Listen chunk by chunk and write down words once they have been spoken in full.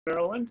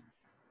Maryland.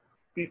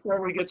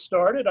 Before we get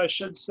started, I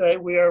should say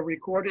we are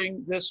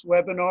recording this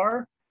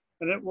webinar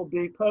and it will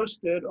be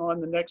posted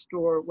on the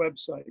NEXTOR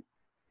website.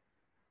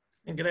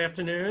 And good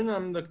afternoon.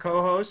 I'm the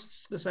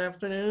co-host this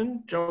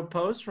afternoon, Joe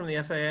Post from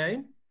the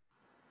FAA.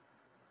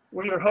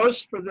 We're your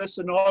hosts for this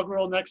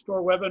inaugural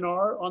NEXTOR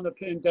webinar on the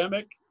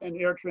pandemic and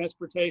air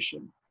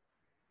transportation.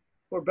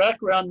 For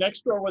background,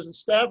 NEXTOR was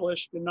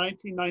established in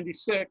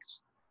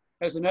 1996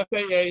 as an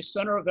FAA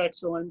Center of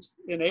Excellence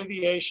in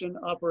Aviation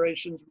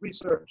Operations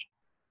Research.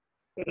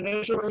 It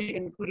initially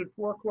included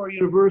 4 core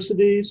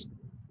universities,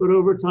 but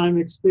over time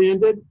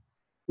expanded.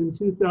 In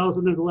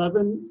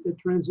 2011, it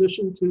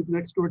transitioned to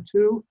NEXTOR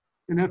 2,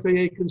 an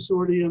FAA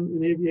consortium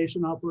in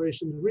aviation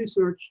operations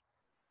research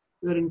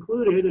that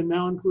included and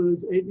now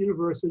includes 8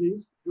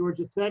 universities: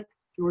 Georgia Tech,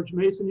 George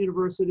Mason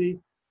University,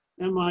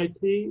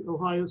 MIT,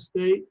 Ohio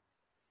State,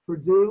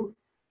 Purdue,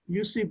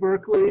 UC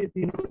Berkeley,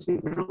 the University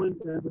of Maryland,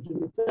 and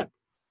Virginia Tech.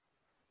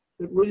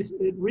 It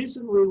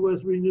recently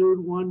was renewed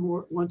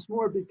once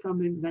more,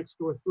 becoming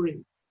NEXTOR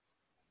 3.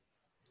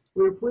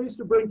 We are pleased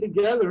to bring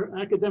together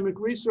academic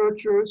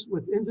researchers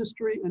with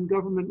industry and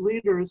government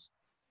leaders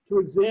to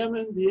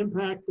examine the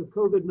impact of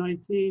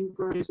COVID-19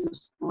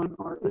 crisis on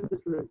our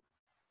industry.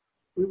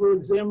 We will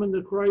examine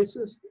the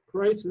crisis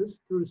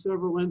through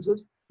several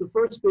lenses, the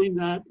first being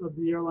that of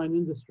the airline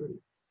industry.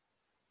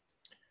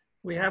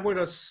 We have with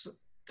us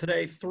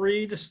today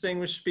 3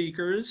 distinguished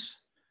speakers: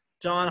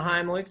 John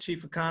Heimlich,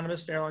 Chief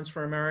Economist, Airlines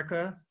for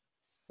America;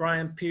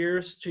 Brian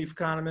Pierce, Chief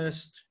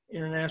Economist,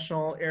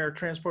 International Air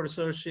Transport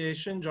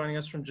Association, joining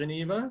us from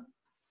Geneva;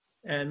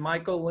 and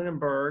Michael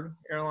Lindenberg,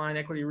 Airline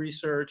Equity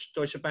Research,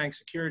 Deutsche Bank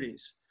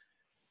Securities.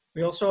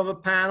 We also have a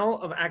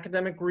panel of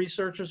academic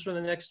researchers from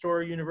the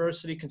NEXTOR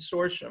University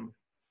Consortium.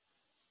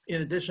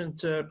 In addition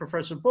to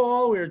Professor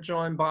Ball, we are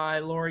joined by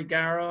Laurie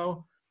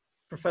Garrow,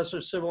 Professor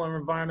of Civil and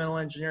Environmental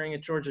Engineering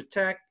at Georgia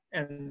Tech,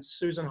 and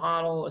Susan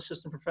Hoddle,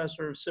 Assistant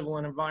Professor of Civil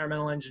and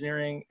Environmental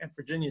Engineering at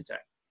Virginia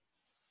Tech.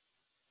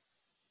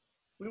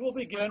 We will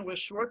begin with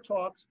short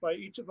talks by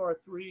each of our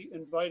 3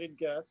 invited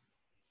guests.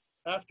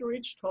 After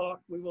each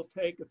talk, we will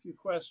take a few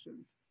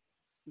questions.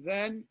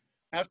 Then,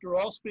 after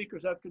all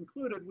speakers have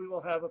concluded, we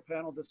will have a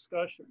panel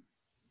discussion.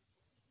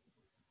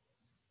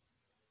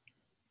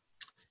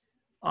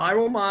 I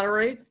will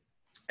moderate,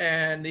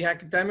 and the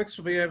academics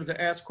will be able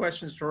to ask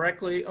questions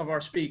directly of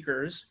our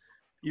speakers.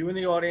 You in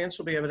the audience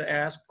will be able to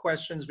ask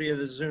questions via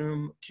the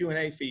Zoom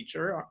Q&A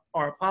feature.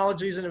 Our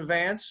apologies in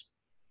advance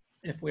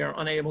if we are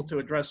unable to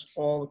address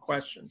all the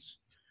questions.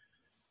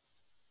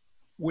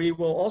 We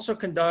will also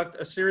conduct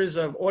a series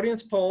of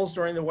audience polls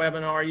during the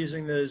webinar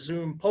using the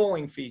Zoom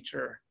polling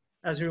feature.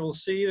 As you will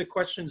see, the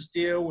questions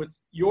deal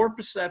with your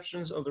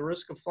perceptions of the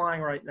risk of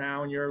flying right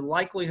now and your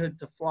likelihood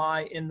to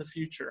fly in the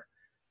future.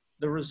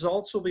 The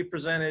results will be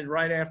presented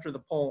right after the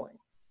polling.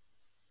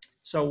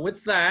 So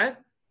with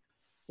that,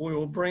 we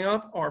will bring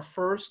up our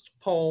first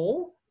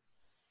poll.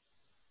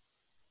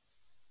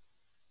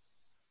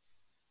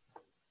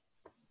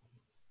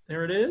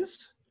 There it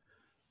is.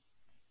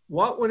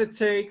 What would it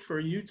take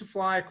for you to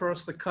fly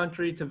across the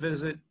country to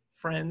visit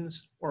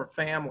friends or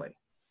family?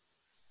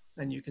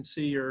 And you can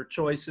see your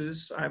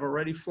choices. I've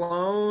already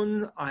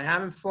flown, I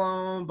haven't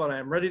flown, but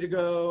I'm ready to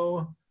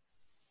go.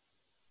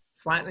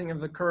 Flattening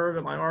of the curve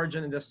at my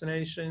origin and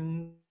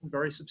destination,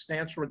 very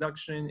substantial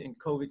reduction in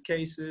COVID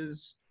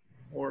cases,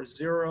 or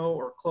 0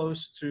 or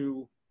close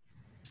to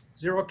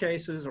 0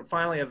 cases, or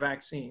finally a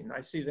vaccine. I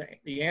see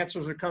the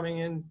answers are coming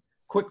in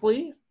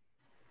quickly.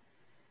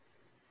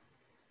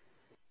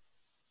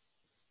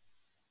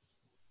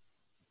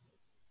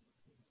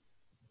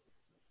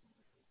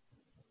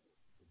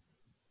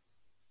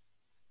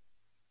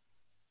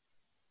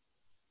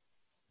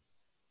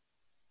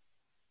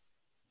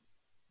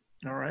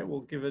 All right,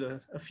 we'll give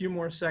it a few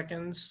more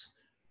seconds.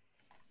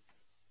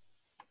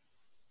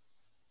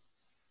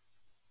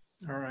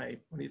 All right,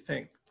 what do you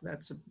think?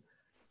 That's a,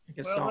 I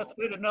guess. Well, let's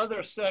wait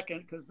another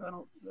second because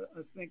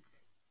I think.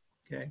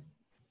 Okay.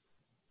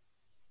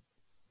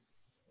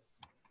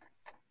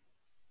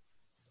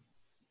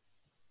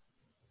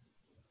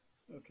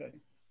 Okay,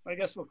 I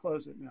guess we'll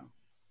close it now.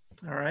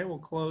 All right, we'll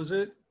close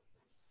it.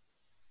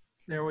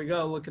 There we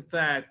go, look at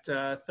that.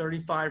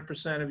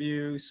 35% of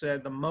you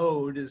said the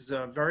mode is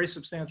a very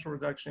substantial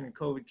reduction in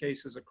COVID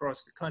cases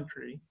across the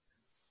country.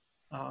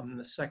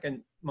 The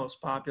second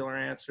most popular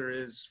answer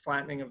is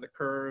flattening of the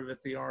curve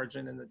at the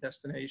origin and the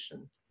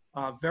destination.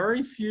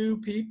 Very few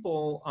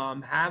people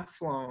have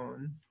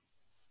flown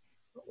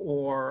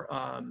or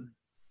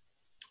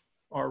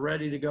are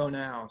ready to go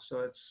now. So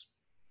it's,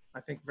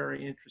 I think,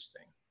 very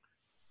interesting.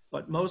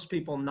 But most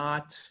people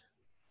not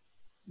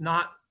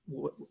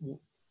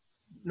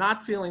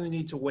feeling the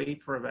need to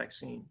wait for a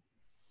vaccine.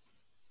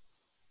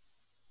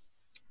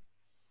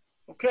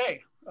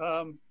 Okay.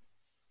 All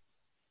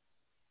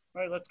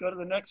right, let's go to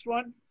the next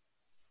one.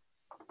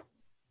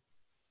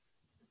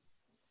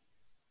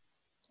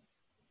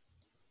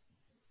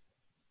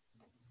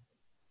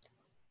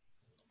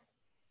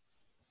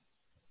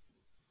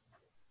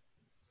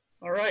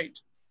 All right.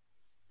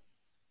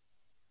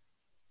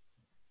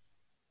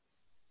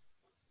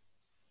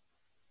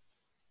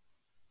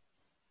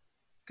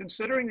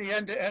 considering the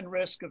end-to-end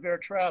risk of air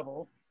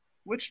travel,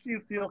 which do you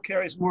feel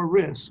carries more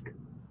risk?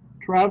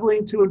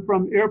 Traveling to and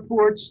from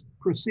airports,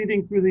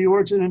 proceeding through the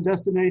origin and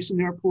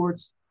destination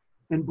airports,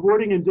 and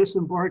boarding and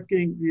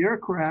disembarking the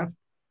aircraft,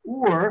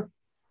 or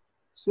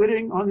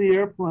sitting on the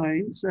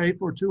airplane, say,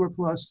 for 2 or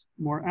plus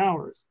more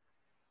hours?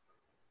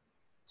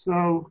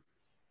 So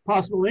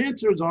possible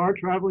answers are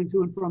traveling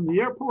to and from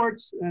the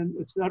airports, and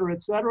et cetera,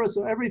 et cetera.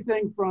 So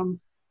everything from,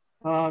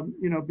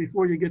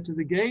 before you get to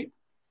the gate,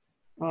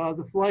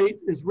 the flight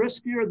is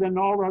riskier than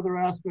all other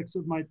aspects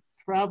of my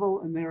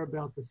travel, and they're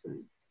about the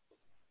same.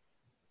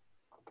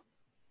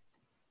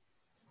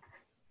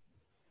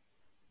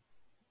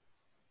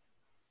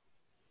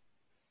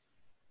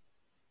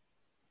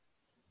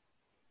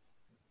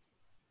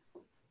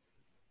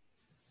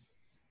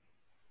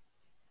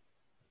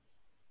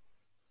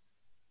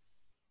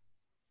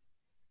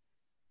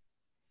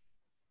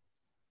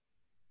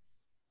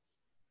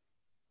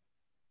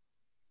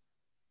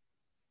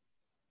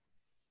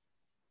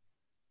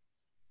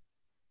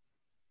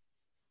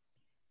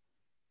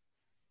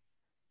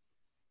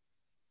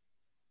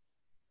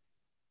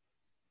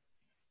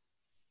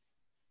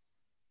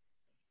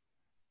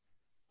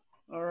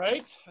 All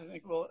right, I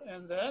think we'll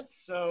end that.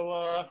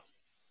 So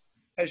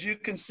as you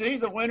can see,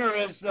 the winner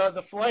is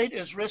the flight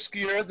is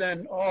riskier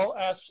than all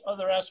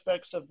other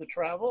aspects of the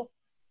travel,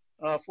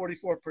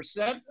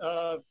 44%.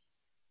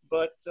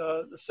 But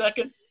the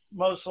second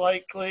most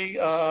likely,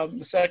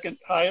 the second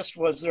highest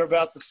was they're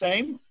about the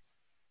same.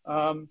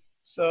 Yeah,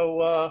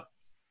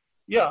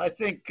 I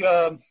think,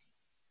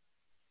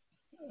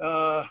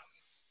 I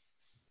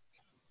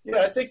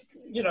think,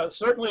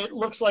 certainly it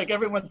looks like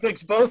everyone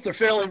thinks both are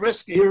fairly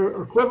risky.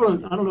 Or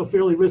equivalent, I don't know if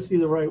fairly risky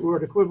is the right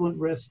word, equivalent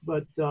risk,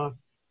 but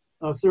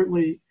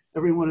certainly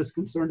everyone is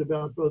concerned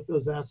about both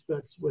those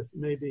aspects, with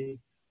maybe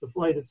the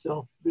flight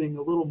itself being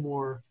a little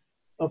more,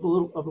 of a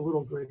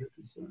little greater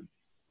concern.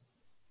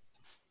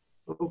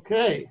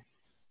 Okay.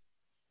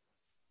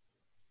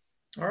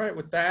 All right,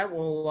 with that,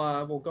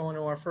 we'll go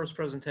into our first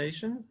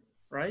presentation,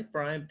 right?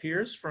 Brian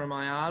Pierce from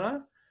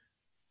IATA.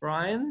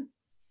 Brian,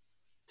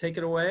 take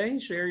it away,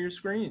 share your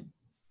screen.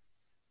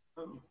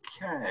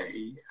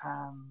 Okay,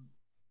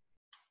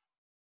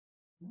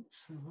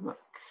 let's have a look.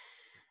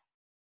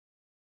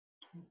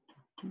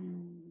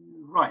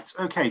 Right,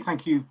 okay,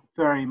 thank you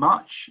very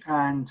much,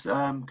 and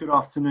good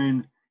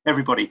afternoon,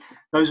 everybody.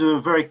 Those are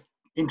a very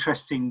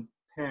interesting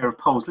pair of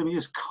polls. Let me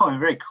just comment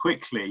very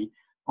quickly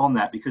on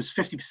that, because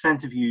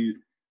 50% of you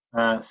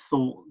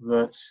thought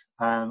that,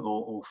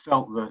 or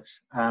felt that,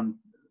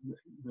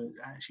 that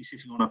actually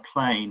sitting on a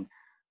plane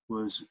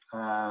was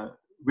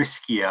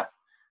riskier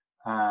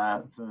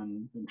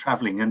than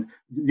traveling. And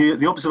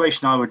the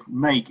observation I would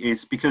make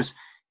is, because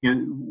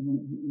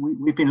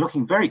we've been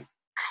looking very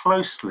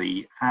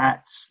closely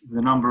at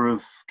the number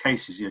of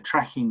cases,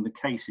 tracking the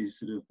cases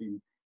that have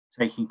been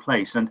taking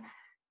place, and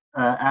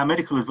our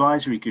medical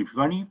advisory group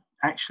have only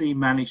actually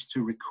managed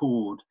to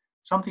record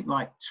something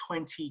like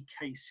 20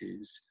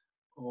 cases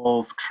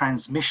of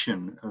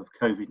transmission of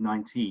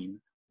COVID-19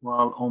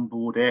 while on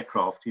board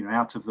aircraft,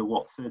 out of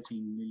the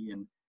 13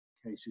 million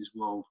cases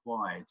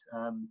worldwide.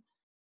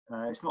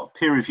 It's not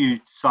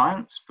peer-reviewed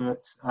science,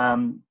 but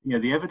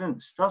the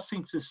evidence does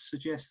seem to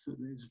suggest that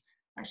there's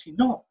actually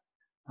not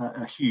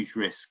a huge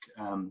risk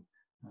on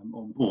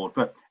board.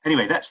 But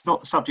anyway, that's not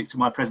the subject of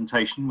my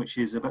presentation, which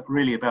is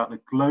really about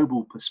the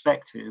global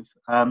perspective.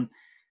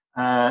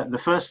 The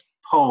first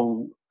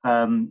poll,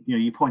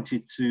 you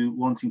pointed to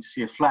wanting to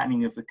see a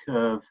flattening of the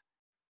curve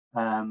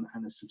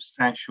and a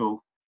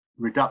substantial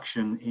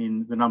reduction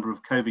in the number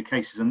of COVID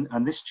cases.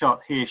 And this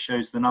chart here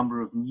shows the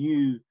number of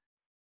new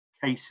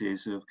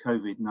cases of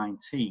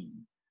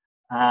COVID-19.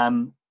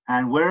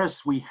 And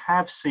whereas we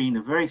have seen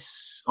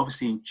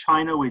obviously in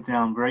China, we're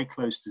down very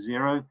close to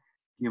zero,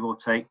 give or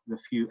take the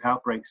few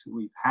outbreaks that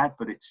we've had,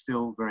 but it's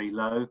still very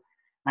low.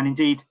 And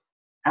indeed,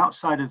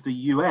 outside of the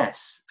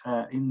US,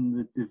 in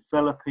the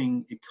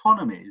developing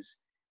economies,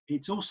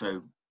 it's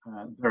also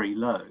very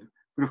low.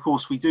 But of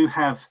course, we do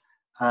have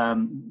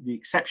the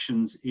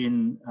exceptions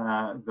in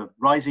the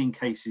rising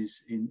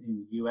cases in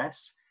the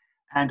US,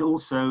 and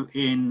also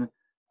in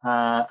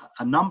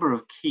a number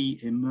of key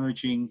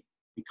emerging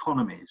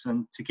economies.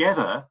 And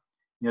together,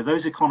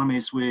 those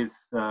economies with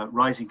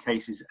rising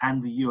cases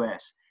and the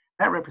US,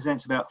 that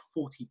represents about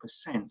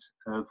 40%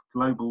 of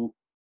global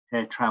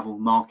air travel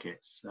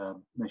markets,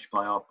 measured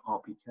by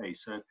RPK.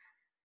 So,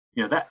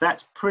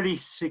 that's pretty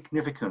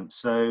significant.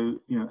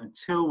 So,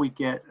 until we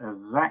get a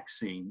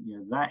vaccine,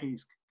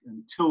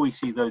 until we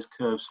see those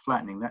curves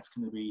flattening, that's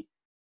going to be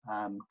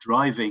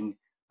driving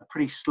a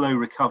pretty slow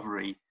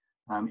recovery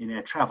in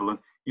air travel. And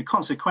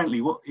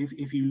consequently,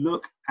 if you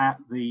look at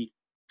the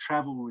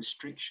travel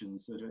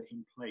restrictions that are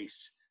in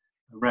place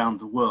around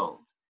the world,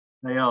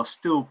 they are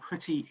still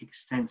pretty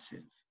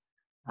extensive.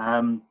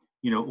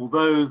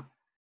 Although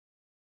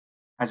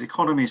as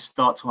economies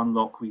start to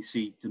unlock, we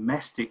see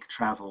domestic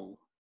travel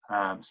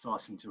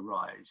starting to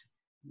rise,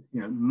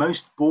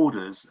 most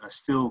borders are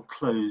still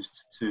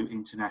closed to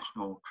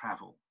international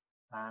travel.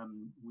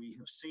 We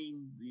have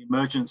seen the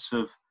emergence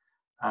of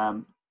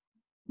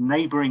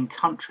neighboring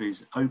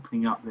countries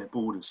opening up their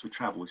borders for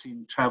travel. We've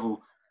seen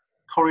travel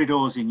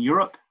corridors in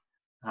Europe.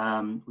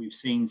 We've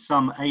seen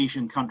some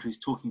Asian countries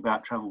talking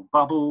about travel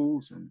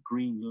bubbles and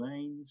green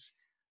lanes.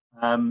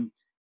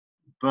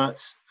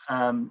 But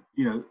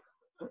you know,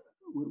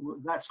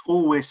 that's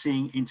all we're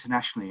seeing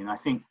internationally. And I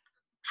think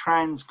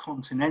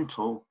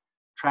transcontinental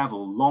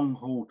travel, long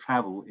haul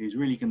travel, is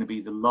really going to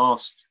be the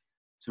last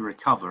to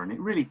recover. And it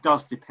really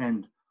does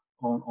depend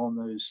on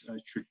those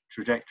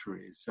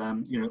trajectories.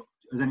 You know,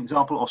 as an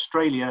example,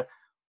 Australia,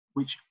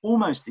 which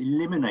almost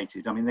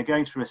eliminated, I mean, they're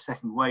going through a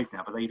second wave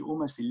now, but they'd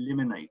almost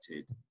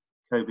eliminated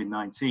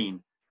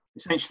COVID-19,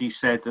 essentially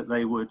said that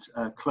they would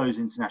close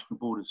international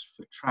borders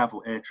for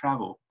travel, air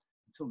travel,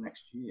 until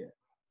next year.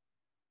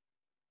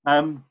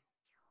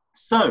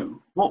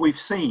 So what we've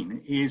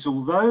seen is,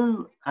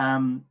 although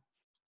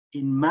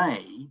in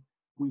May,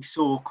 we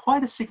saw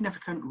quite a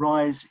significant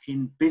rise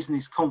in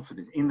business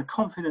confidence, in the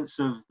confidence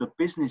of the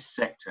business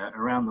sector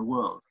around the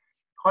world,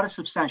 quite a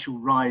substantial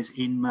rise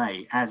in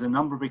May as a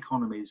number of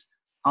economies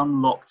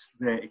unlocked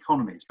their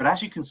economies. But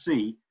as you can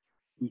see,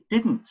 we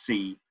didn't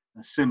see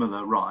a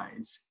similar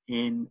rise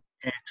in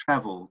air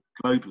travel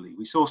globally.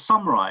 We saw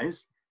some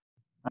rise,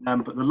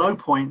 but the low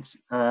point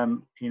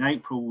in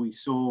April, we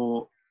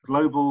saw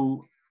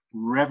global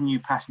revenue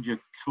passenger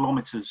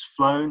kilometers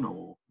flown,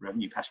 or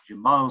revenue passenger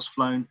miles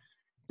flown,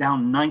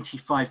 down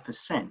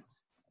 95%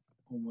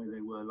 on where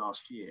they were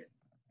last year.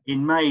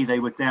 In May, they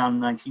were down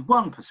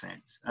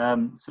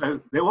 91%. So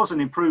there was an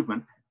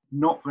improvement,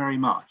 not very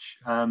much.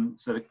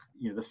 So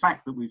you know, the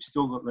fact that we've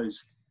still got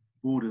those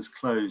borders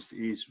closed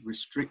is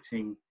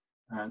restricting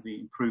the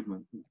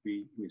improvement that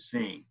we're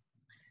seeing.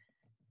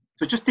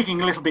 So just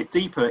digging a little bit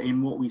deeper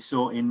in what we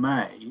saw in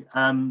May,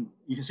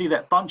 you can see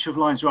that bunch of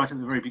lines right at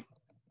the very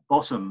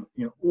bottom.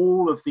 You know,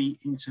 all of the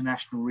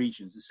international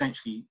regions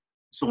essentially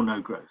saw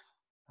no growth.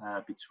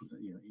 There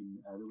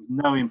was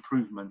no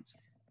improvement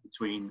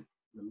between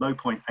the low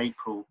point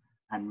April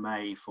and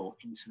May for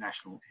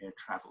international air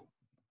travel.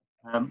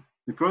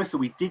 The growth that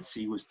we did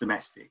see was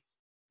domestic.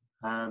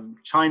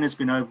 China's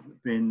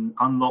been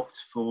unlocked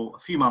for a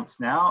few months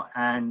now,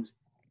 and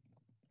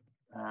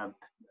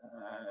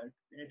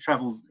air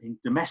travel in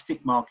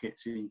domestic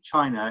markets in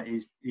China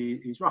is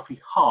roughly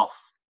half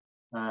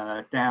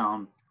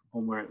down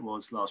on where it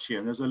was last year.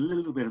 And there was a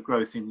little bit of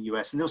growth in the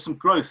US, and there was some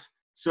growth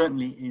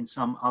certainly in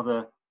some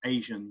other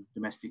Asian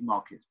domestic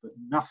markets, but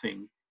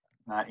nothing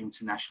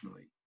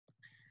internationally.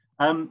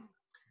 And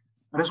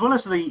as well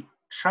as the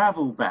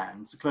travel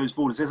bans, the closed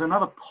borders, there's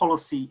another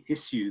policy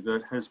issue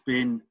that has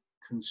been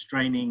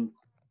constraining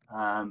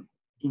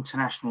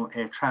international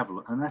air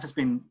travel, and that has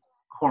been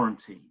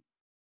quarantine.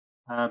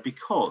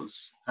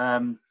 Because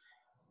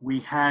we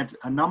had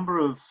a number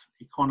of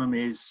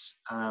economies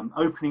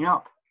opening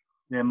up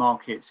their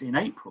markets in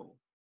April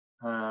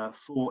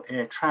for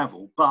air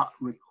travel, but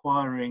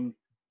requiring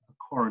a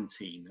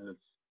quarantine of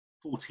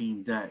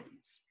 14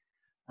 days.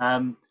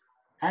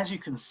 As you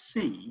can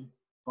see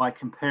by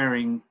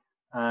comparing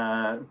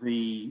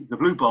the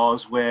blue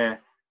bars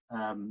where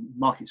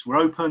markets were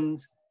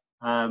opened,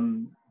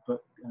 but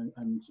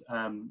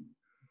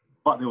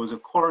there was a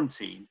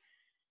quarantine,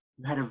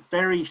 we had a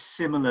very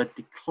similar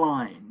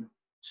decline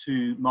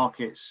to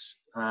markets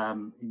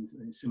in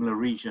a similar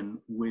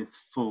region with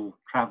full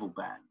travel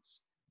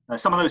bans.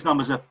 Some of those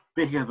numbers are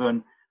bigger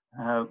than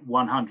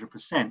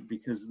 100%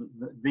 because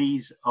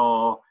these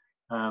are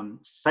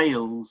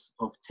sales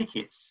of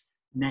tickets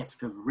net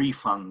of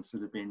refunds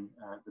that have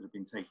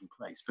been taking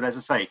place. But as I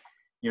say,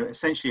 you know,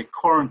 essentially a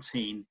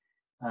quarantine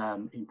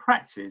in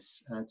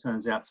practice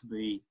turns out to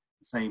be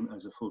the same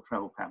as a full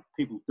travel ban.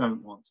 People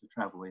don't want to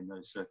travel in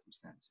those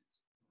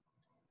circumstances.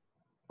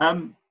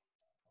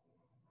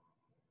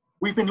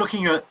 We've been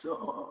looking at,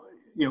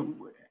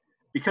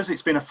 because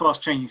it's been a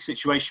fast-changing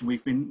situation,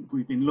 we've been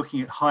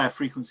looking at higher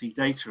frequency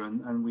data,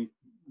 and the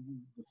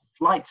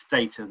flight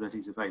data that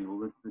is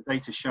available, the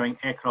data showing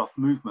aircraft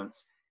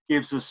movements,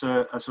 gives us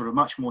a sort of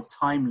much more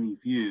timely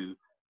view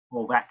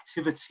of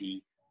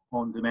activity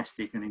on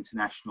domestic and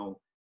international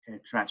air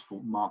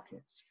transport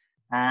markets.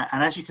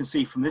 And as you can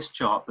see from this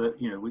chart, that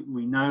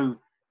we know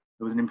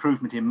there was an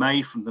improvement in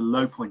May from the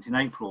low point in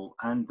April,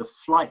 and the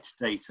flight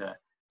data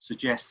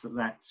suggests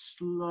that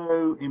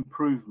slow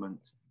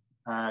improvement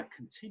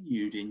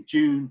continued in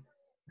June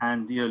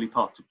and the early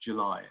part of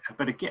July.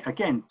 But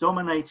again,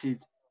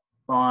 dominated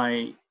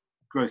by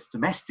growth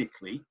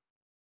domestically.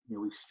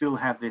 We still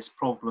have this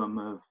problem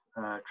of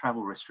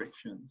travel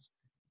restrictions.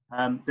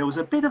 There was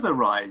a bit of a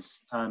rise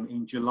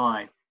in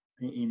July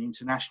in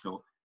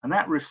international, and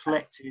that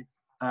reflected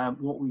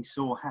what we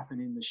saw happen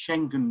in the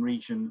Schengen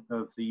region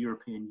of the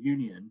European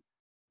Union,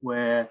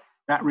 where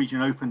that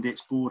region opened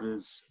its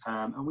borders,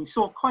 and we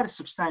saw quite a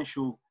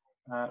substantial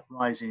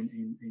rise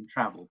in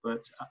travel,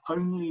 but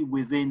only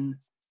within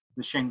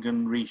the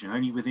Schengen region,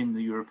 only within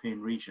the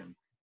European region.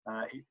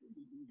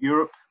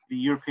 Europe, the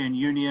European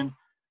Union,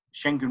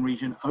 Schengen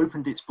region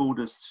opened its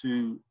borders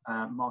to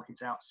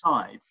markets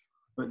outside,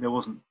 but there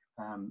wasn't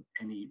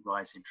any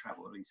rise in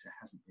travel, at least there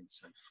hasn't been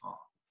so far.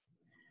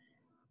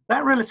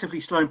 that relatively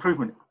slow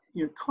improvement,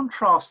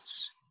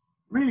 contrasts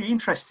really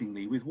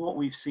interestingly with what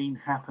we've seen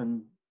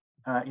happen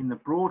in the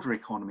broader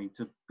economy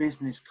to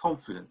business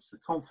confidence, the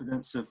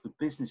confidence of the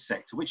business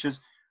sector, which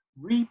has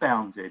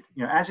rebounded.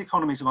 As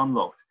economies have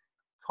unlocked,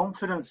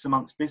 confidence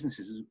amongst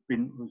businesses has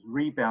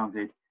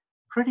rebounded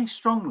pretty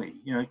strongly.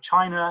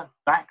 China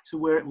back to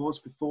where it was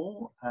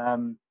before,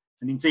 and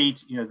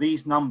indeed,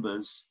 these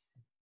numbers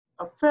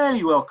are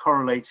fairly well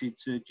correlated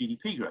to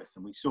GDP growth,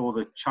 and we saw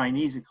the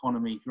Chinese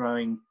economy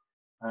growing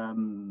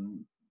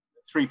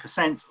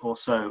 3% or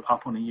so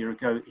up on a year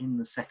ago in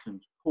the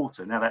second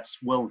quarter. Now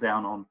that's well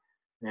down on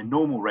their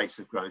normal rates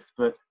of growth,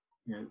 but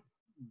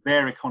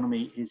their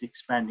economy is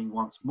expanding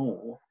once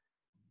more,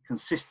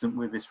 consistent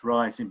with this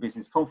rise in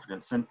business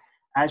confidence. And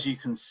as you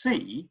can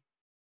see,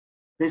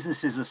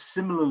 businesses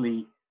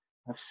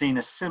have seen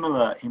a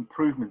similar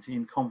improvement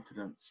in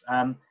confidence.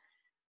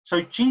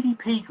 So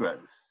GDP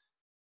growth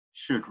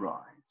should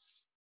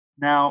rise.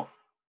 Now,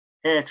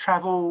 air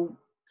travel,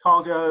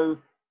 cargo,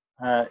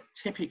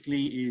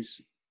 typically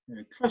is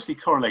closely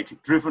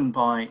correlated, driven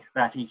by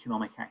that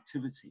economic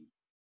activity.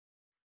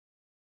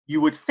 You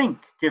would think,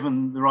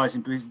 given the rise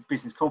in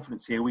business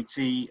confidence here, we'd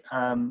see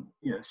a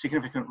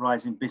significant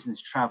rise in business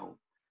travel.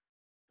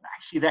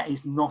 Actually, that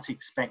is not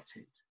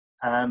expected.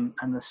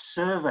 And the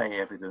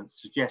survey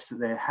evidence suggests that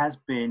there has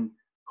been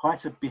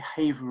quite a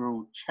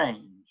behavioural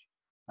change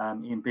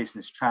in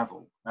business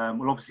travel.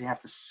 We'll obviously have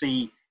to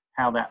see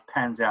how that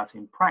pans out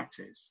in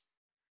practice.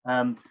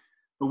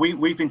 But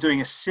we've been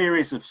doing a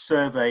series of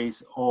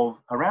surveys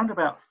of around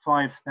about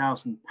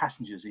 5,000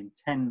 passengers in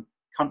 10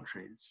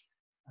 countries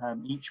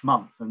each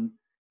month. And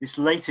this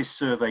latest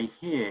survey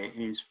here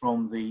is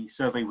from the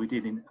survey we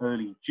did in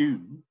early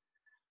June.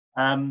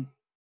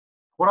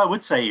 What I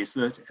would say is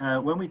that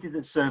when we did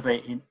the survey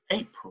in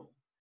April,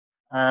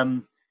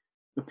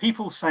 the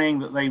people saying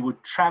that they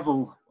would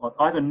travel, or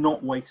either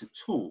not wait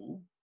at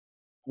all,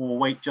 or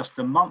wait just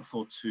a month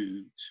or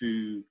two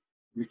to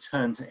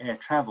return to air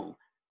travel,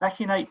 back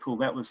in April,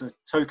 that was a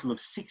total of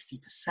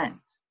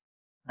 60%.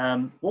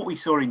 What we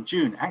saw in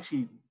June,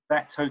 actually,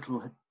 that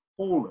total had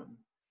fallen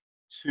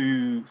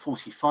to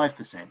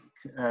 45%.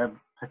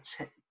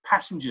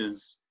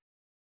 Passengers,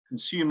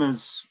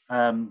 consumers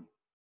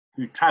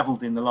who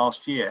travelled in the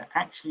last year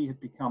actually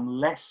have become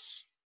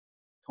less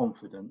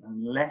confident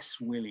and less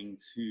willing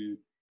to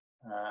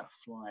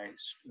fly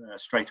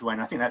straight away.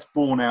 And I think that's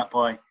borne out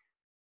by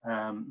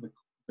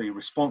the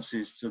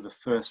responses to the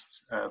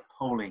first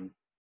polling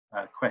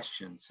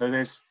questions. So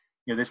there's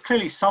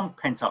clearly some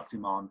pent-up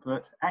demand,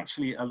 but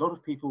actually a lot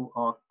of people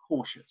are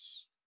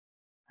cautious.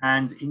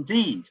 And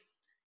indeed,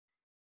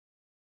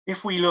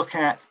 if we look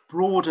at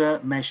broader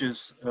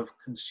measures of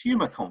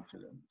consumer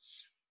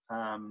confidence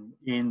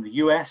in the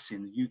US,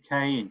 in the UK,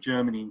 in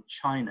Germany, in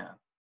China,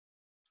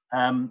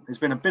 there's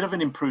been a bit of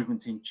an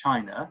improvement in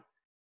China,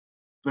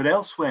 but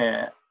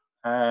elsewhere,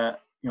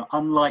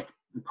 unlike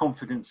the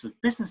confidence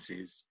of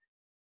businesses,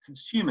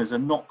 consumers are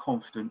not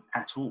confident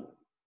at all.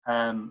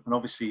 And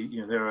obviously,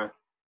 there are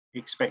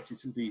expected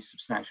to be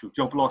substantial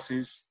job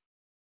losses.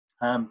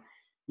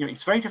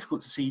 It's very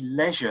difficult to see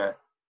leisure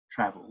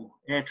travel,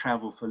 air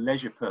travel for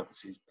leisure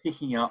purposes,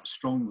 picking up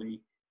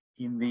strongly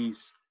in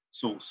these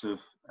sorts of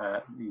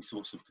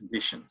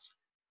conditions.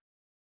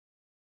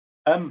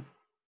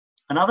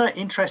 Another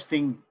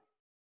interesting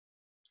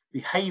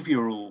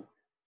behavioural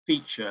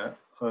feature,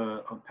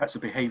 or perhaps a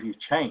behaviour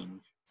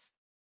change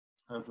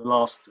of the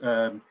last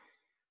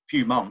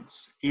few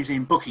months, is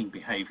in booking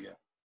behaviour.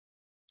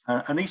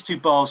 And these two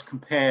bars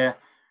compare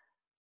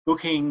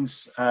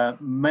bookings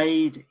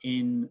made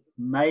in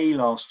May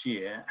last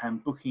year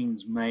and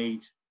bookings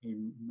made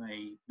in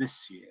May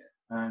this year,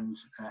 and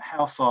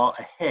how far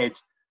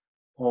ahead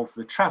of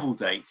the travel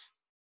date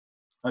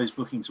those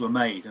bookings were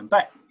made. And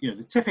back,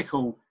 the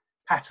typical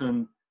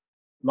pattern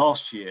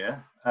last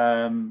year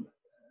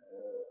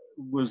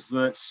was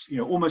that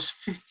almost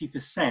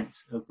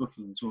 50% of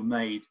bookings were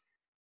made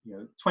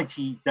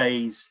 20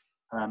 days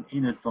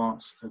in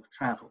advance of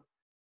travel.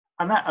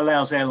 And that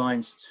allows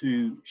airlines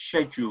to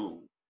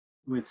schedule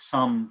with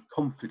some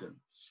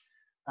confidence.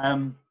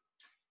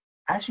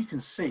 As you can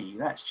see,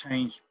 that's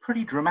changed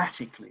pretty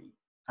dramatically.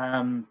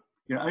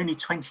 Only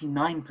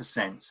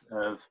 29%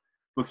 of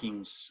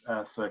bookings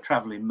for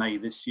travel in May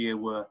this year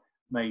were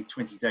made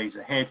 20 days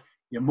ahead.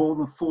 More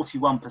than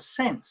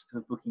 41%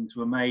 of bookings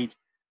were made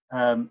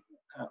on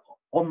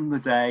the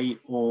day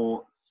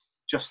or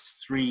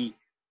just 3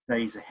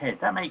 days ahead.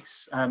 That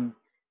makes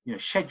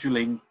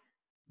scheduling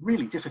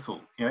really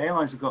difficult.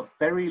 Airlines have got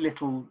very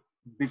little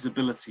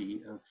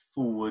visibility of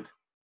forward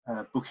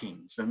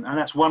bookings, and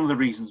that's one of the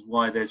reasons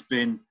why there's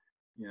been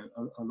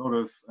a lot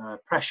of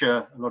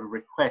pressure, a lot of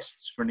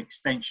requests for an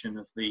extension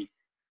of the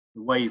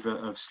waiver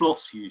of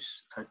slots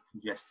use at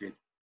congested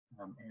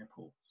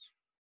airports.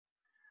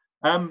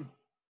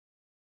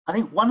 I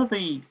think one of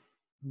the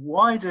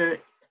wider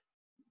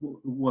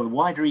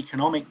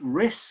economic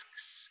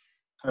risks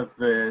of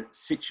the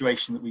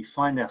situation that we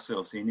find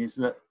ourselves in is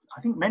that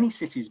I think many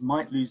cities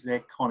might lose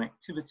their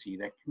connectivity,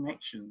 their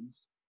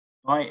connections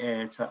by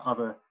air to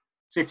other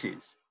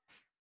cities.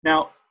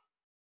 Now,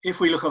 if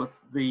we look at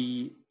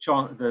the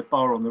chart, the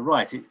bar on the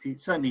right,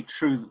 it's certainly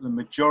true that the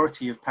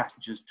majority of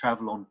passengers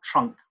travel on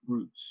trunk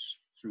routes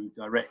through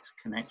direct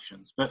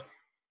connections. But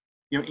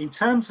in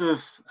terms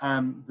of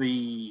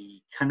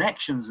the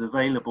connections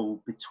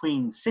available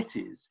between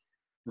cities,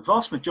 the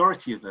vast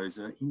majority of those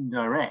are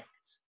indirect.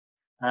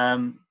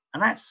 And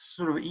that's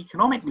sort of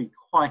economically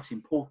quite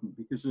important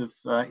because of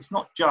it's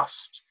not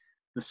just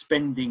the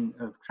spending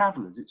of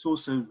travelers, it's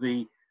also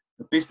the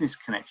business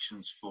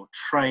connections for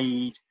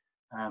trade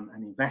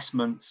and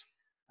investment,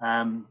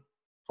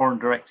 foreign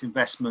direct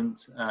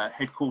investment,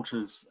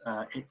 headquarters,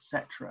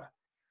 etc.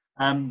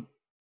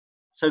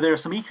 So there are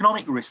some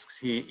economic risks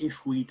here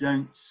if we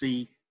don't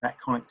see that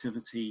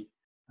connectivity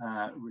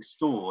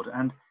restored.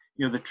 And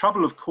the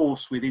trouble, of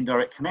course, with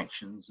indirect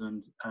connections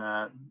and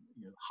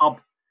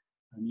hub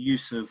and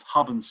use of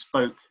hub and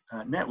spoke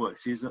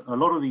networks is that a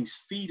lot of these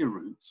feeder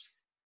routes,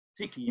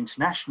 particularly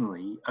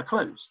internationally, are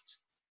closed.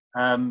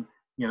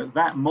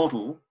 That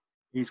model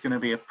is going to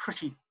be a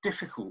pretty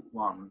difficult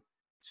one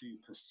to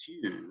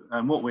pursue.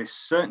 And what we're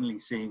certainly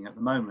seeing at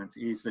the moment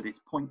is that it's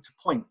point to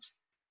point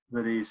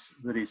that is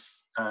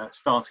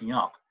starting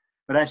up.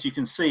 But as you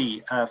can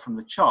see from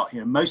the chart,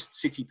 most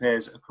city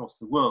pairs across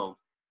the world,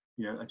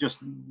 are just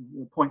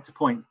point to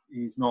point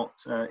is not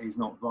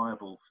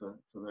viable for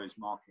those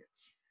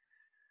markets.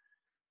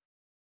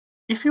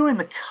 If you're in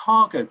the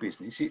cargo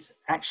business, it's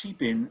actually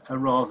been a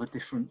rather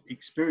different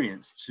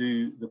experience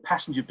to the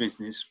passenger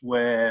business,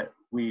 where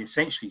we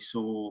essentially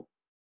saw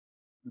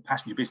the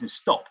passenger business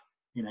stop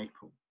in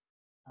April.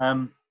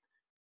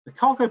 The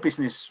cargo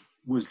business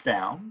was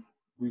down.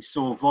 We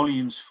saw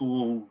volumes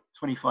fall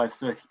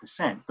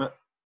 25–30%, but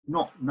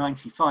not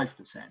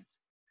 95%.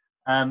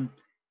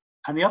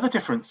 And the other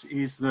difference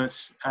is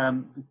that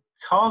the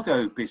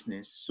cargo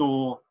business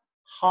saw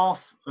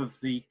half of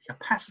the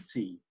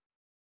capacity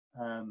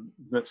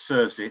that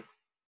serves it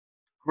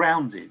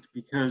grounded,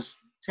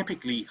 because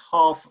typically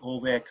half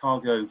of air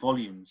cargo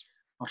volumes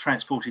are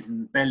transported in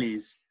the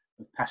bellies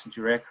of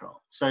passenger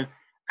aircraft. So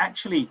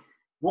actually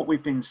what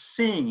we've been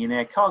seeing in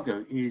air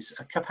cargo is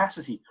a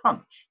capacity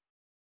crunch.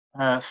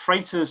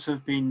 Freighters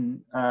have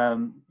been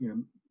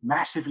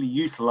massively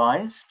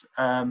utilized,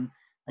 and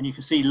you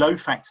can see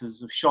load factors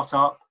have shot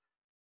up,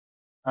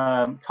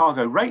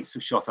 cargo rates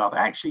have shot up.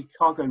 Actually,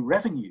 cargo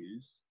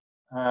revenues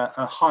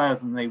are higher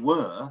than they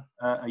were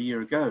a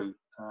year ago,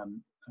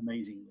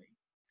 amazingly.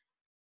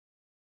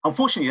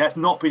 Unfortunately, that's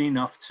not been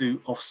enough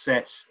to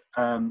offset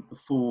the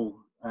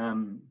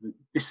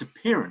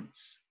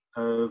disappearance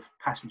of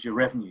passenger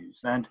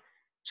revenues. And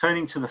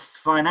turning to the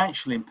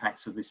financial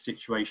impacts of this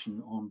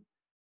situation on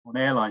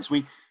airlines,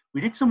 we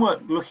did some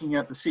work looking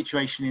at the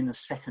situation in the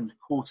second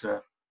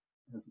quarter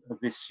of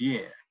this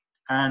year.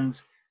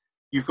 And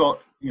you've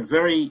got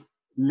very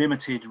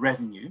limited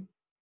revenue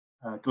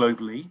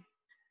globally.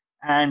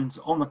 And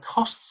on the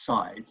cost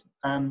side,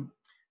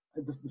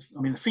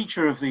 the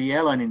feature of the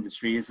airline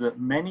industry is that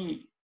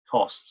many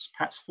costs,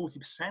 perhaps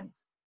 40%,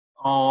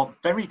 are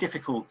very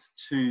difficult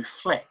to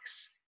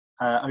flex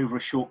over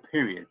a short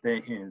period.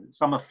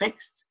 Some are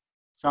fixed,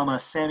 some are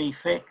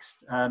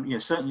semi-fixed,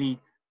 certainly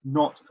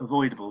not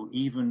avoidable,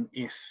 even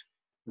if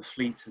the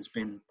fleet has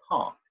been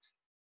parked.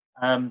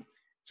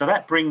 So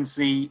that brings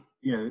the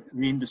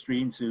industry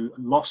into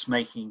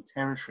loss-making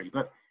territory.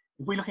 But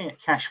if we're looking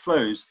at cash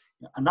flows,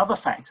 another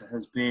factor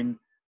has been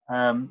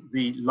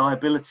the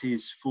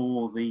liabilities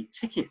for the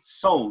tickets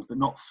sold but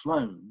not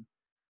flown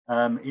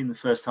in the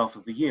first half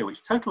of the year,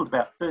 which totaled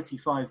about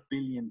 $35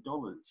 billion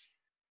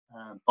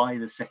by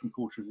the second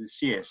quarter of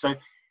this year. So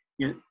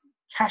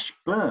cash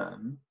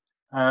burn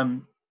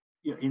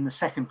in the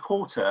second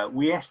quarter,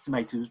 we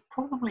estimated was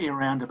probably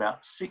around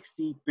about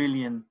 $60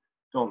 billion.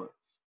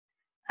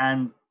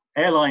 And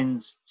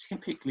airlines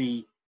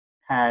typically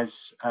had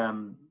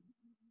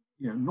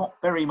not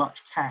very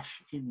much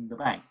cash in the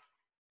bank.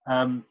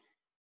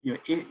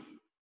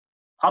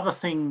 Other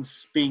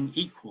things being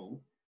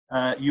equal,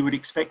 you would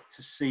expect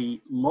to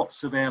see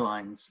lots of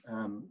airlines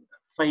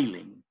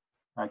failing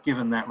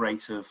given that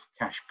rate of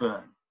cash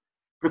burn.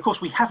 But of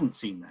course, we haven't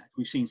seen that.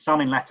 We've seen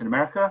some in Latin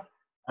America.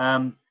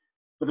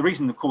 But the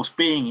reason, of course,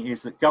 being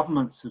is that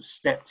governments have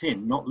stepped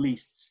in, not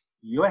least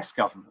the US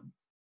government,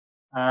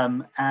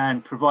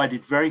 and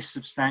provided very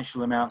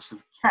substantial amounts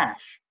of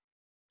cash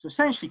to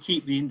essentially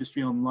keep the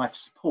industry on life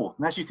support.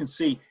 And as you can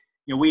see,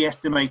 we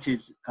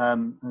estimated,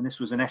 and this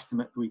was an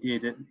estimate we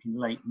did in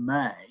late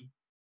May,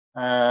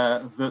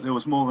 that there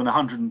was more than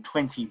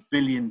 $120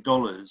 billion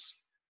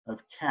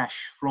of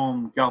cash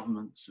from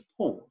government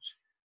support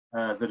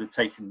that had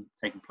taken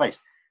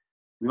place.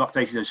 We've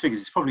updated those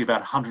figures. It's probably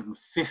about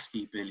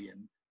 $150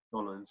 billion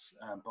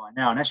by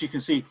now. And as you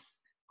can see,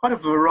 quite a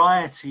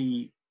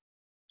variety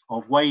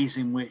of ways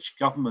in which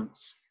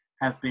governments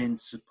have been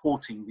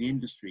supporting the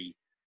industry.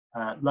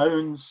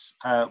 Loans,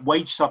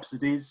 wage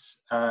subsidies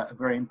are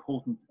very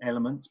important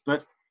elements,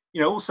 but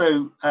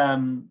also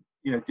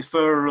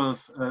deferral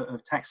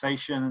of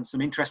taxation and some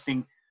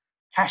interesting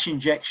cash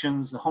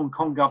injections. The Hong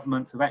Kong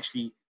government have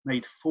actually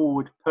made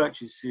forward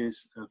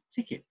purchases of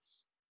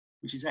tickets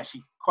which is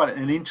actually quite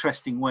an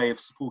interesting way of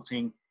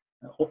supporting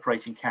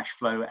operating cash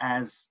flow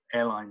as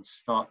airlines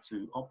start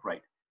to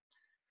operate.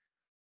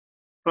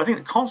 But I think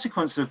the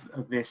consequence of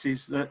this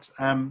is that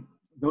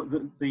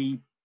the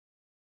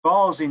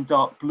bars in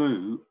dark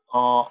blue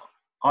are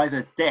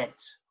either debt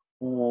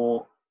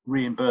or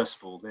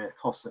reimbursable. They're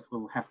costs that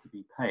will have to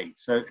be paid.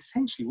 So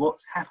essentially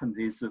what's happened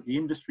is that the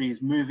industry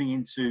is moving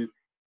into,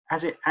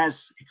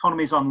 as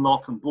economies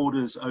unlock and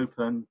borders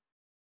open,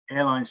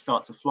 airlines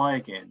start to fly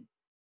again,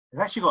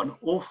 they've actually got an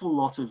awful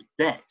lot of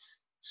debt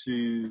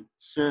to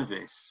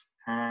service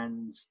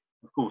and,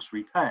 of course,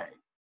 repay.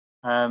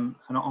 And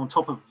on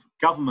top of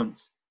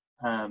government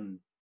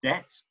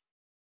debt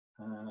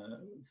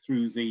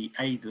through the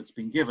aid that's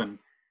been given,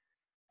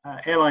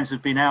 airlines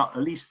have been out,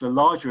 at least the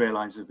larger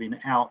airlines have been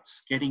out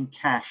getting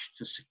cash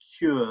to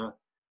secure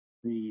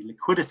the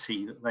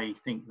liquidity that they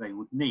think they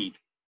would need.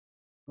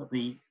 But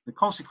the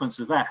consequence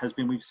of that has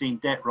been we've seen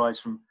debt rise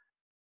from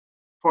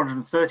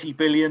 430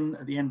 billion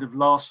at the end of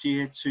last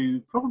year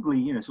to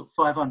probably, sort of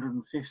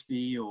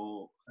 550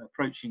 or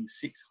approaching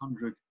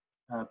 600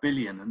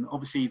 billion. And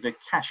obviously the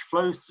cash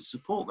flows to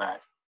support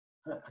that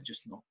are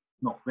just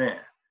not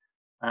there.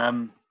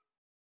 And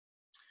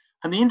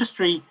the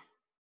industry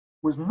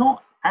was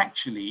not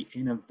actually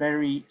in a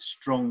very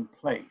strong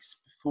place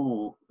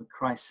before the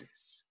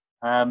crisis.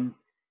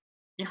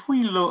 If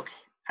we look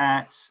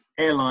at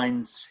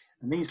airlines,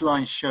 and these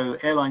lines show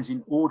airlines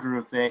in order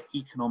of their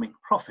economic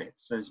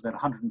profits, so there's about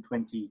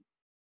 120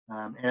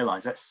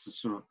 airlines.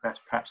 That's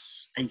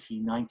perhaps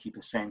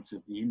 80–90%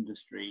 of the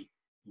industry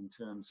in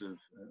terms of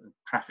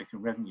traffic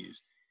and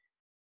revenues.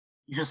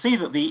 You can see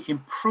that the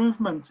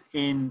improvement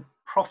in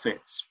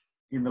profits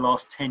in the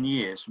last 10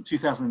 years, from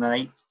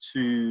 2008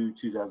 to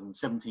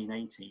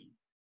 2017-18,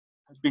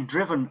 has been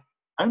driven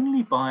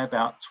only by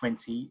about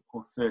 20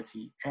 or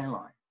 30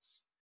 airlines.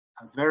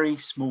 A very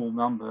small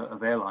number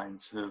of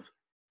airlines have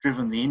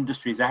driven the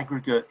industry's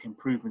aggregate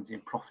improvement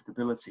in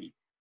profitability.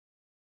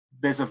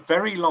 There's a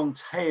very long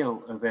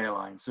tail of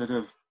airlines that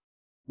have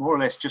more or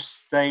less just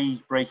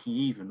stayed breaking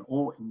even,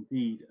 or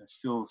indeed are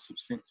still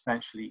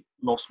substantially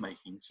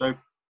loss-making. So,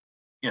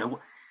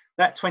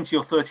 that 20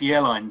 or 30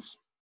 airlines,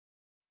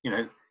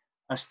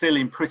 are still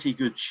in pretty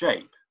good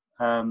shape,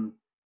 although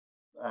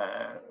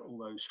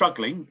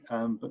struggling,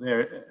 but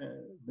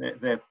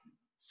they're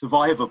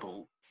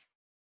survivable.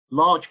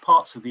 Large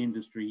parts of the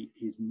industry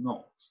is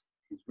not.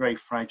 It's very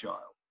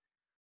fragile.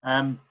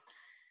 And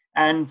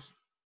this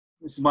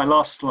is my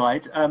last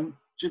slide.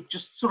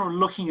 Just sort of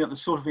looking at the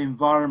sort of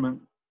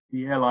environment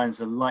the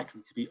airlines are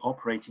likely to be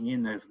operating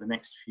in over the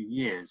next few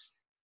years.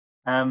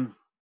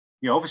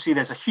 Obviously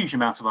there's a huge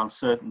amount of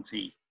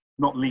uncertainty,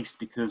 not least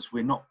because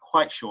we're not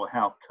quite sure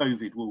how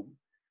COVID will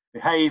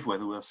behave,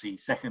 whether we'll see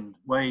second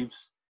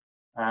waves.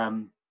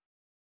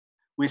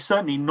 We're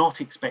certainly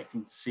not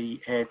expecting to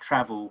see air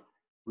travel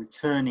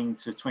returning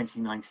to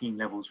 2019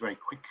 levels very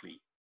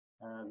quickly.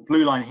 The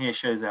blue line here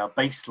shows our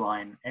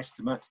baseline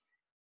estimate.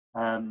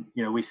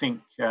 We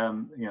think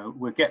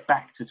we'll get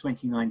back to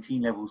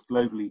 2019 levels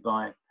globally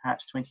by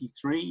perhaps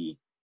 23,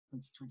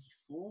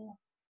 2024.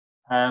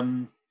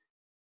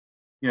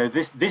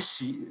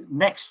 This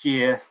next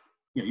year,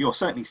 you'll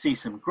certainly see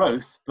some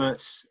growth,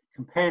 but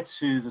compared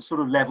to the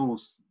sort of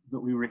levels that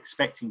we were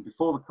expecting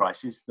before the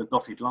crisis, the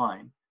dotted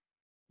line,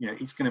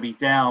 it's going to be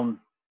down,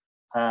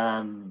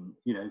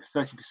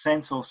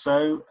 30% or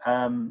so.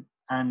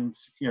 And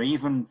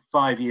even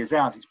 5 years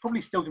out, it's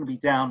probably still going to be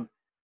down,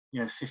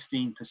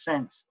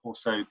 15% or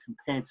so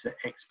compared to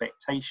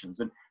expectations.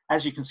 And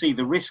as you can see,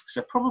 the risks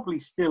are probably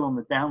still on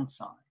the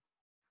downside.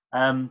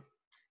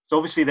 So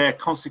obviously there are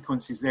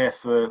consequences there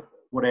for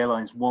what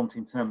airlines want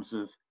in terms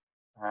of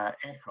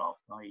aircraft,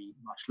 i.e.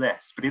 much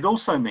less. But it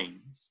also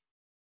means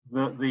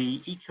that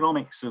the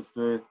economics of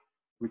the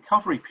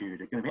recovery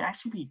period are going to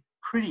actually be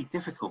pretty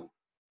difficult,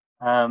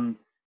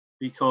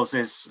 because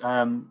there's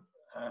obviously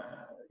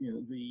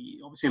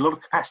a lot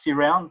of capacity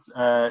around,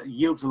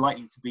 yields are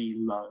likely to be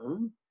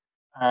low,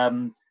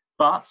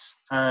 but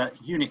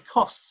unit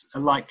costs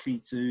are likely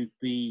to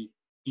be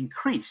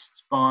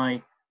increased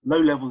by low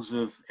levels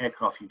of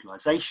aircraft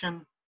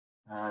utilization,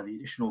 the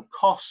additional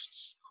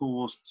costs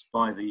caused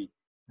by the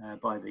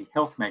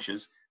health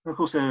measures, and of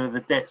course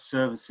the debt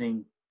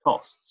servicing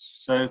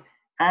costs. So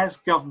as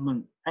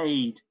government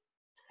aid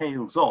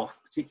tails off,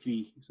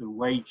 particularly sort of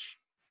wage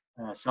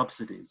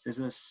subsidies, there's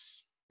a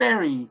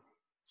very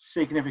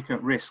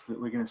significant risk that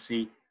we're going to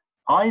see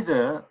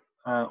either,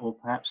 or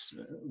perhaps,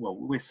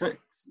 we're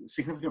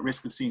significant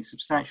risk of seeing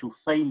substantial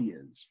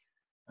failures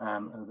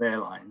of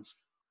airlines,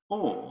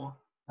 or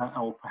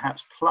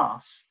perhaps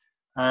plus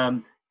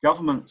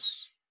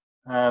governments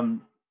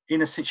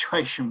in a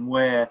situation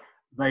where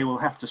they will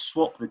have to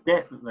swap the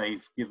debt that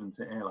they've given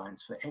to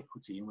airlines for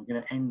equity, and we're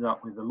going to end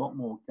up with a lot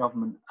more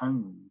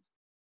government-owned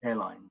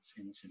airlines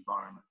in this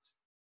environment.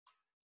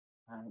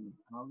 And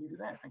I'll leave it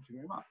there. Thank you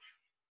very much.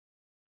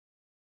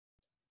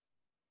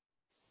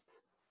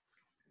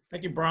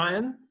 Thank you,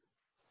 Brian.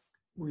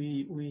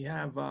 We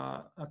have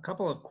a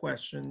couple of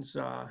questions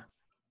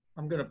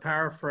I'm going to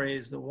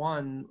paraphrase the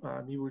one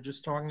you were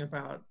just talking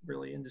about,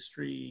 really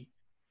industry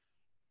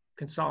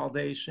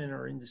consolidation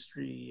or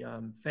industry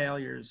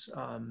failures.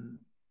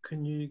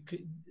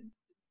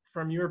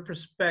 From your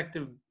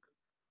perspective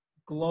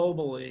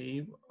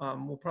globally,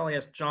 we'll probably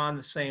ask John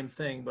the same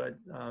thing, but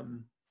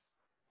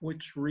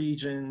which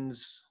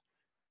regions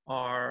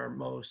are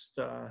most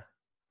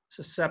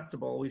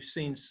susceptible? We've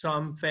seen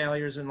some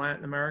failures in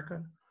Latin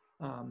America.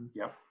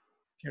 Yep.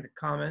 Care to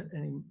comment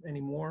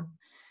any more?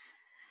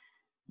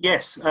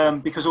 Yes,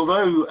 because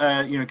although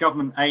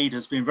government aid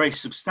has been very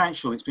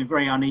substantial, it's been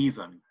very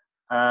uneven.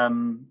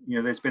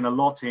 There's been a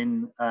lot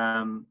in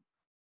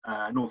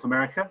North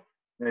America.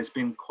 There's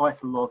been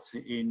quite a lot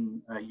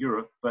in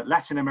Europe, but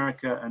Latin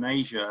America and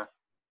Asia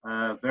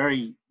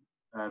very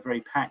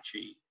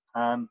patchy.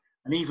 And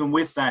even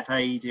with that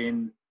aid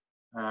in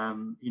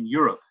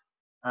Europe,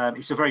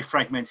 it's a very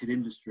fragmented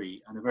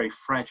industry and a very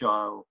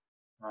fragile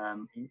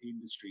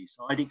industry.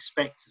 So I'd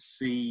expect to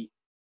see.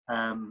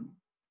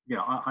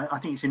 I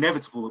think it's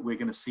inevitable that we're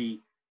going to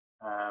see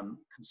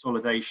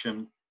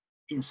consolidation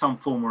in some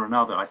form or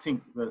another. I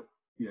think that,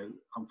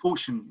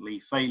 unfortunately,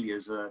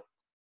 failures are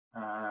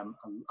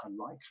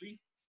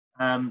likely.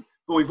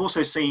 But we've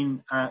also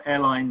seen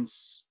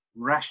airlines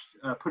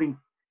putting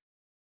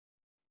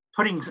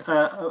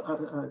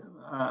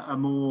a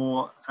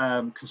more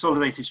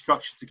consolidated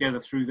structure together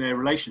through their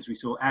relations. We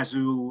saw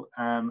Azul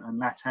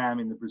and LATAM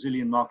in the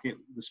Brazilian market.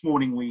 This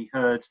morning we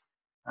heard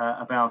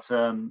about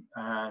some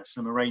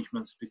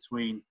arrangements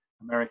between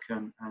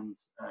American and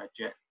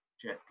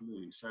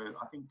JetBlue. So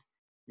I think,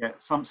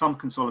 some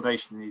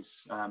consolidation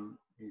is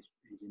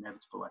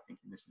inevitable, I think,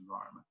 in this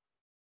environment.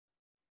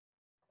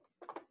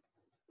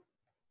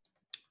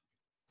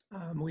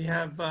 We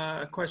have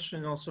a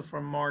question also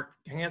from Mark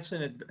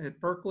Hansen at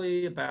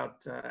Berkeley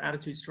about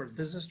attitudes towards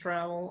business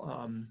travel.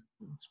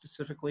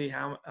 Specifically,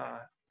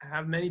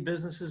 have many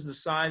businesses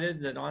decided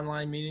that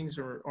online meetings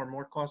are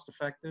more cost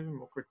effective and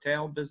will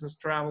curtail business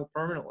travel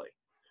permanently?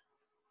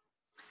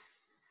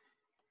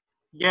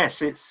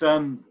 Yes, it's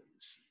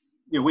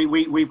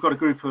we've got a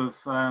group of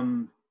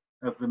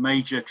the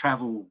major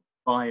travel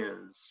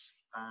buyers,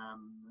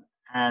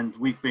 and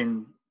we've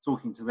been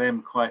talking to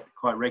them quite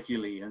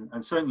regularly,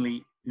 and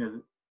certainly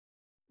the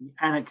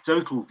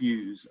anecdotal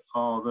views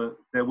are that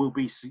there will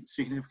be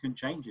significant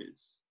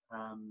changes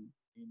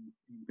in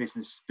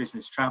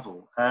business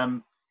travel.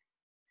 I'm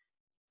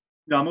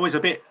always a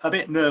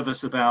bit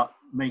nervous about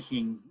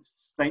making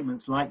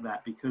statements like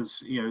that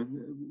because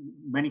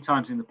many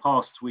times in the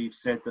past we've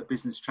said that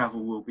business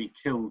travel will be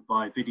killed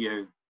by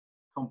video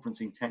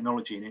conferencing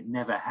technology, and it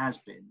never has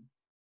been.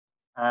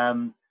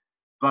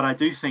 But I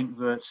do think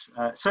that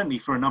certainly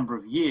for a number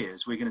of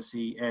years we're going to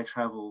see air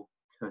travel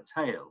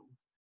curtailed.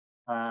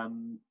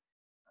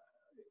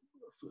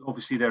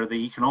 Obviously, there are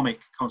the economic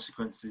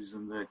consequences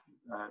and the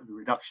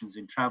reductions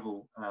in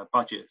travel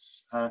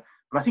budgets. But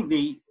I think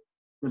the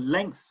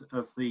length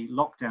of the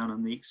lockdown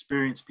and the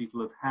experience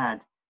people have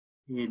had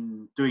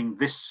in doing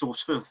this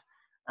sort of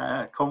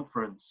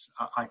conference,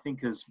 I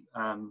think is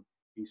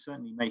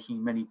certainly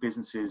making many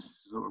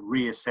businesses sort of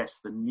reassess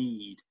the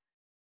need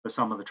for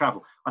some of the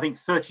travel. I think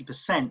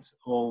 30%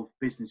 of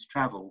business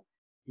travel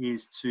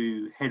is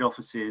to head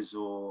offices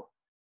or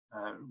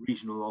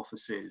regional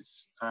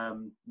offices.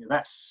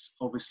 That's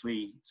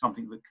obviously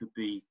something that could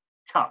be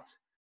cut,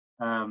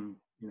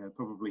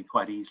 probably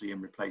quite easily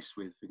and replaced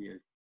with video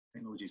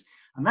technologies.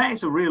 And that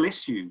is a real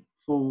issue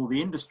for the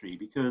industry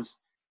because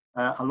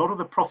a lot of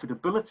the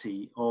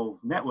profitability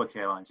of network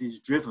airlines is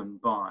driven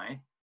by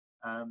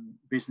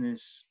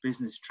business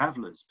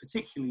travelers,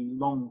 particularly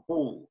long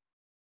haul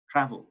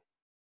travel.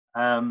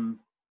 There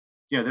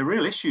are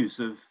real issues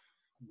of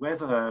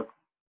whether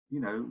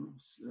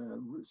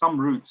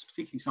some routes,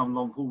 particularly some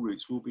long haul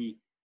routes, will be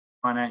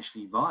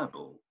financially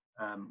viable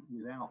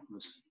without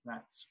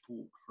that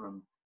support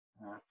from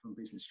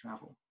business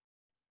travel.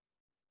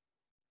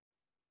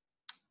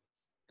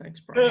 Thanks,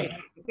 Brian. Good.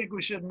 I think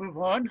we should move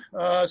on.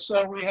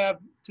 So we have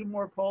two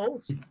more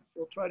polls.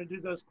 We'll try to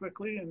do those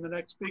quickly, and the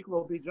next speaker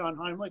will be John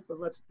Heimlich, but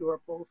let's do our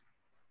polls.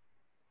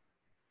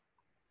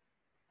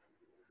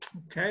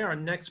 Okay, our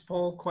next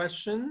poll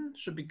question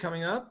should be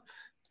coming up.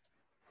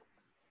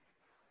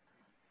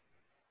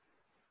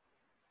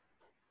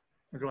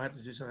 Or do I have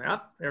to do something?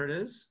 Up, there it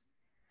is.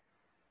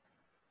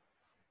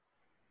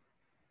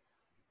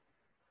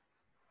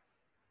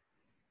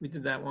 We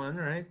did that one,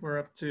 right? We're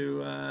up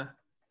to,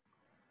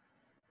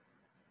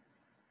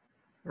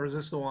 or is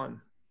this the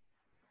one?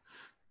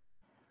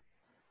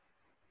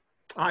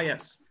 Ah,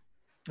 yes.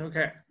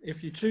 Okay.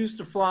 If you choose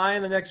to fly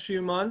in the next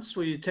few months,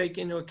 will you take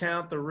into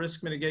account the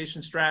risk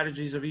mitigation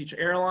strategies of each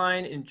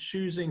airline in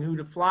choosing who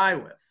to fly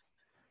with?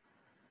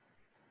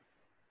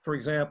 For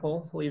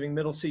example, leaving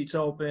middle seats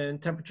open,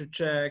 temperature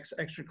checks,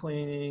 extra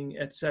cleaning,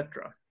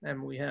 etc.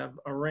 And we have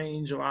a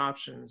range of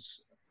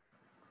options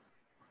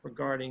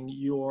regarding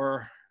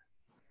your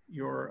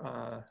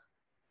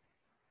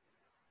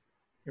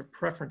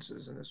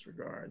preferences in this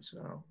regard.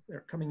 So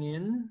they're coming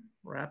in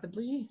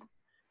rapidly.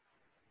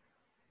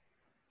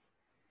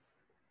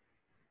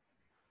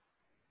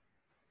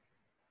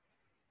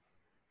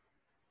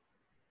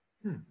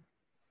 Hmm.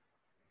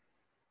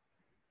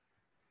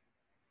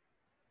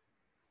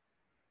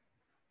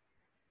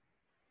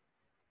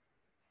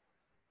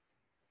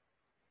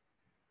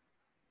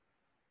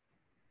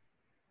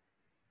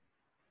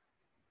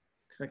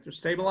 Looks like they're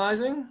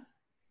stabilizing.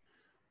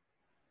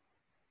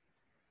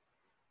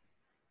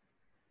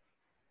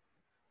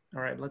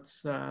 All right,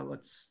 let's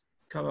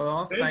cut it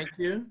off. Thank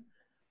you.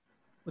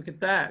 Look at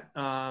that.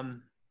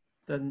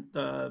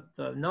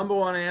 The number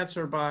one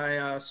answer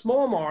by a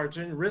small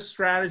margin: risk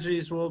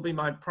strategies will be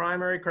my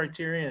primary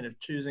criterion of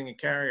choosing a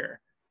carrier.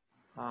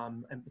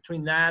 And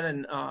between that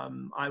and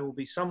I will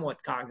be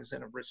somewhat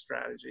cognizant of risk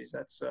strategies.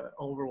 That's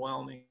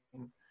overwhelming.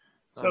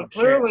 So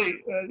Share. clearly,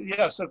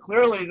 so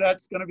clearly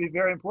that's going to be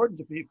very important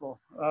to people.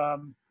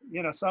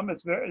 You know, some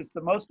it's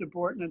the most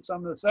important and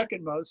some the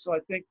second most. So I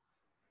think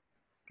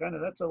kind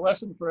of that's a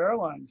lesson for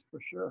airlines for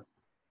sure.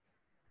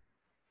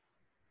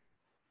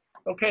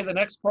 Okay, the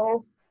next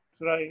poll.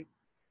 I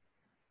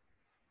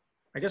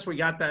guess we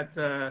got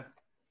that.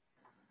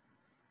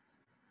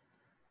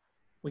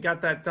 We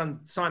got that done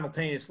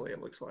simultaneously.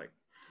 It looks like.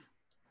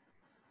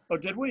 Oh,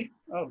 did we?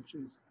 Oh,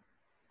 geez.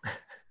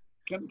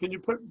 Can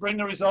you bring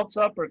the results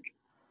up or?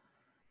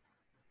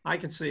 I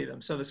can see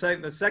them. So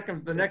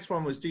the next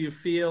one was: do you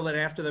feel that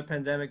after the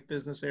pandemic,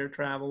 business air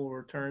travel will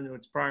return to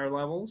its prior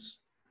levels,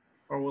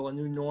 or will a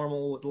new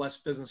normal with less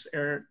business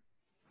air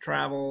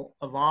travel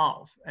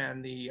evolve?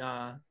 And the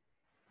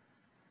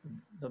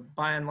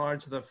by and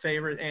large, the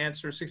favorite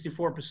answer,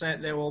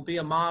 64%, there will be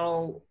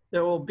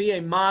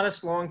a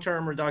modest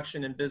long-term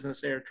reduction in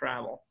business air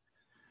travel,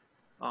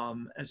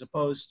 as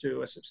opposed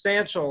to a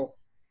substantial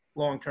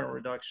long-term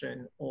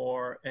reduction,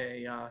 or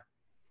it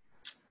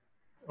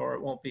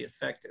won't be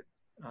affected.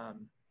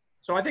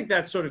 So I think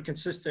that's sort of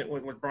consistent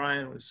with what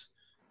Brian was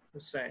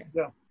saying.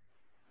 Yeah.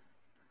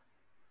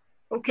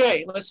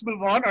 Okay, let's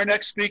move on. Our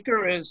next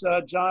speaker is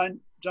John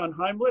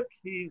Heimlich.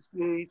 He's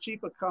the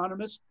chief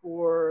economist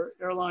for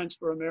Airlines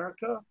for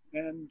America.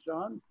 And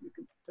John, you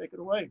can take it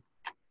away.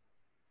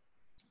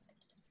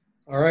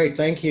 All right,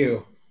 thank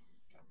you.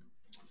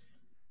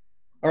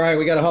 All right,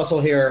 we got to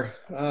hustle here.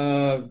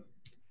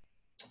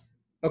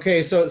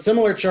 Okay, so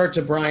similar chart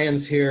to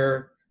Brian's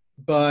here,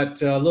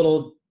 but a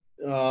little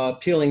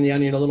peeling the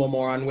onion a little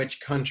more on which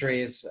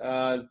countries.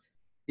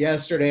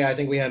 Yesterday, I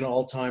think we had an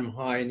all-time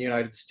high in the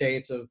United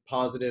States of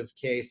positive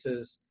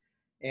cases.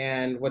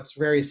 And what's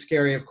very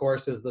scary, of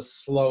course, is the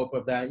slope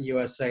of that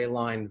USA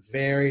line.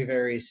 Very,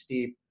 very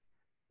steep,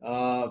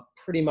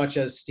 pretty much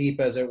as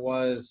steep as it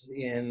was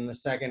in the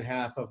second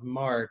half of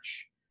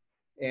March.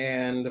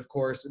 And of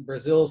course,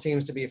 Brazil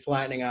seems to be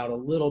flattening out a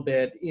little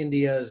bit.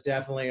 India is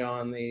definitely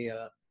on the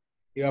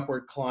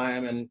upward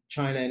climb, and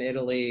China and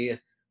Italy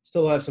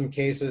still have some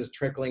cases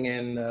trickling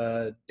in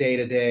day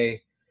to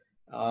day.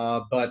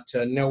 But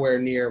nowhere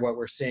near what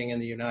we're seeing in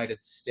the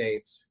United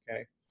States.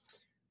 Okay,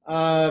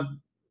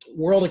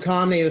 world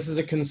economy. This is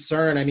a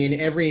concern. I mean,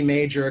 every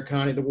major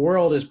economy, the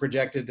world is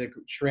projected to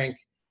shrink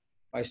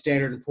by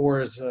Standard &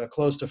 Poor's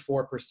close to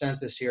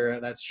 4% this year.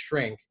 That's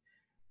shrink,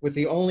 with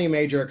the only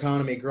major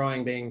economy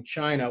growing being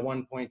China,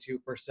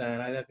 1.2%.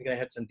 I think I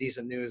had some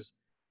decent news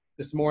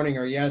this morning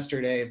or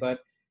yesterday. But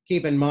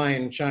keep in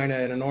mind, China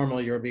in a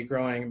normal year would be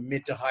growing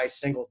mid to high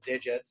single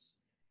digits.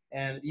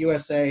 And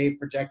USA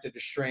projected to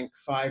shrink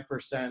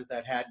 5%.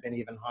 That had been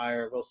even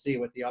higher. We'll see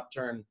with the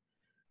upturn,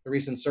 the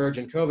recent surge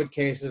in COVID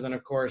cases. And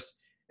of course,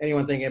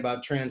 anyone thinking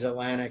about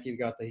transatlantic, you've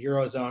got the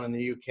Eurozone and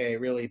the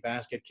UK, really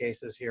basket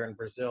cases here in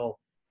Brazil,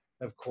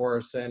 of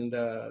course. And,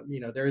 you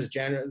know,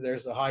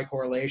 there's a high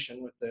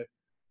correlation with the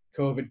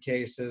COVID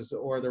cases,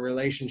 or the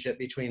relationship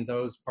between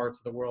those parts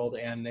of the world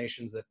and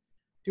nations that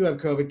do have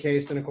COVID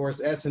cases. And of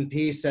course,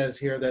 S&P says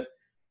here that,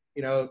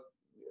 you know,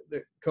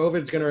 the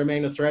COVID is going to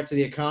remain a threat to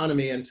the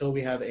economy until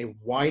we have a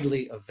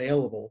widely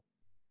available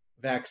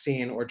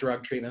vaccine or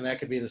drug treatment. That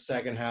could be the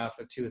second half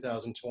of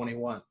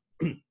 2021.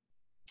 In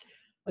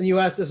the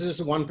US, this is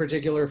just one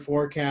particular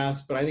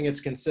forecast, but I think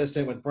it's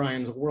consistent with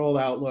Brian's world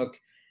outlook,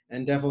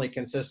 and definitely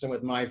consistent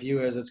with my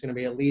view, as it's going to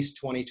be at least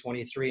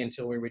 2023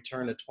 until we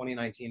return to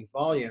 2019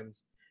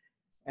 volumes.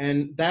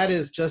 And that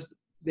is just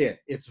it.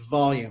 It's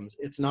volumes.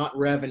 It's not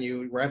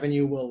revenue.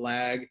 Revenue will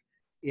lag,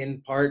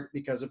 in part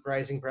because of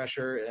pricing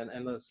pressure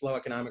and the slow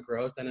economic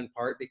growth, and in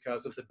part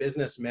because of the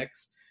business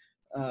mix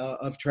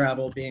of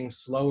travel being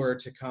slower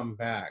to come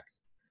back,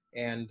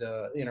 and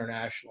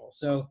international.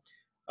 So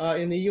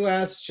in the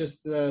US,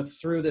 just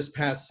through this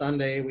past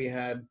Sunday, we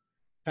had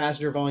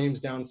passenger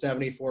volumes down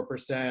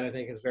 74%. I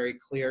think it's very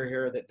clear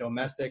here that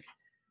domestic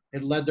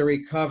had led the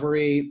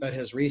recovery, but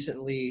has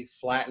recently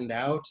flattened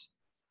out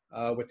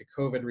with the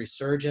COVID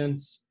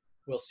resurgence.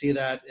 We'll see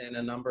that in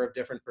a number of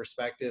different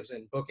perspectives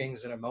in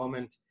bookings in a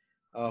moment,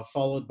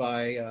 followed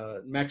by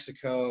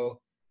Mexico,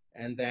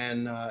 and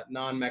then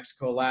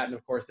non-Mexico Latin.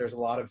 Of course, there's a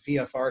lot of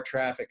VFR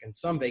traffic and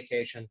some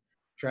vacation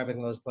traffic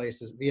in those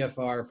places.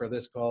 VFR for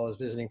this call is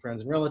visiting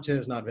friends and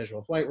relatives, not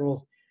visual flight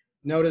rules.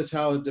 Notice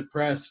how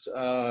depressed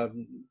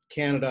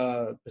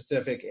Canada,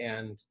 Pacific,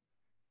 and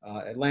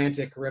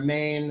Atlantic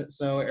remain.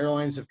 So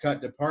airlines have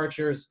cut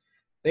departures.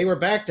 they were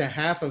back to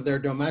half of their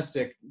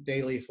domestic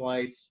daily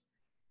flights,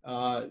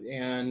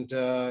 and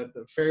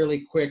the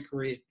fairly quick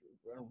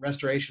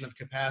restoration of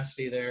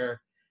capacity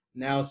there.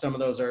 Now some of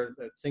those are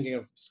thinking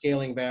of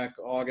scaling back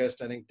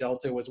August. I think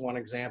Delta was one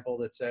example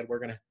that said we're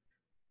going to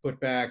put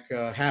back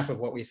half of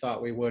what we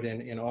thought we would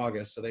in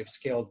August. So they've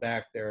scaled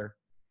back their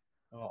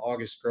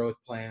August growth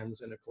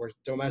plans. And of course,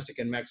 domestic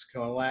in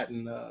Mexico and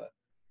Latin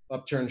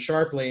upturned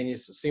sharply. And you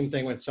see the same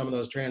thing with some of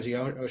those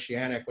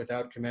transoceanic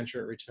without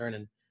commensurate return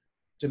in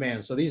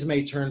demand. So these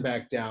may turn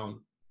back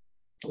down.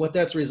 What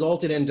that's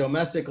resulted in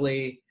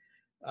domestically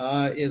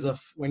is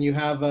when you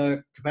have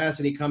a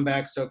capacity come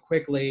back so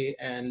quickly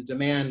and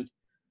demand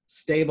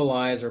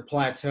stabilize or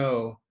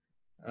plateau,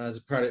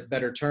 as a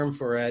better term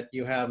for it,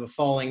 you have a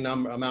falling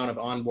amount of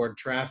onboard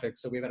traffic.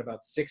 So we've had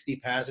about 60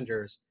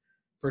 passengers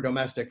per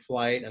domestic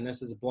flight, and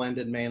this is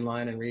blended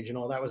mainline and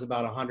regional. That was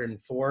about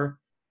 104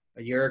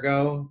 a year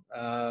ago.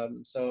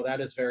 So that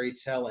is very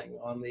telling.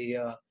 On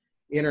the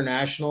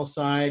international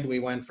side, we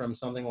went from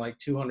something like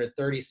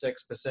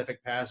 236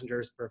 Pacific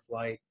passengers per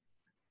flight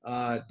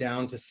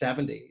down to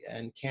 70,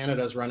 and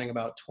Canada's running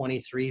about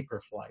 23 per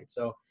flight.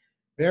 So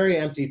very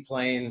empty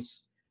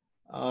planes.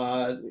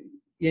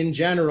 In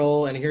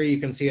general, and here you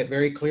can see it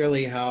very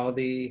clearly how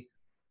the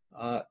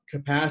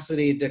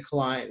capacity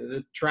decline,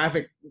 the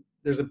traffic,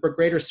 there's a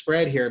greater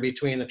spread here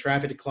between the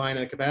traffic decline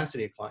and the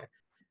capacity decline.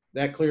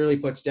 That clearly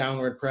puts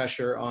downward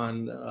pressure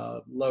on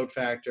load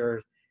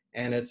factor,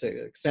 and it's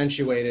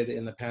accentuated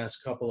in the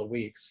past couple of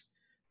weeks.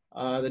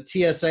 The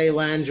TSA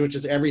lounge, which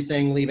is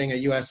everything leaving a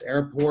US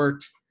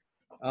airport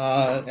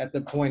at the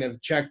point of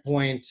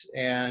checkpoint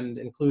and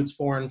includes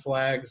foreign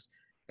flags.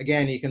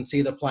 Again, you can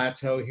see the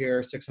plateau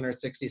here,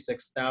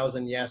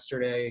 666,000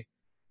 yesterday.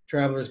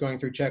 Travelers going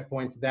through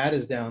checkpoints, that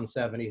is down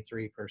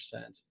 73%.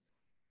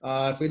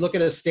 If we look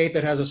at a state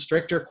that has a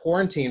stricter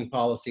quarantine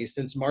policy,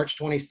 since March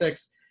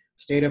 26th,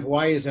 state of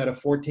Hawaii has had a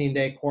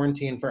 14-day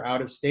quarantine for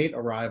out-of-state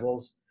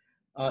arrivals.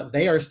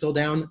 They are still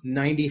down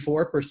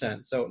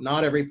 94%. So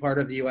not every part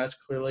of the US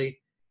clearly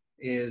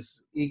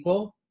is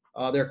equal.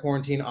 Their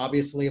quarantine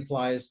obviously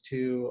applies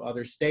to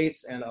other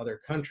states and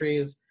other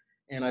countries.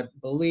 And I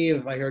believe,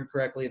 if I heard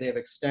correctly, they've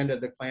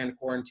extended the planned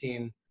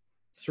quarantine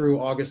through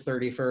August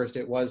 31st.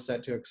 It was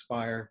set to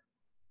expire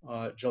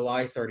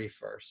July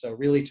 31st. So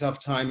really tough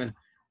time in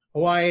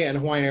Hawaii, and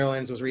Hawaiian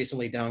Airlines was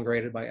recently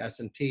downgraded by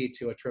S&P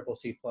to a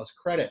CCC+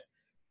 credit.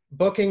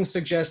 Booking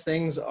suggests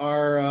things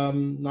are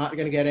not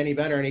going to get any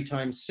better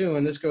anytime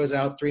soon. This goes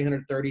out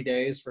 330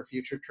 days for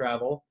future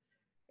travel.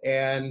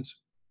 And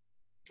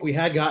we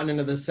had gotten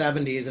into the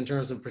 70s in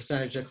terms of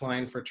percentage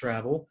decline for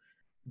travel,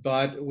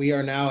 but we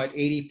are now at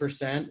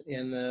 80%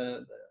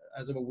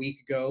 as of a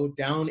week ago,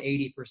 down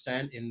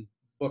 80% in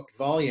booked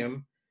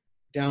volume,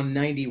 down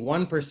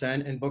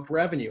 91% in booked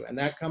revenue. And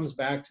that comes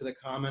back to the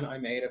comment I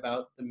made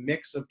about the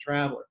mix of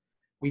traveler.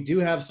 We do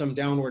have some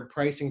downward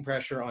pricing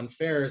pressure on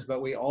fares,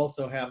 but we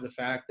also have the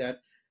fact that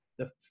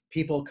the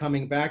people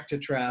coming back to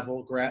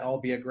travel,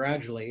 albeit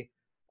gradually,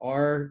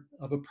 are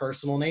of a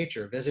personal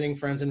nature, visiting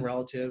friends and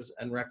relatives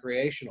and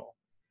recreational.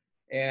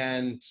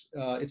 And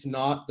it's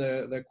not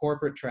the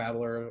corporate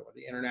traveler or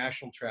the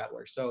international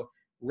traveler. So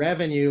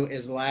revenue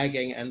is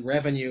lagging, and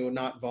revenue,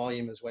 not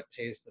volume, is what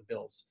pays the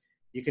bills.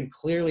 You can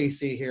clearly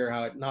see here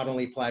how it not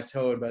only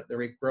plateaued, but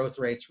the growth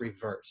rates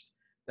reversed.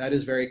 That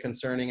is very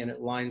concerning, and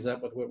it lines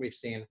up with what we've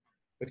seen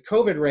with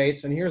COVID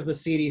rates. And here's the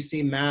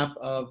CDC map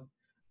of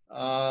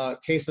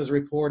cases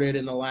reported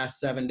in the last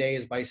 7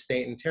 days by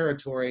state and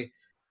territory.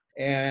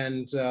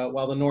 And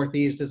while the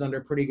Northeast is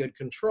under pretty good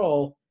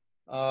control,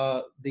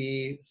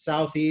 the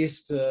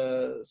Southeast,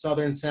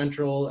 Southern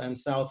Central, and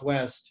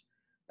Southwest,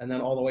 and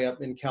then all the way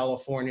up in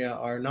California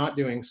are not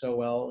doing so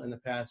well in the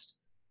past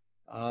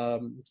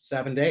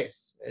 7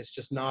 days. It's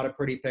just not a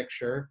pretty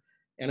picture.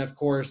 And of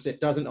course, it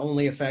doesn't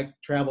only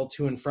affect travel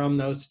to and from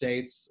those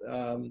states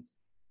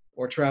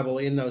or travel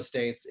in those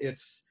states.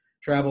 It's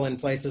travel in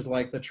places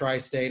like the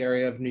tri-state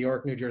area of New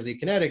York, New Jersey,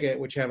 Connecticut,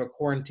 which have a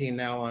quarantine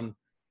now on,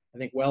 I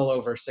think, well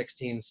over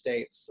 16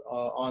 states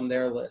on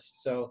their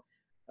list. So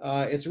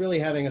it's really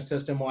having a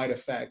system-wide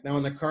effect. Now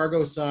on the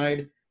cargo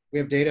side, we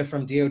have data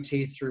from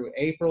DOT through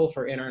April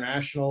for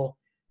international.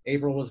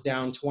 April was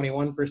down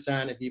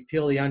 21%. If you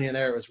peel the onion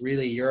there, it was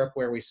really Europe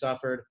where we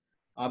suffered.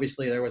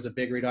 Obviously, there was a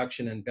big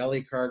reduction in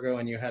belly cargo,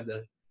 and you had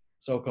the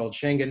so-called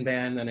Schengen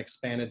ban, then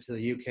expanded to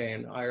the UK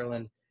and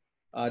Ireland,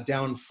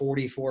 down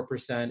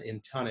 44% in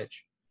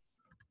tonnage.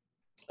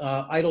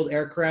 Idled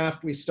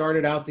aircraft, we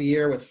started out the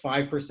year with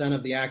 5%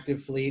 of the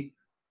active fleet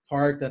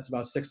parked. That's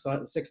about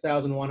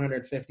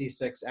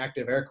 6,156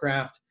 active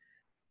aircraft.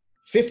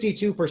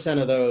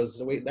 52% of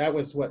those, that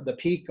was what the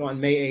peak on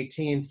May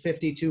 18th,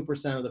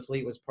 52% of the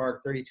fleet was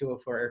parked,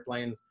 3204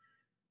 airplanes.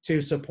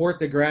 To support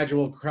the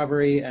gradual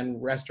recovery and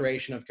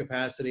restoration of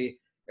capacity,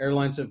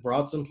 airlines have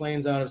brought some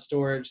planes out of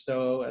storage.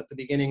 So at the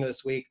beginning of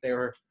this week, they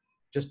were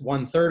just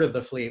 1/3 of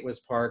the fleet was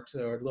parked,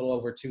 or a little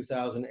over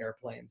 2,000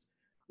 airplanes.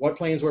 What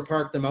planes were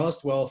parked the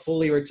most? Well,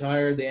 fully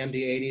retired, the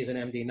MD-80s and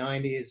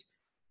MD-90s,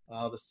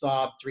 the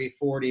Saab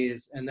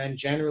 340s, and then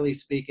generally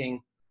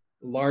speaking,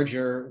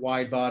 larger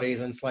wide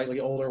bodies and slightly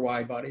older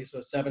wide bodies.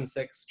 So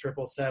 76,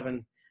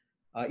 777,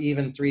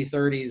 even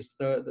 330s.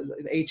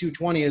 The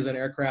A220 is an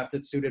aircraft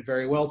that's suited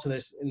very well to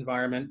this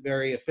environment,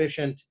 very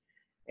efficient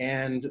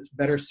and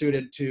better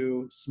suited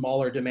to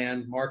smaller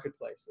demand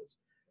marketplaces.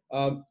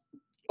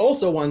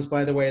 Also ones,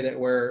 by the way, that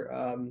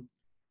were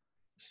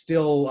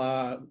still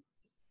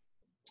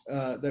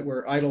that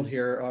were idled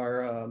here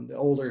are the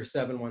older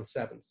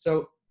 717s.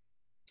 So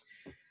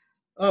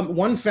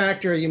one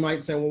factor you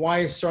might say, well, why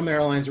are some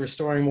airlines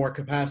restoring more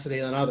capacity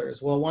than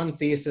others? Well, one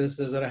thesis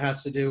is that it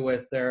has to do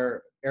with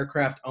their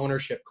aircraft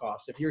ownership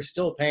costs. If you're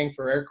still paying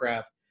for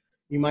aircraft,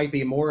 you might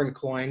be more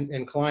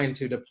inclined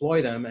to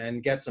deploy them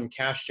and get some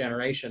cash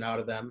generation out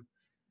of them,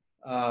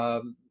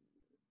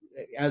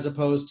 as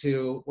opposed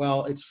to,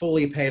 well, it's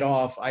fully paid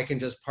off, I can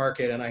just park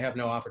it and I have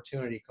no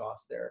opportunity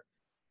cost there.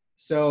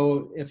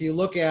 So if you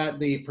look at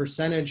the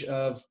percentage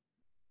of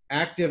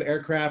active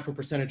aircraft or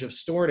percentage of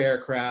stored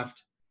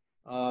aircraft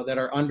that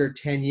are under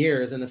 10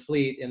 years in the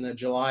fleet in the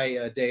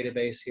July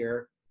database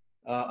here,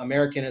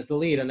 American is the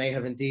lead, and they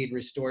have indeed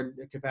restored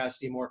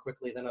capacity more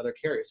quickly than other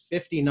carriers.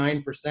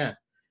 59%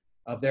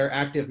 of their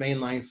active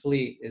mainline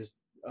fleet is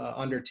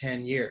under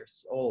 10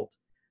 years old,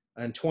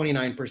 and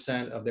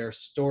 29% of their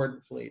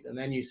stored fleet. And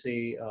then you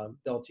see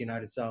Delta,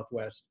 United,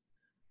 Southwest.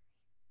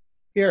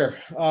 Here,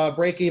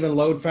 break-even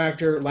load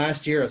factor.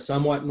 Last year, a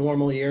somewhat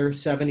normal year,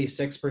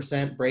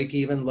 76%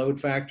 break-even load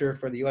factor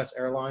for the U.S.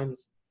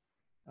 airlines.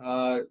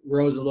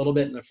 Rose a little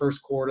bit in the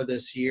first quarter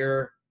this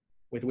year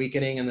with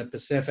weakening in the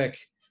Pacific,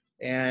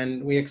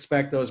 and we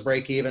expect those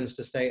break-evens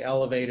to stay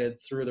elevated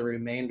through the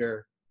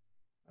remainder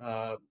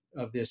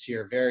of this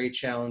year. Very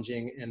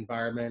challenging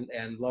environment,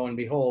 and lo and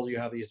behold, you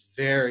have these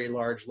very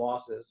large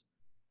losses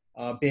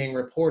being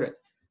reported.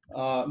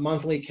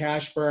 Monthly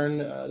cash burn,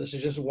 this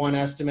is just one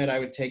estimate. I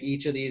would take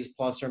each of these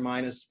plus or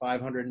minus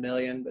 500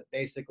 million, but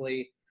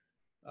basically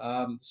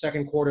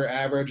second quarter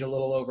average a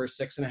little over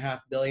 $6.5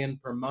 billion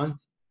per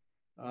month.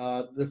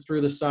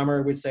 Through the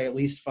summer, we'd say at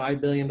least $5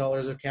 billion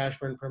of cash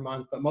burn per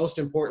month. But most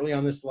importantly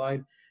on this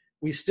slide,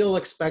 we still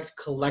expect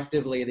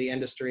collectively the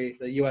industry,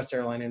 the U.S.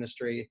 airline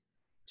industry,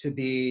 to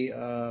be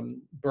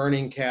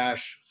burning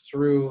cash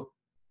through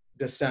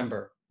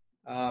December.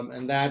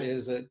 And that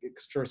is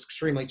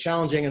extremely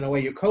challenging. And the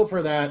way you cope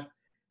for that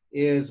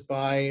is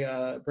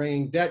by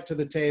bringing debt to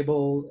the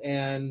table.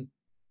 And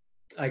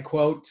I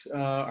quote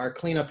our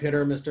cleanup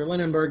hitter, Mr.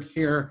 Lindenberg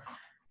here,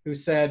 who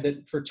said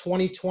that for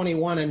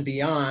 2021 and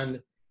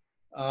beyond,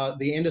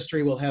 the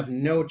industry will have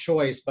no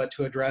choice but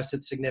to address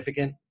its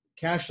significant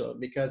cash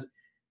load. Because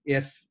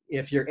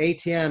if your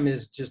ATM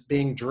is just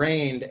being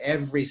drained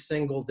every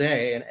single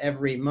day and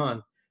every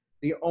month,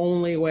 the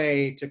only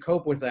way to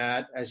cope with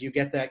that as you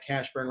get that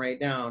cash burn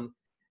rate down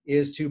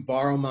is to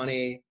borrow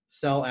money,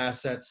 sell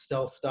assets,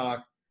 sell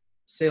stock,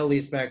 sale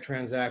leaseback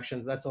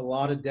transactions. That's a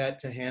lot of debt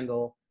to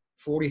handle.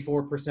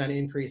 44%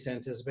 increase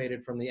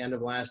anticipated from the end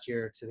of last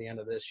year to the end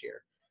of this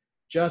year.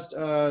 Just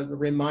a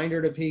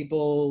reminder to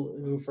people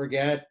who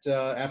forget,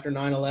 after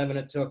 9/11,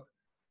 it took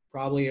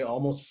probably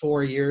almost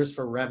 4 years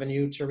for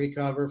revenue to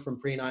recover from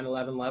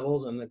pre-9/11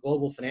 levels, and the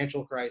global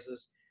financial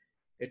crisis,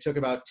 it took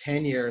about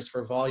 10 years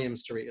for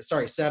volumes to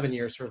 7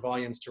 years for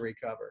volumes to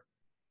recover.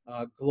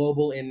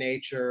 Global in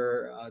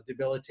nature,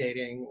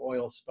 debilitating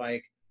oil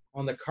spike.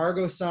 On the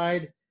cargo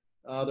side,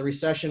 the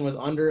recession was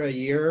under a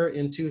year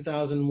in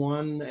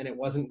 2001, and it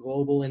wasn't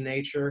global in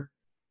nature,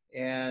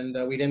 and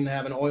we didn't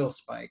have an oil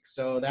spike.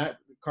 So that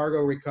cargo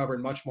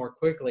recovered much more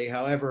quickly.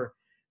 However,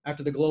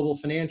 after the global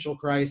financial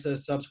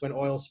crisis, subsequent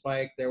oil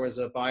spike, there was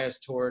a bias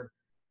toward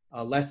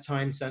less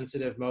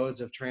time-sensitive modes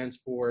of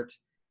transport,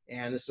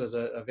 and this was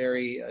a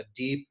very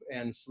deep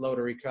and slow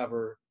to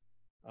recover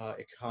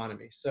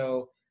economy.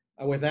 So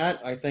with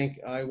that, I think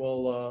I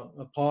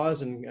will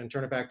pause and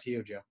turn it back to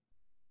you, Joe.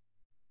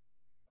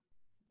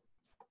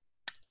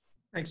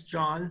 Thanks,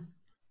 John.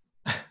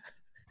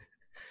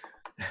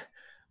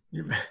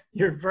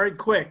 You're very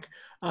quick.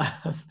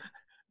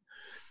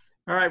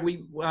 All right,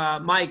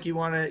 Mike, you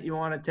want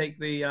to take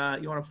the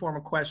you want to form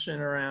a question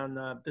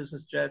around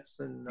business jets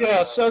and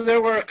yeah. So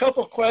there were a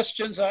couple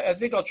questions. I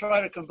think I'll try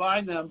to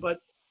combine them,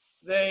 but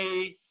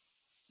they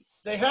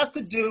have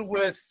to do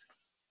with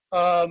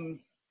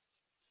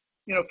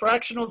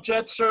fractional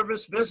jet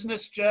service,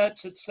 business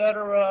jets,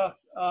 etc.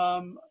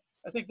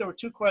 I think there were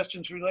two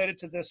questions related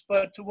to this,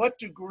 but to what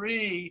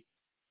degree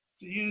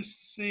do you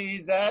see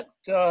that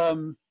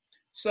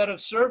set of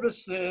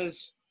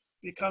services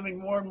becoming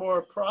more and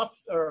more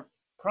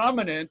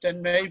prominent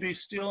and maybe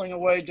stealing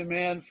away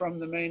demand from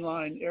the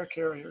mainline air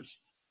carriers?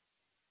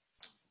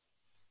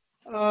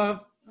 I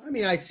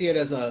mean, I see it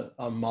as a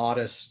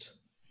modest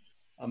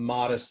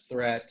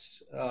threat.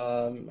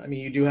 I mean,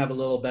 you do have a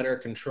little better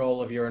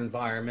control of your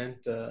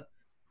environment.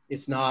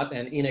 It's not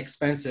an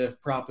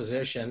inexpensive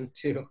proposition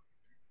to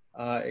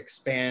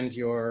expand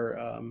your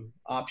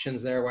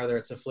options there, whether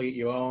it's a fleet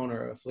you own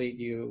or a fleet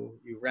you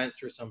rent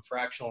through some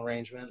fractional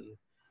arrangement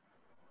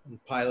and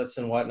pilots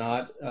and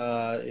whatnot.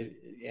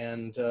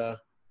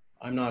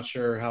 I'm not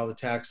sure how the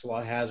tax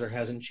law has or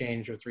hasn't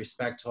changed with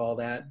respect to all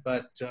that,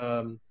 but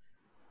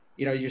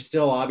you're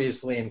still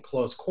obviously in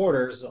close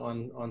quarters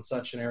on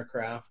such an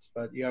aircraft,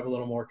 but you have a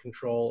little more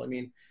control. I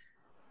mean,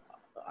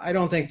 I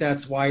don't think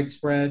that's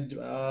widespread,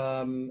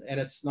 and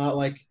it's not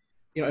like,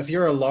 if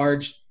you're a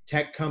large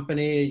tech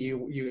company,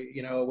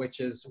 which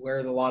is where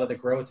a lot of the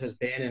growth has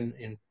been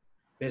in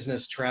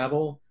business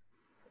travel,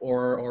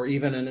 or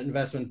even an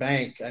investment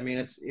bank. I mean,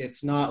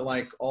 it's not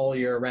like all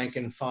your rank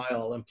and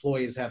file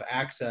employees have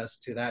access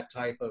to that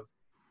type of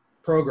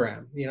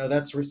program.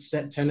 That's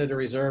tended to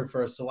reserve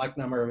for a select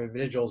number of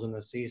individuals in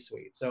the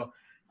C-suite. So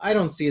I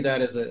don't see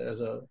that as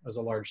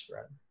a large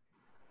threat.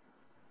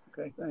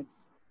 Okay, thanks.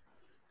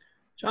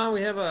 John,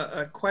 we have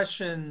a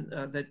question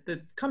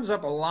that comes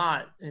up a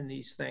lot in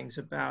these things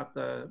about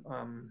the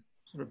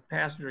sort of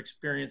passenger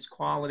experience,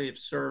 quality of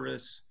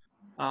service.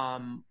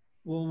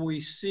 Will we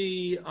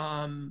see,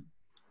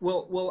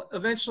 will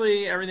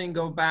eventually everything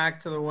go back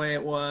to the way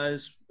it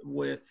was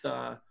with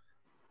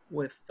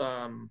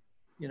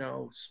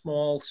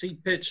small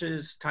seat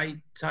pitches, tight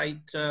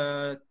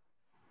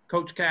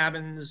coach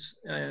cabins,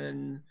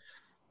 and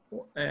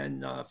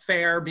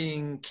fare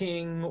being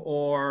king,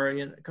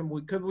 or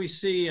could we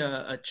see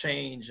a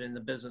change in the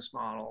business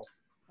model?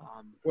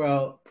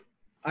 Well,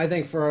 I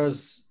think for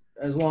as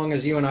long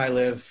as you and I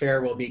live,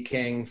 fare will be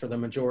king for the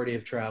majority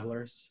of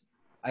travelers.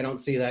 I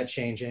don't see that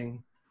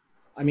changing.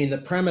 I mean, the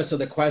premise of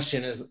the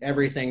question is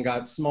everything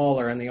got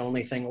smaller and the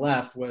only thing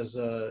left was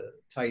a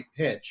tight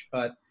pitch,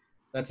 but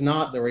that's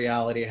not the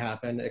reality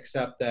happened,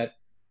 except that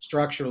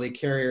structurally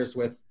carriers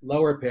with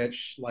lower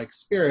pitch like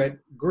Spirit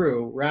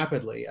grew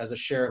rapidly as a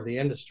share of the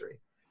industry.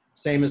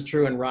 Same is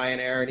true in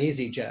Ryanair and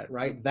EasyJet,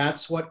 right?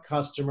 That's what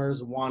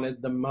customers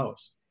wanted the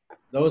most.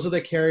 Those are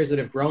the carriers that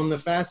have grown the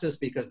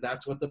fastest because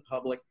that's what the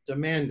public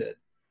demanded.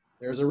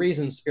 There's a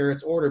reason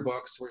Spirit's order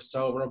books were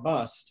so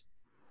robust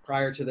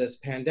prior to this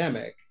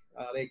pandemic.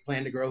 They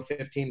plan to grow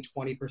 15,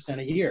 20%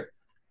 a year.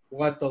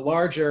 What the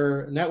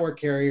larger network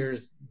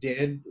carriers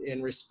did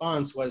in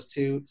response was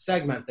to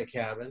segment the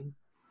cabin,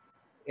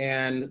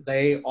 and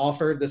they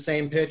offered the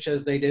same pitch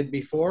as they did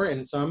before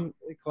in some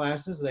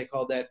classes. They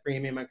called that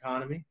premium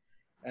economy,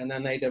 and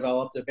then they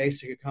developed a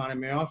basic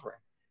economy offering.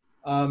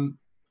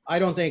 I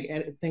don't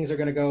think things are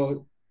going to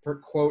go, per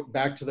quote,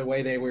 back to the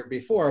way they were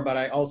before, but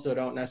I also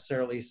don't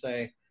necessarily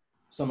say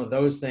some of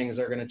those things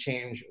are going to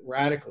change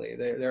radically.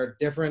 There are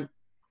different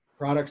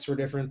products for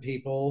different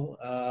people.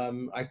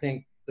 I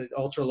think the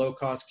ultra low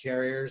cost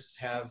carriers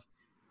have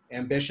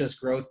ambitious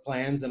growth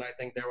plans, and I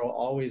think there will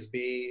always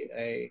be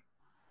a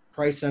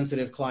price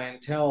sensitive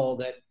clientele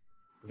that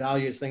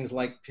values things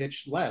like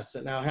pitch less.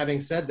 And now,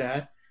 having said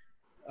that,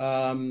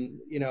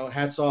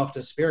 hats off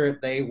to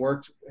Spirit. They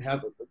worked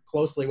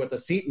closely with the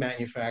seat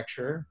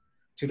manufacturer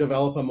to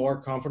develop a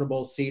more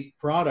comfortable seat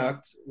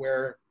product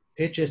where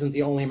pitch isn't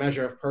the only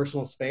measure of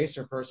personal space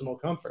or personal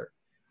comfort.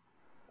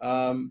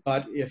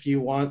 But if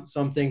you want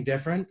something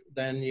different,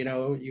 then,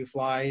 you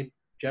fly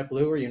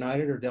JetBlue or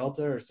United or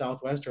Delta or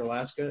Southwest or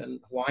Alaska and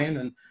Hawaiian,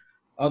 and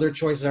other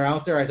choices are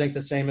out there. I think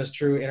the same is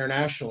true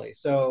internationally.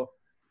 So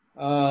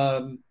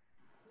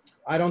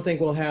I don't think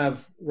we'll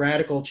have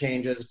radical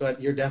changes, but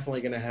you're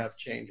definitely going to have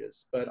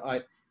changes. But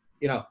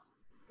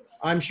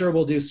I'm sure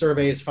we'll do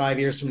surveys 5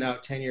 years from now,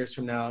 10 years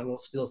from now, and we'll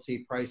still see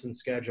price and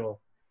schedule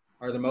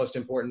are the most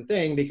important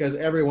thing, because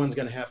everyone's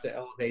going to have to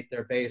elevate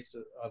their base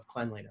of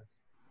cleanliness.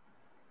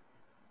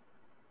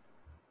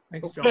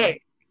 Thanks, John.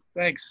 Okay,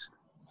 thanks.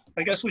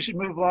 I guess we should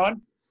move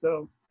on.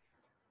 So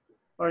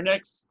our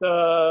next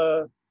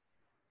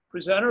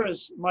presenter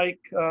is Mike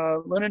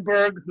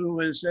Lindenberg, who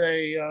is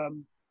a...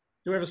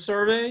 Do we have a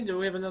survey? Do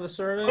we have another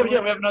survey? Oh,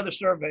 yeah, we have another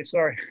survey.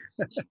 Sorry.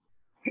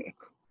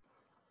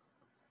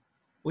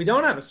 We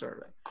don't have a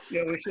survey.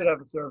 Yeah, we should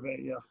have a survey,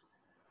 yeah.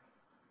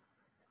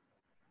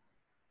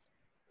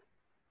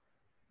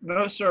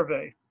 No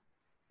survey.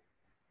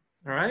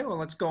 All right, well,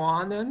 let's go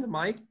on then,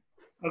 Mike.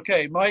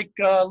 Okay, Mike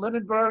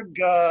Lindenberg,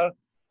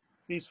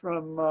 he's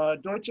from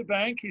Deutsche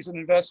Bank. He's an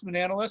investment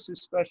analyst who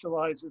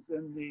specializes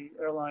in the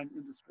airline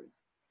industry.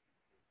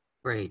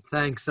 Great,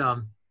 thanks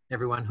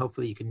everyone.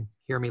 Hopefully you can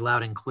hear me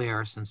loud and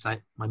clear since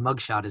my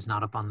mugshot is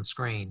not up on the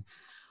screen.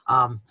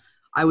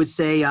 I would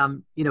say,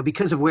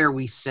 because of where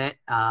we sit,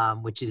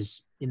 which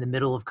is in the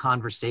middle of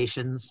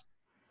conversations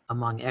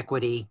among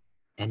equity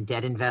and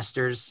debt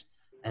investors,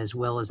 as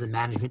well as the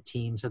management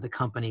teams of the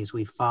companies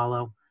we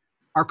follow,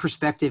 our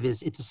perspective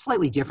it's a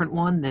slightly different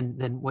one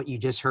than what you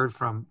just heard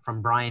from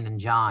Brian and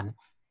John.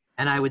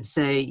 And I would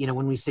say,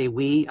 when we say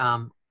we,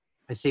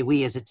 I say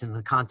we as it's in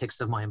the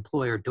context of my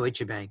employer,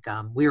 Deutsche Bank.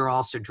 We are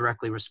also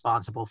directly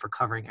responsible for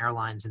covering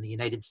airlines in the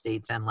United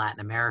States and Latin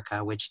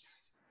America, which,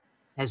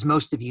 as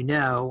most of you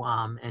know,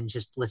 and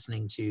just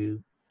listening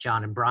to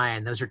John and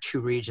Brian, those are two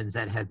regions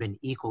that have been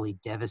equally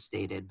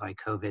devastated by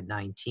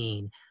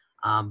COVID-19.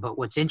 But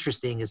what's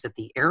interesting is that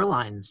the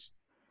airlines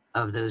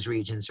of those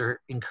regions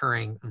are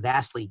incurring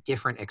vastly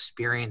different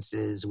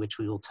experiences, which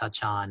we will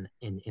touch on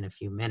in a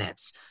few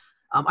minutes.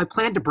 I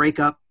plan to break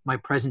up my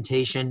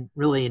presentation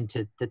really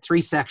into the three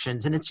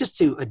sections, and it's just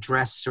to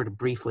address sort of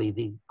briefly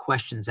the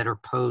questions that are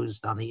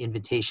posed on the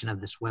invitation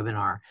of this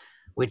webinar,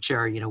 which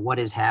are, what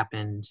has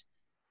happened,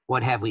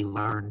 what have we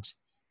learned,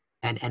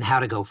 and how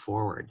to go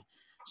forward.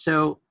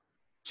 So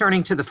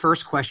turning to the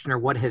first question, or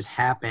what has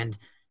happened,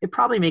 it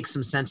probably makes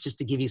some sense just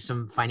to give you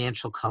some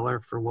financial color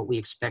for what we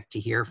expect to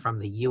hear from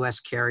the U.S.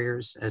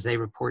 carriers as they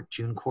report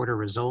June quarter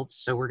results.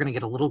 So we're going to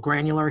get a little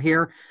granular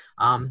here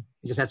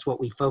because that's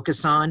what we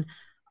focus on.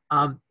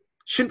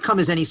 Shouldn't come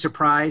as any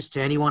surprise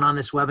to anyone on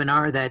this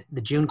webinar that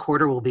the June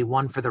quarter will be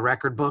one for the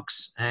record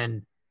books,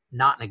 and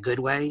not in a good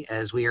way,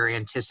 as we are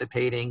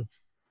anticipating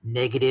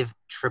negative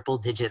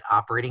triple-digit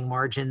operating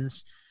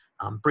margins,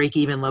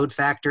 break-even load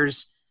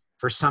factors.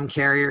 For some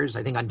carriers,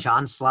 I think on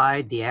John's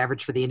slide, the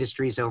average for the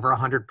industry is over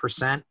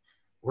 100%.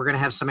 We're going to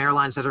have some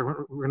airlines that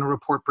are going to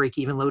report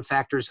break-even load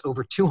factors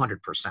over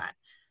 200%.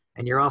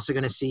 And you're also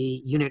going to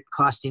see unit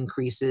cost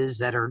increases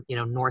that are,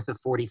 north of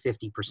 40,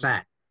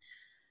 50%.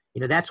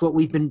 That's what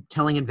we've been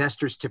telling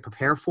investors to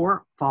prepare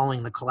for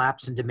following the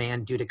collapse in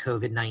demand due to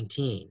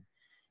COVID-19.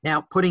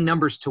 Now, putting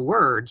numbers to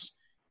words,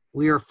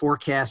 we are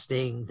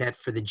forecasting that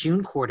for the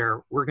June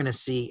quarter, we're going to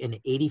see an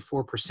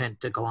 84%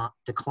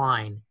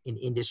 decline in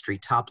industry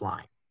top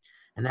line.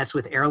 And that's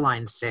with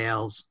airline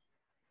sales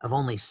of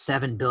only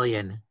 $7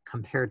 billion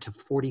compared to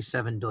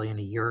 $47 billion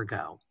a year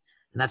ago.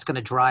 And that's going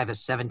to drive a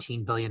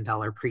 $17 billion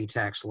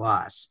pre-tax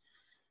loss.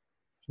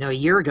 A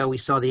year ago, we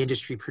saw the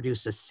industry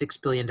produce a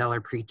 $6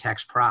 billion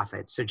pre-tax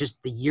profit. So just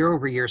the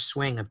year-over-year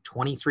swing of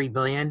 $23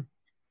 billion,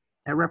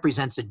 that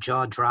represents a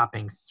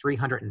jaw-dropping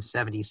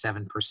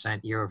 377%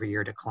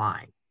 year-over-year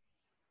decline.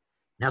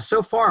 Now,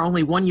 so far,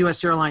 only one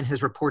U.S. airline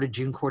has reported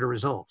June quarter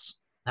results.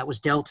 That was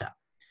Delta,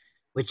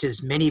 which,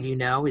 as many of you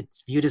know,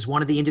 it's viewed as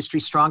one of the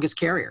industry's strongest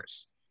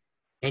carriers.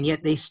 And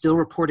yet they still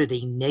reported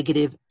a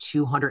negative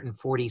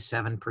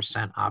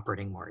 247%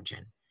 operating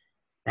margin.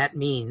 That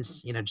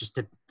means, just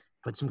to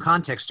put some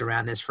context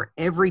around this, for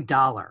every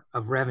dollar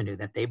of revenue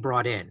that they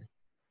brought in,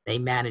 they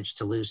managed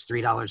to lose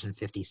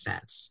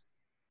 $3.50.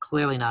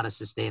 Clearly not a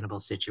sustainable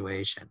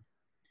situation.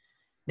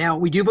 Now,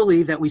 we do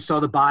believe that we saw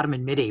the bottom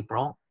in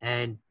mid-April,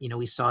 and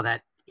we saw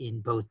that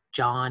in both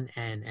John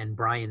and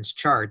Brian's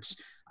charts.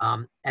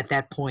 At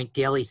that point,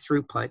 daily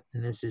throughput,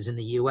 and this is in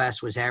the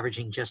US, was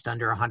averaging just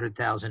under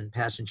 100,000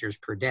 passengers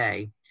per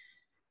day.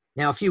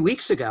 Now, a few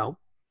weeks ago,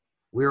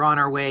 we were on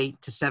our way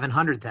to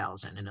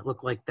 700,000, and it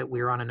looked like that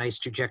we were on a nice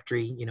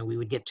trajectory. We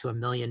would get to 1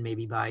 million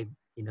maybe by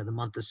the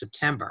month of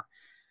September.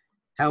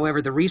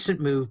 However, the recent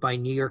move by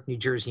New York, New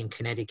Jersey, and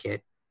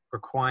Connecticut,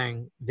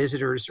 requiring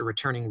visitors or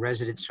returning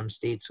residents from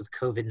states with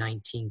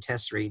COVID-19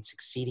 test rates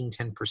exceeding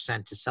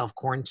 10% to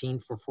self-quarantine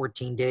for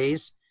 14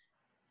 days,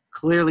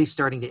 clearly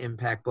starting to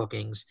impact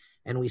bookings,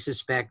 and we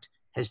suspect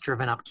has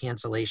driven up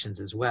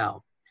cancellations as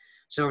well.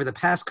 So over the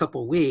past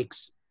couple of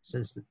weeks,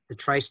 since the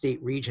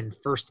tri-state region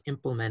first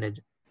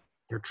implemented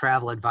their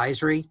travel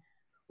advisory,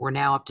 we're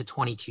now up to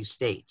 22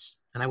 states.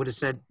 And I would have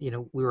said,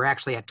 we were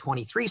actually at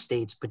 23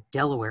 states, but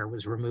Delaware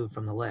was removed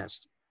from the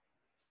list.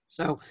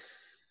 So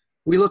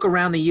we look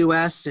around the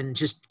US and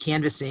just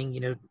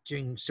canvassing,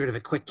 doing sort of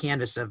a quick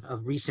canvass of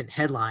recent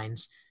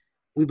headlines.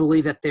 We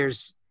believe that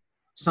there's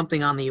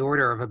something on the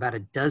order of about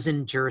a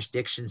dozen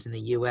jurisdictions in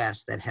the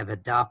US that have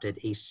adopted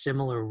a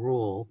similar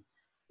rule,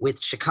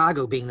 with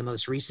Chicago being the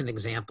most recent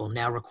example,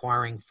 now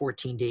requiring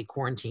 14-day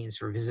quarantines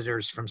for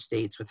visitors from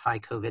states with high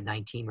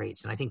COVID-19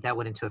 rates. And I think that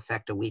went into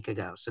effect a week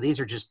ago. So these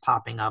are just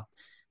popping up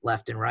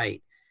left and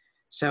right.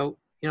 So,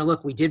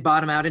 look, we did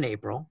bottom out in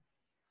April.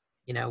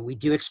 We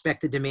do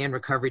expect the demand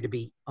recovery to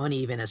be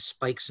uneven as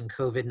spikes in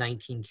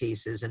COVID-19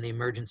 cases and the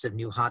emergence of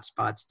new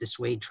hotspots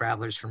dissuade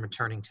travelers from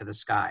returning to the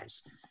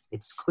skies.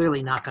 It's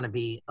clearly not going to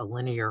be a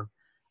linear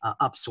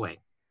upswing.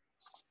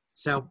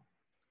 So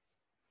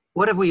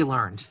what have we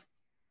learned?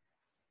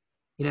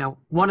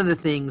 One of the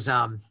things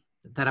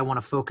that I want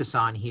to focus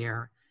on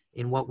here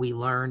in what we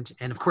learned,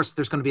 and of course,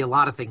 there's going to be a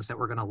lot of things that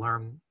we're going to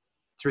learn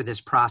through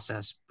this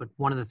process, but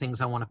one of the things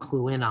I want to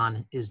clue in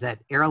on is that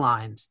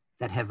airlines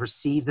that have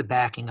received the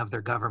backing of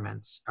their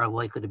governments are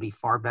likely to be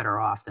far better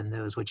off than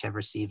those which have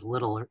received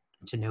little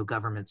to no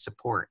government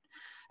support.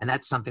 And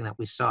that's something that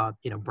we saw,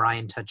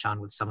 Brian touch on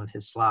with some of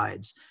his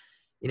slides.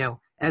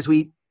 As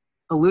we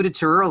alluded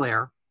to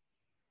earlier,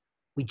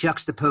 we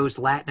juxtaposed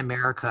Latin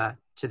America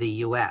to the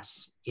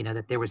US,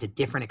 that there was a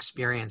different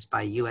experience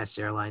by US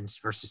airlines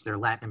versus their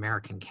Latin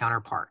American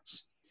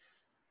counterparts.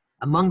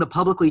 Among the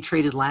publicly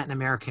traded Latin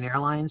American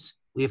airlines,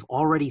 we have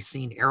already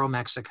seen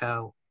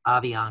Aeromexico,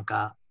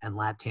 Avianca, and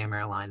LATAM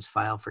Airlines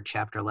file for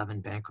Chapter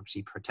 11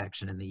 bankruptcy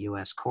protection in the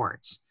US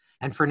courts.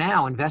 And for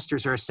now,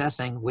 investors are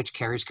assessing which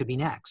carriers could be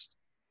next.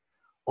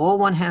 All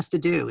one has to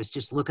do is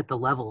just look at the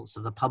levels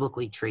of the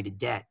publicly traded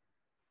debt,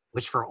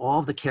 which for all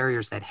of the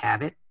carriers that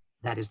have it,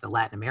 that is the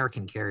Latin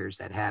American carriers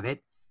that have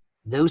it,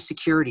 those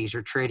securities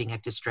are trading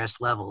at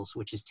distressed levels,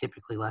 which is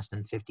typically less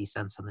than 50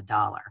 cents on the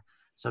dollar.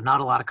 So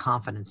not a lot of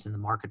confidence in the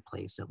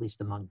marketplace, at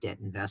least among debt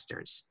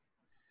investors.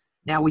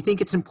 Now, we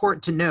think it's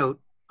important to note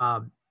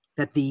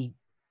that the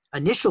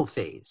initial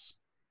phase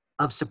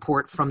of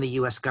support from the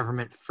US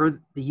government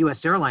for the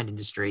US airline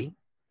industry,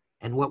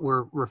 and what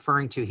we're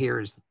referring to here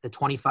is the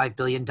 $25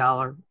 billion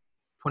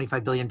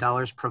 $25 billion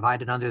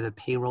provided under the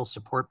Payroll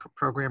Support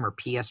Program, or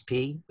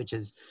PSP, which,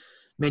 as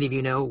many of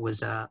you know,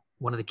 was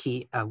one of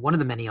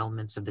the many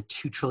elements of the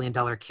 $2 trillion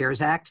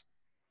CARES Act.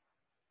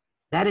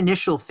 That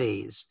initial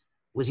phase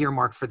was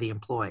earmarked for the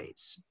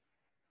employees.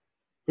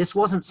 This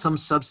wasn't some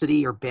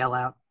subsidy or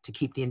bailout to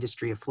keep the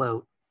industry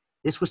afloat.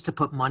 This was to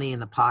put money in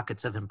the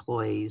pockets of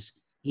employees,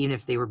 even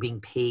if they were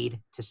being paid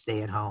to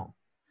stay at home.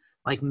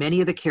 Like many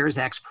of the CARES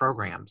Act's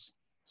programs,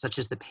 such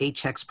as the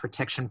Paychecks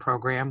Protection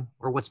Program,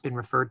 or what's been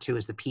referred to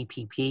as the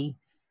PPP,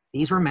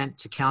 these were meant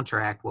to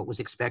counteract what was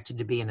expected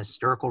to be an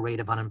historical rate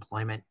of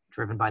unemployment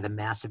driven by the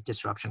massive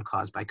disruption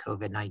caused by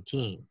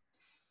COVID-19.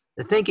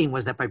 The thinking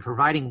was that by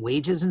providing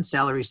wages and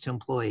salaries to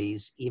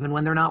employees, even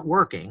when they're not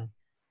working,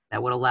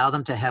 that would allow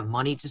them to have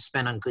money to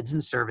spend on goods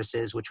and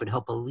services, which would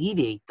help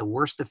alleviate the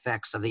worst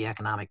effects of the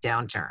economic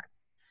downturn.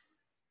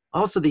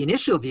 Also, the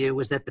initial view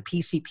was that the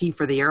PCP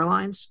for the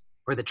airlines,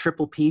 or the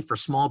Triple P for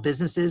small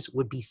businesses,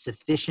 would be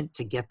sufficient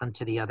to get them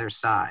to the other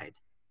side.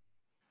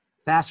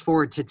 Fast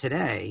forward to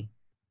today,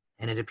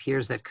 and it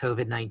appears that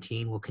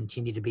COVID-19 will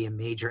continue to be a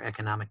major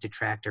economic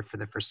detractor for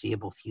the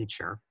foreseeable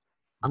future,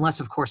 unless,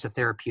 of course, a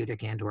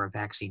therapeutic and/or a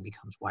vaccine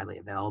becomes widely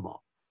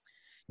available.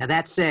 Now,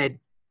 that said,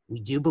 we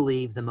do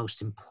believe the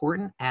most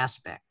important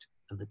aspect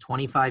of the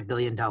 $25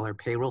 billion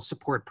payroll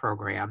support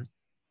program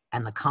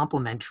and the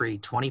complementary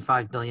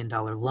 $25 billion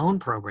loan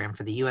program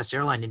for the U.S.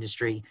 airline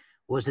industry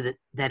was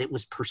that it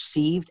was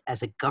perceived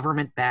as a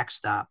government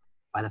backstop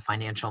by the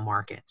financial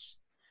markets.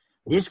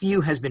 This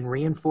view has been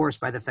reinforced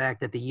by the fact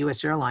that the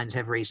U.S. airlines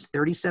have raised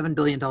 $37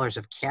 billion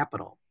of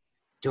capital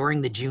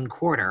during the June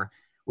quarter,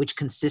 which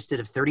consisted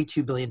of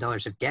 $32 billion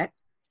of debt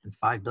and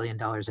 $5 billion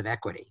of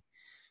equity.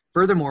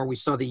 Furthermore, we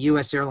saw the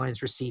U.S.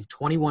 airlines receive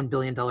 $21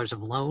 billion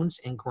of loans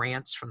and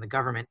grants from the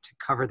government to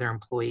cover their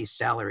employees'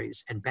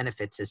 salaries and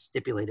benefits as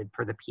stipulated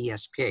per the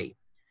PSP.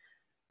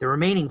 The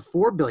remaining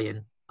 $4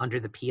 billion under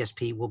the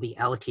PSP will be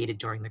allocated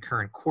during the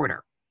current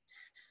quarter.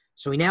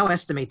 So we now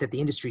estimate that the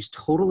industry's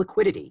total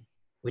liquidity,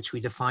 which we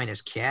define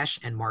as cash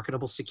and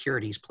marketable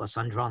securities plus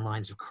undrawn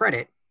lines of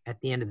credit at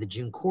the end of the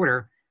June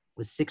quarter,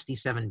 was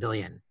 $67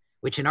 billion,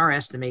 which in our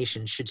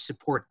estimation should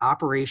support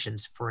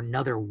operations for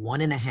another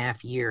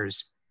 1.5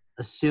 years,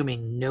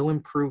 assuming no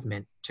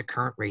improvement to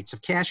current rates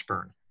of cash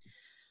burn.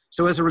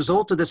 So as a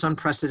result of this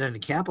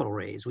unprecedented capital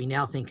raise, we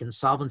now think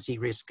insolvency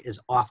risk is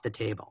off the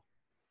table,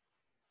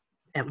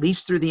 at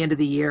least through the end of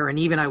the year, and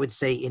even I would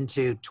say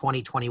into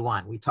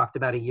 2021. We talked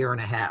about 1.5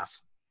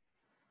 years.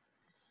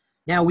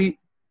 Now,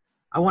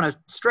 I want to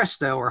stress,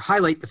 though, or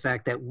highlight the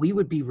fact that we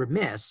would be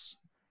remiss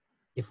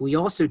if we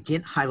also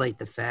didn't highlight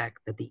the fact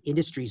that the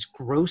industry's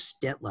gross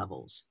debt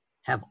levels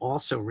have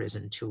also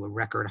risen to a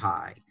record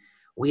high.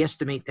 We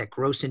estimate that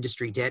gross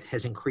industry debt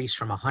has increased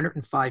from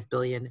 $105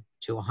 billion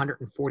to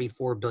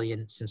 $144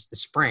 billion since the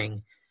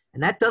spring,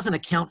 and that doesn't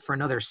account for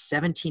another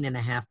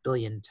 $17.5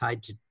 billion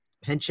tied to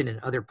pension and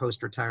other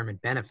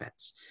post-retirement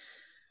benefits.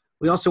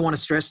 We also want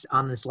to stress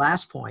on this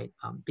last point,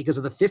 because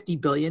of the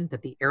 $50 billion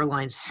that the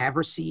airlines have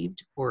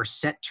received or are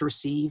set to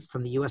receive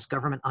from the U.S.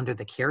 government under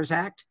the CARES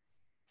Act,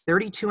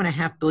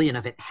 $32.5 billion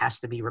of it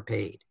has to be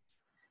repaid.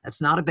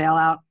 That's not a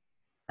bailout,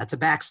 that's a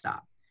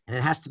backstop. And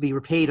it has to be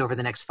repaid over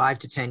the next 5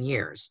 to 10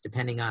 years,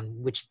 depending on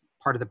which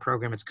part of the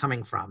program it's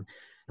coming from.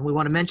 And we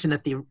want to mention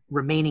that the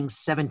remaining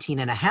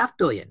 $17.5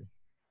 billion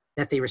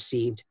that they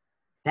received,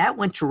 that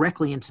went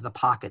directly into the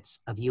pockets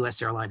of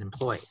U.S. airline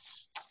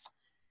employees.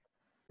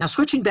 Now,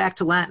 switching back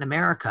to Latin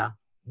America,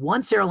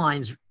 once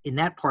airlines in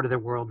that part of the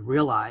world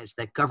realized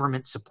that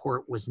government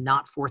support was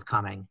not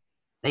forthcoming,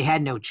 they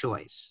had no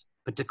choice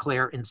but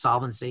declare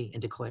insolvency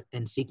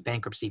and seek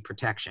bankruptcy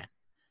protection,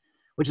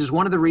 which is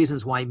one of the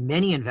reasons why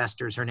many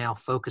investors are now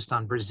focused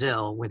on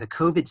Brazil, where the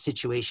COVID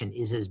situation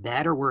is as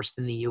bad or worse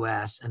than the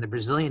US, and the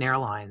Brazilian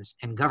airlines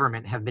and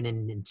government have been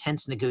in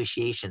intense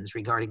negotiations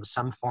regarding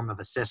some form of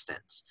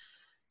assistance.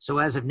 So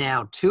as of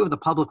now, 2 of the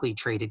publicly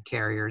traded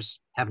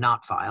carriers have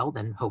not filed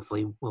and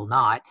hopefully will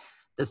not.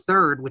 The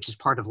third, which is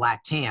part of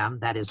LATAM,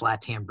 that is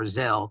LATAM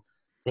Brazil,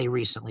 they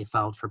recently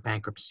filed for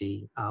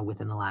bankruptcy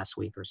within the last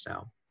week or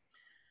so.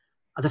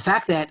 The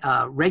fact that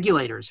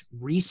regulators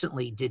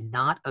recently did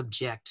not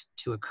object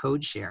to a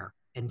code share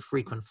and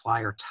frequent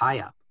flyer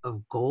tie-up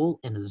of Gol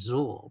and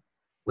Azul,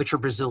 which are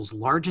Brazil's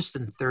largest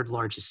and third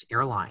largest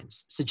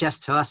airlines,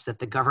 suggests to us that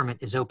the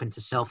government is open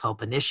to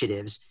self-help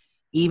initiatives,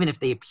 even if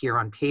they appear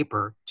on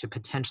paper to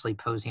potentially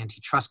pose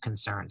antitrust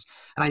concerns.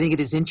 And I think it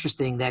is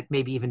interesting that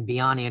maybe even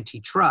beyond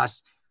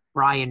antitrust,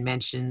 Brian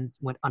mentioned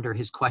under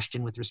his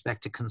question with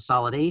respect to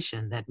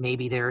consolidation, that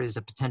maybe there is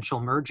a potential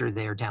merger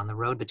there down the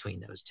road between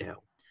those two.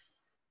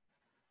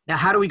 Now,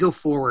 how do we go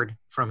forward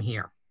from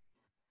here?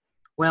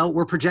 Well,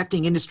 we're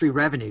projecting industry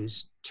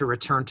revenues to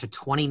return to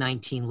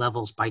 2019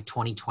 levels by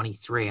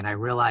 2023. And I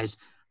realize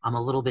I'm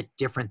a little bit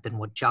different than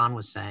what John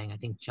was saying. I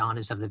think John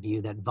is of the view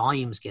that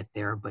volumes get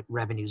there, but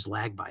revenues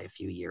lag by a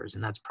few years.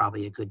 And that's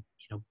probably a good,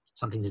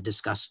 something to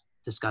discuss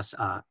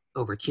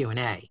over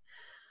Q&A.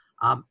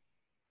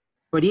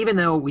 But even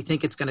though we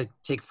think it's going to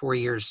take 4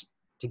 years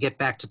to get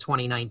back to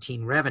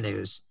 2019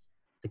 revenues,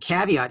 The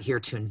caveat here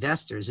to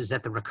investors is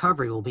that the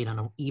recovery will be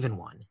an uneven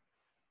one.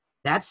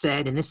 That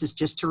said, and this is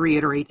just to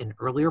reiterate an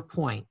earlier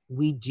point,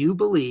 we do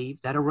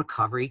believe that a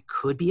recovery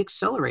could be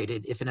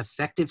accelerated if an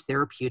effective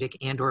therapeutic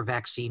and/or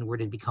vaccine were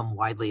to become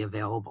widely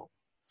available.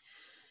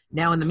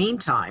 Now, in the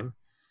meantime,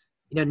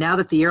 now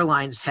that the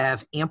airlines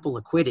have ample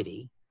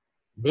liquidity,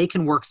 they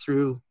can work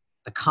through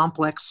the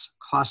complex,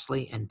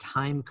 costly, and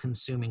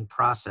time-consuming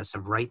process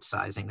of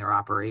right-sizing their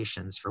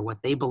operations for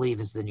what they believe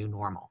is the new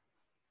normal.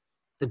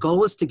 The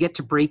goal is to get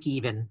to break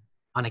even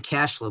on a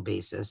cash flow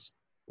basis,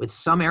 with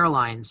some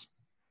airlines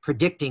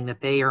predicting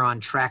that they are on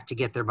track to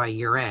get there by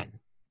year end.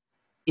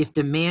 If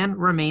demand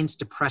remains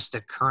depressed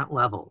at current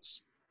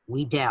levels,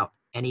 we doubt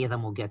any of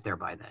them will get there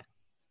by then.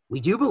 We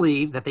do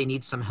believe that they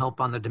need some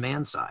help on the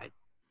demand side,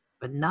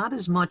 but not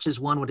as much as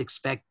one would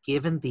expect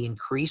given the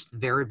increased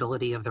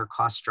variability of their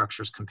cost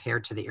structures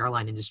compared to the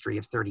airline industry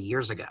of 30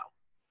 years ago.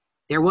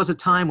 There was a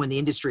time when the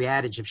industry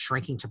adage of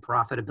shrinking to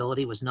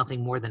profitability was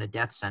nothing more than a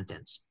death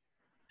sentence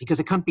because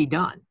it couldn't be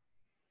done.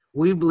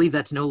 We believe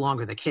that's no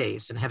longer the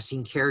case and have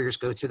seen carriers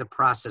go through the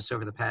process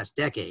over the past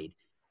decade,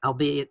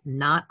 albeit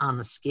not on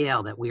the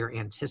scale that we are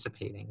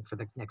anticipating for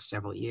the next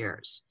several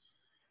years.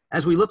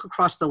 As we look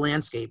across the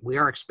landscape, we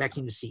are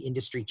expecting to see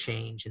industry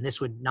change, and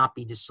this would not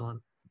be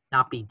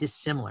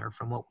dissimilar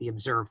from what we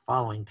observed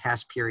following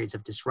past periods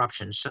of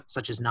disruption,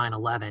 such as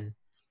 9/11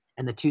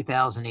 and the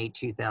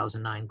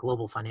 2008-2009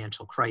 global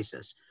financial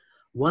crisis.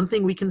 One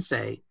thing we can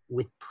say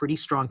with pretty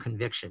strong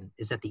conviction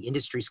is that the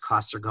industry's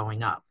costs are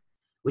going up,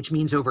 which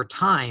means over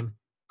time,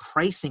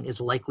 pricing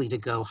is likely to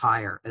go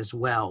higher as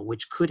well,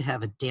 which could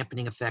have a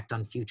dampening effect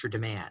on future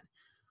demand.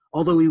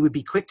 Although we would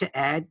be quick to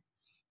add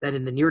that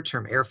in the near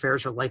term,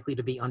 airfares are likely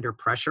to be under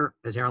pressure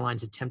as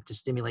airlines attempt to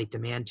stimulate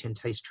demand to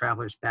entice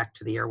travelers back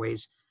to the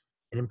airways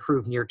and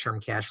improve near-term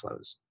cash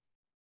flows.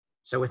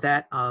 So with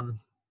that,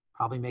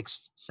 probably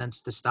makes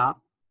sense to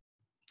stop,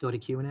 go to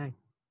Q&A.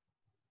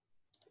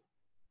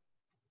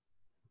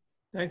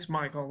 Thanks,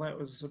 Michael. That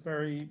was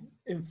very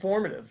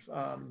informative.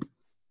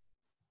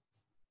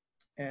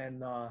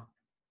 And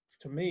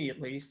to me, at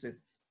least, it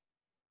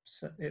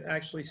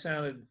actually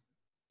sounded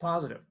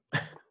positive.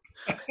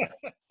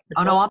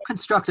 Oh no, I'm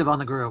constructive on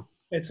the group.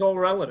 It's all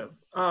relative.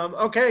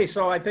 Okay,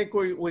 so I think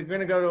we're going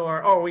to go to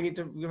our. Oh, we need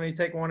to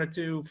take one or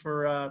two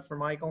for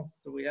Michael.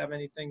 Do we have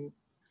anything,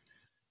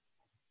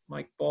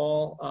 Mike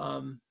Ball?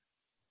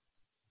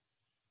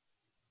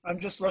 I'm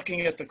just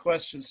looking at the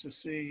questions to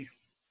see.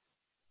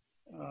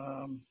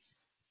 I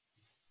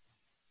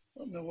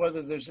don't know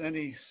whether there's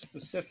any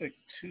specific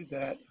to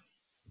that.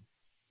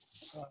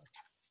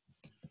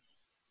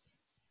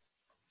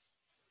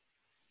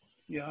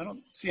 Yeah, I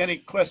don't see any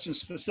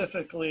questions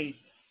specifically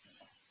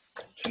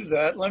to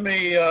that. Let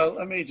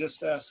me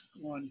just ask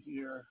one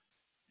here.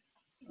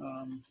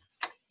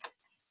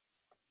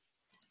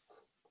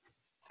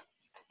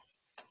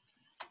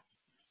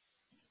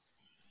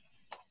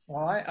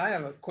 Well, I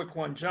have a quick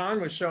one.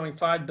 John was showing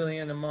 $5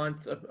 billion a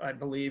month, I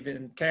believe,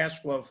 in cash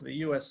flow for the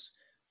U.S.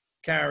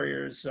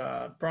 carriers.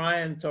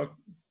 Brian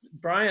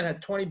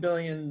had 20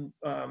 billion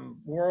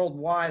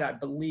worldwide, I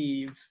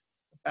believe,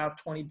 about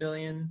 20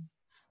 billion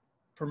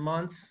per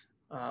month.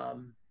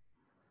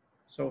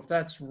 So if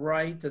that's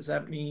right, does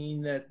that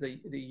mean that the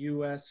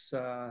U.S.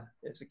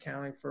 is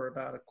accounting for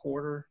about a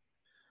quarter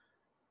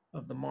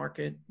of the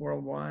market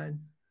worldwide?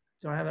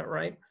 Do I have that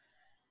right?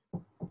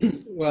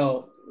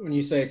 Well, when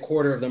you say a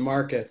quarter of the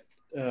market,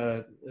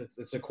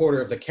 it's a quarter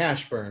of the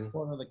cash burn.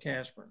 Quarter of the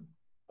cash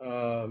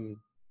burn.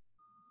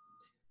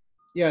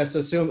 Yes,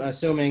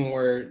 assuming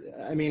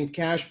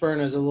cash burn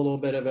is a little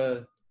bit of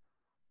a,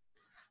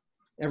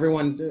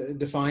 everyone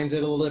defines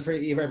it a little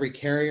different. Every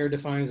carrier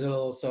defines it a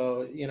little,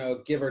 so,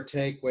 give or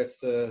take with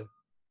the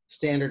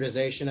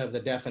standardization of the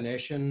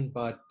definition,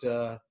 but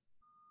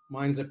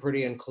mine's a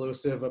pretty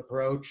inclusive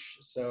approach.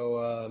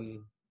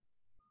 So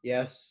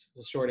yes,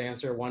 the short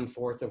answer,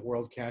 1/4 of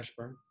world cash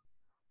burn.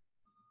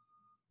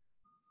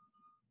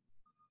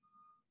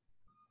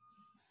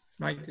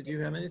 Mike, did you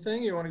have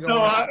anything you want to go?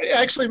 No,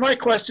 actually, my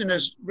question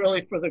is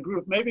really for the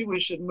group. Maybe we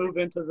should move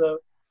into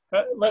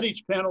let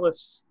each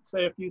panelist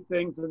say a few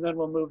things, and then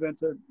we'll move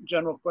into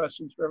general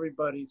questions for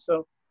everybody.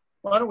 So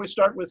why don't we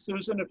start with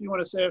Susan, if you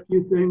want to say a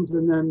few things,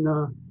 and then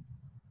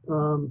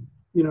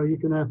you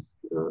can ask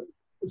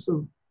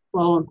some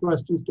follow-on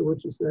questions to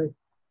what you say.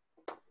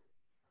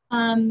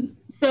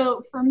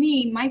 So for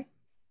me,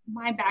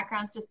 my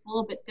background's just a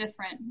little bit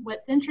different.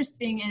 What's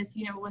interesting is,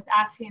 with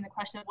asking the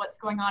question of what's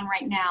going on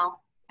right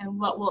now and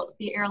what will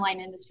the airline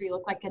industry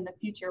look like in the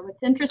future.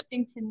 What's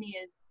interesting to me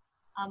is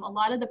a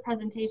lot of the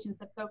presentations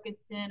have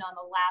focused in on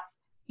the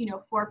last,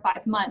 4 or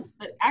 5 months,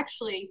 but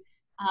actually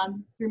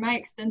through my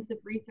extensive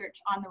research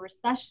on the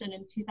recession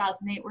in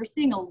 2008, we're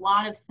seeing a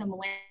lot of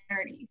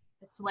similarities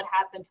as to what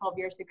happened 12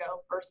 years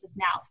ago versus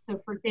now. So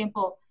for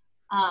example,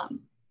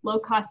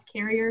 low-cost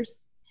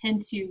carriers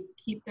tend to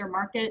keep their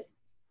market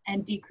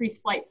and decrease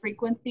flight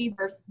frequency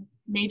versus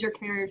major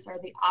carriers are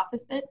the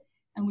opposite.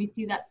 And we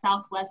see that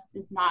Southwest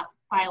is not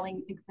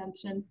filing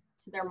exemptions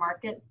to their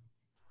market.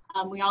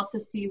 We also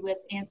see with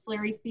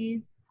ancillary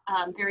fees,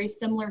 very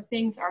similar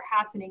things are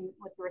happening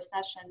with the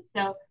recession.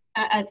 So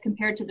as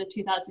compared to the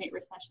 2008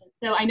 recession.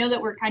 So I know that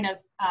we're kind of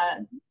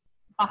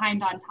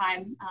behind on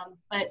time,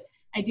 but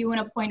I do want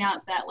to point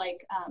out that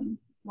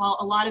while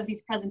a lot of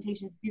these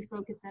presentations do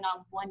focus in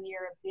on 1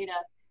 year of data,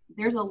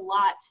 there's a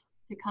lot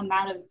to come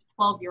out of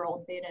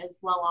 12-year-old data as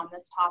well on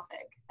this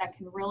topic that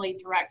can really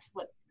direct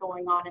what's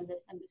going on in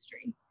this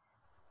industry.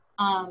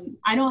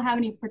 I don't have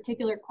any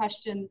particular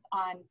questions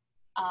on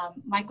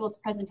Michael's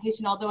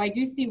presentation, although I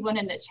do see one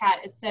in the chat.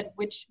 It said,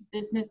 which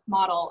business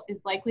model is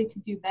likely to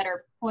do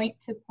better, point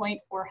to point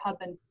or hub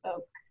and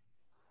spoke?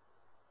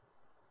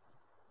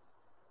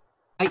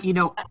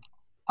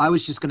 I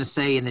was just going to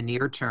say in the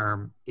near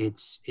term,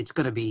 it's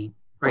going to be,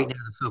 right now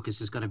the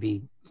focus is going to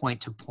be point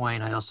to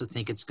point. I also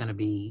think it's going to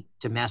be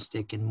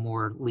domestic and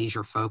more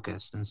leisure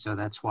focused. And so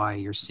that's why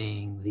you're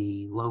seeing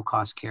the low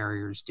cost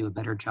carriers do a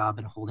better job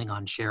in holding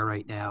on share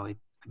right now.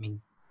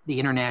 The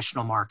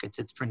international markets,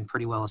 it's been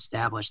pretty well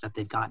established that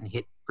they've gotten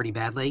hit pretty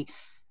badly,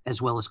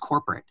 as well as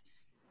corporate.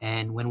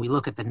 And when we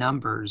look at the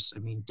numbers,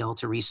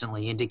 Delta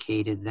recently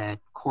indicated that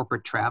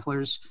corporate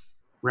travelers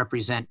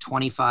represent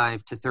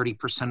 25 to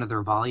 30% of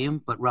their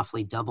volume, but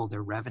roughly double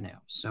their revenue.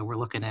 So we're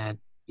looking at,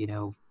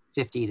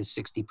 50 to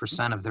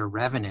 60% of their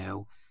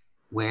revenue,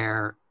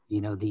 where,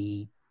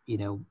 the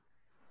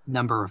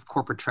number of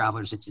corporate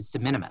travelers, it's de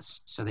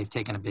minimis. So they've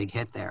taken a big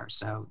hit there.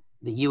 So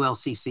the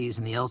ULCCs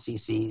and the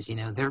LCCs,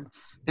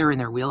 they're in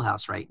their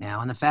wheelhouse right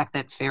now. And the fact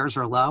that fares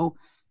are low,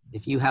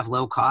 if you have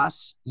low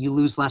costs, you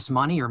lose less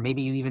money, or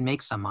maybe you even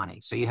make some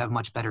money. So you have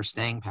much better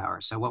staying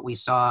power. So what we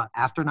saw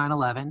after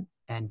 9/11,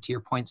 and to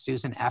your point,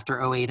 Susan,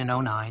 after 08 and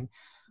 09,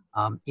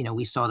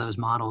 we saw those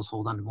models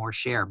hold on to more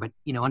share. But,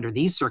 under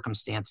these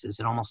circumstances,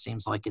 it almost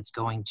seems like it's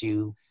going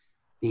to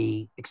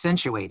be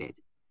accentuated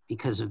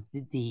because of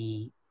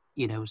the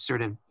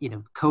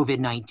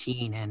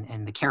COVID-19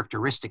 and the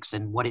characteristics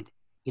and what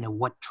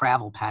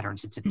travel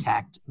patterns it's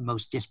attacked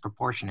most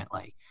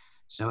disproportionately.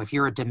 So if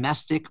you're a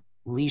domestic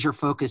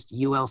leisure-focused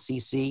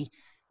ULCC,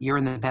 you're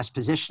in the best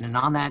position. And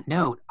on that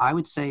note, I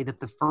would say that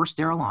the first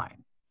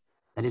airline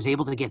that is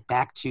able to get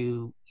back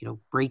to,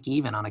 break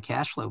even on a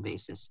cash flow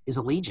basis is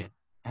Allegiant.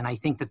 And I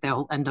think that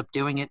they'll end up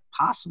doing it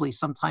possibly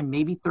sometime,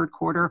 maybe third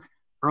quarter,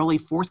 early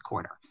fourth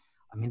quarter.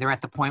 They're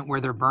at the point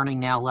where they're burning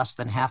now less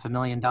than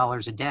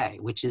 $500,000 a day,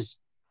 which is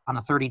on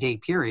a 30-day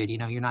period.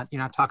 You're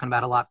not talking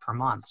about a lot per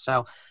month.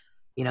 So,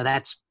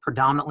 that's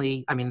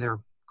predominantly, they're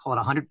call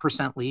it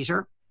 100%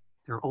 leisure.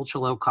 They're ultra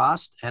low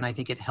cost. And I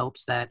think it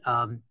helps that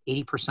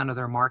 80% of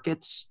their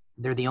markets,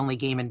 they're the only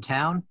game in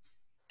town,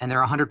 and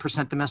they're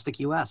 100% domestic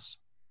US.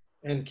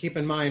 And keep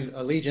in mind,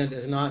 Allegiant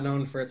is not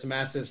known for its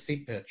massive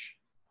seat pitch.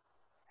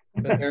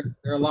 But there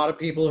are a lot of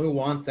people who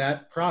want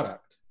that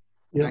product.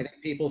 Yep. I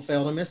think people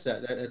fail to miss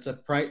that. It's a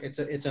price.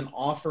 It's an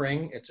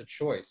offering. It's a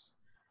choice.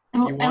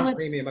 If you want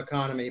premium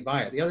economy,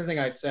 buy it. The other thing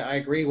I'd say, I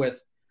agree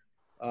with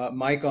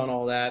Mike on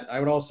all that.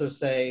 I would also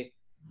say,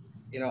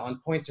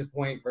 on point to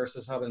point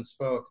versus hub and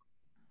spoke,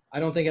 I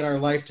don't think in our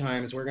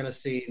lifetimes we're going to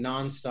see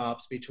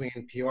nonstops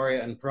between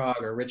Peoria and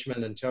Prague or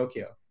Richmond and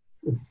Tokyo.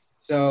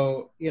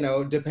 So,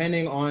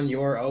 depending on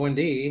your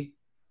O&D,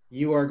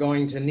 you are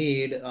going to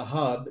need a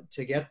hub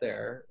to get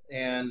there.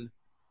 And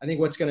I think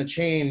what's going to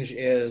change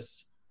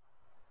is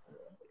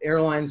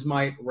airlines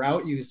might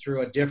route you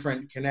through a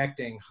different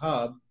connecting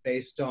hub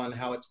based on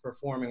how it's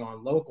performing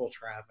on local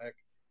traffic.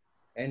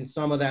 And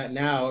some of that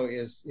now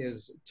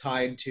is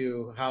tied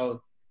to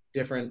how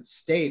different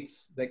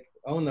states that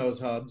own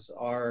those hubs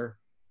are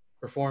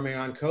performing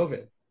on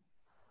COVID.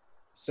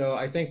 So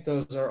I think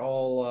those are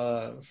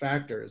all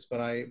factors, but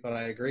I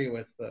agree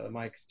with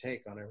Mike's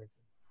take on everything.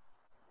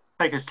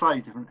 Take a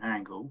slightly different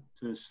angle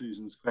to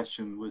Susan's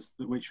question,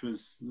 which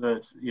was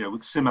that,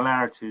 with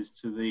similarities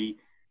to the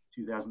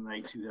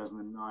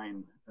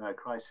 2008-2009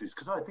 crisis,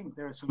 because I think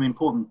there are some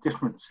important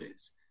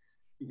differences.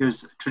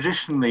 Because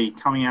traditionally,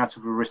 coming out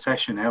of a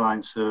recession,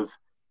 airlines have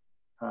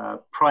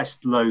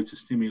priced low to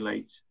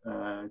stimulate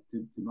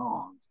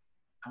demand,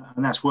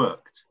 and that's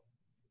worked.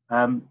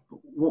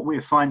 What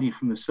we're finding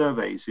from the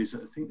surveys is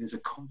that I think there's a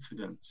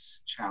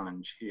confidence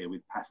challenge here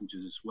with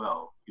passengers as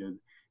well.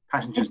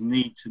 Passengers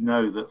need to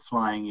know that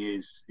flying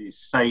is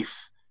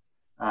safe.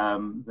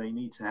 They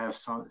need to have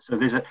some. So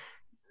there's a,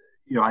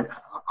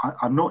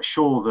 I'm not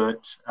sure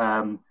that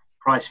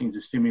pricing to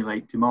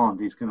stimulate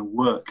demand is going to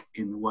work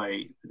in the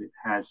way that it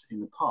has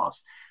in the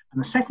past. And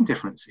the second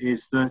difference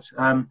is that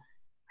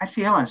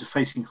actually airlines are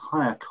facing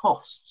higher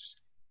costs,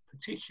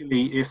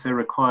 particularly if they're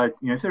required.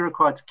 If they're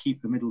required to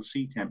keep the middle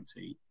seat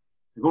empty,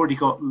 they've already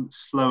got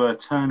slower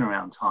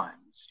turnaround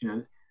times.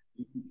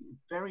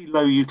 Very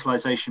low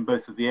utilization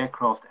both of the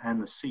aircraft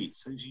and the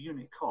seats. Those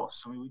unit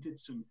costs. We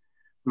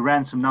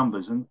ran some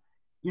numbers, and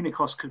unit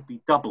costs could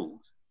be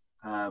doubled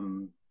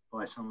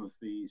by some of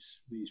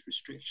these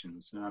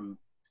restrictions.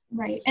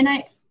 Right, and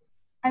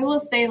I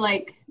will say,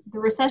 the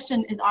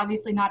recession is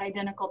obviously not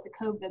identical to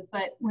COVID,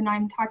 but when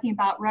I'm talking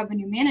about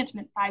revenue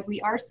management side,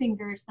 we are seeing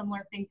very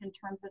similar things in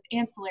terms of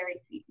ancillary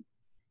fees,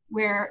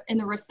 where in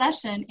the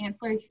recession,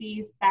 ancillary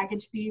fees,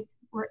 baggage fees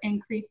were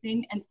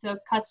increasing, and so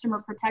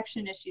customer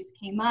protection issues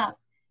came up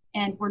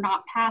and were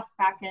not passed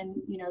back in,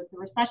 you know, the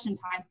recession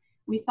time.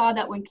 We saw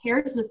that when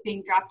CARES was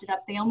being drafted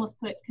up, they almost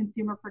put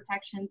consumer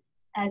protections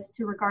as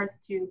to regards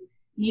to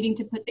needing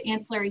to put the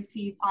ancillary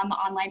fees on the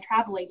online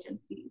travel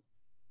agencies,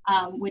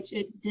 which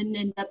it didn't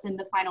end up in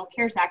the final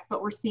CARES Act,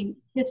 but we're seeing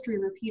history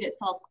repeat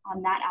itself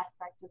on that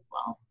aspect as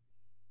well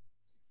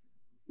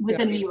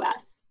within the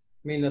US.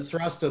 I mean, the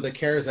thrust of the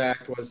CARES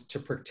Act was to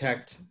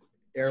protect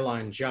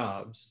airline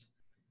jobs.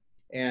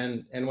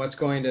 And what's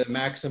going to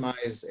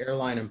maximize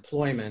airline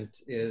employment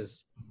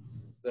is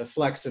the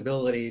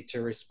flexibility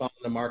to respond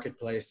to the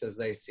marketplace as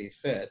they see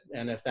fit.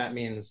 And if that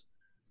means,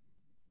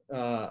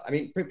 I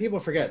mean, people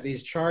forget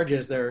these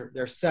charges,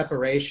 they're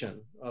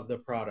separation of the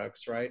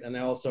products, right? And they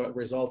also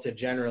resulted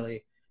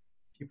generally,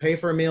 if you pay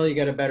for a meal, you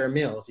get a better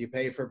meal. If you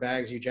pay for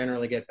bags, you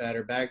generally get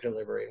better bag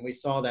delivery. And we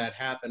saw that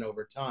happen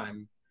over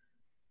time.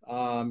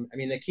 I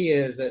mean, the key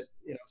is that,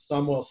 you know,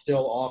 some will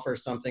still offer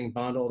something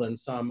bundled and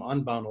some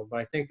unbundled.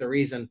 But I think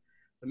the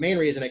main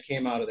reason it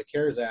came out of the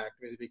CARES Act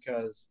is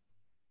because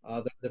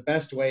the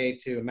best way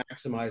to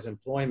maximize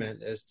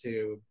employment is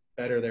to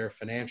better their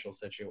financial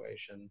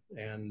situation.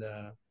 And,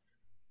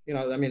 you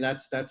know, I mean,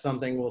 that's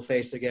something we'll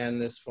face again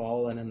this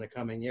fall and in the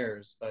coming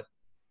years. But,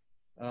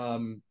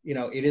 you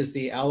know, it is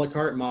the a la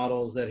carte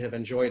models that have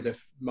enjoyed the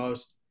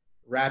most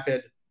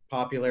rapid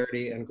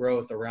popularity and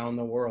growth around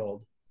the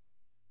world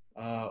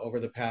over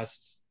the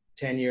past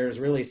 10 years,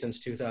 really since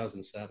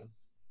 2007.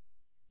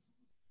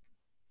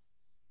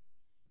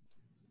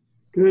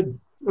 Good.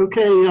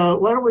 Okay,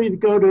 why don't we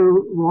go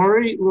to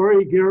Lori?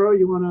 Lori Guerra,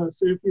 you want to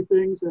say a few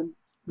things and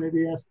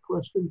maybe ask a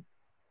question?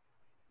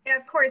 Yeah,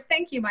 of course.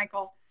 Thank you,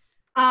 Michael.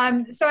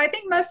 So I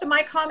think most of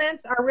my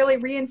comments are really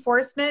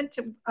reinforcement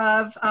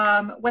of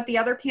what the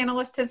other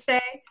panelists have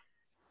said.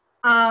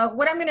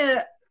 What I'm going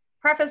to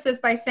preface this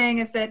by saying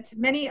is that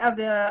many of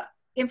the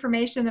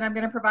information that I'm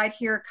going to provide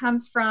here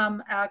comes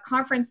from a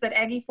conference that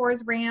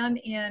Aviation ran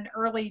in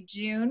early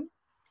June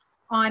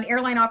on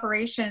airline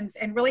operations,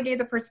 and really gave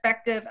the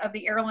perspective of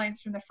the airlines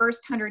from the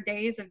first 100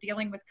 days of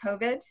dealing with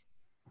COVID.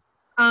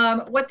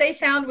 What they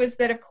found was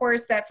that, of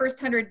course, that first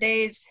 100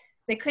 days,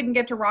 they couldn't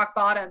get to rock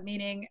bottom,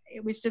 meaning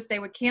it was just they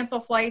would cancel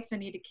flights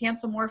and need to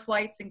cancel more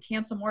flights and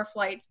cancel more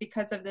flights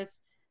because of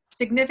this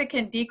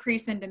significant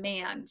decrease in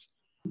demand.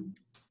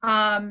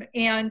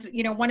 And,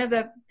 you know, one of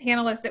the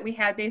panelists that we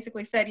had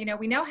basically said, you know,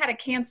 we know how to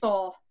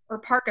cancel or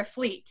park a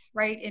fleet,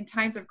 right, in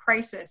times of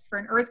crisis for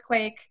an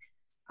earthquake,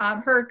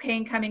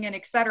 hurricane coming in,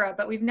 et cetera,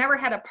 but we've never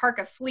had to park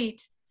a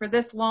fleet for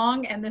this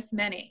long and this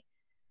many.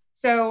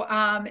 So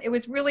it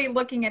was really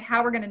looking at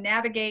how we're going to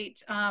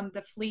navigate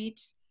the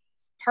fleet,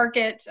 park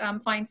it,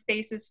 find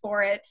spaces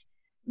for it.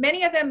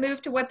 Many of them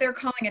moved to what they're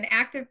calling an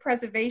active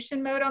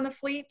preservation mode on the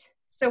fleet.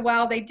 So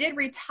while they did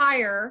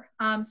retire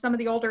some of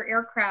the older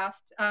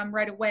aircraft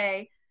right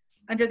away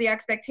under the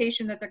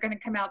expectation that they're going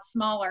to come out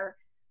smaller,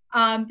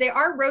 they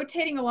are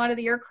rotating a lot of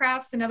the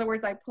aircrafts. In other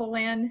words, I pull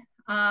in,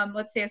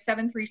 let's say a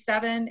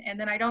 737, and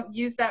then I don't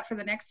use that for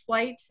the next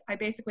flight. I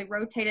basically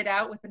rotate it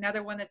out with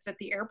another one that's at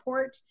the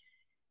airport.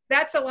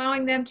 That's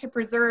allowing them to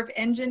preserve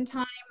engine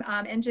time,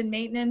 engine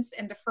maintenance,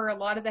 and defer a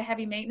lot of the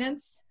heavy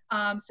maintenance,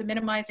 so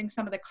minimizing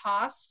some of the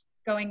costs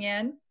going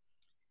in.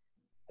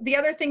 The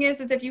other thing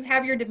is if you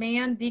have your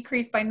demand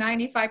decreased by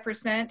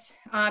 95%,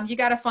 you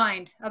got to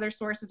find other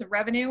sources of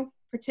revenue,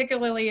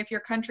 particularly if your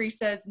country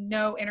says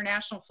no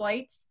international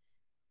flights.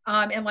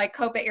 And like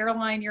Copa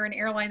Airline, you're an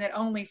airline that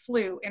only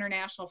flew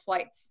international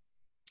flights.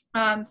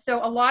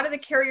 So a lot of the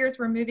carriers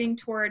were moving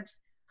towards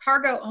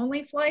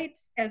cargo-only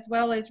flights as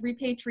well as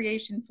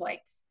repatriation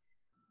flights.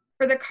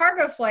 For the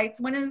cargo flights,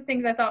 one of the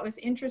things I thought was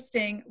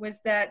interesting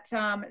was that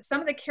some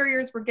of the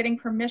carriers were getting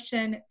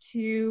permission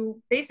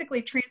to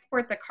basically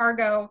transport the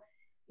cargo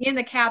in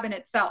the cabin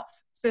itself.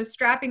 So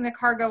strapping the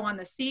cargo on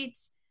the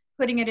seats,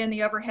 putting it in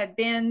the overhead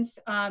bins,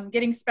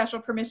 getting special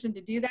permission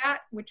to do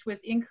that, which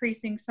was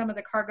increasing some of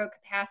the cargo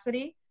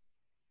capacity.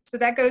 So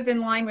that goes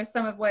in line with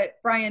some of what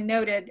Brian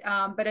noted,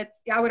 but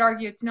I would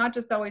argue it's not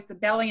just always the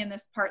belly in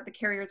this part the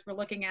carriers were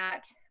looking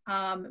at,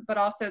 but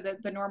also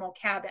the normal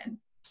cabin.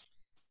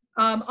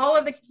 All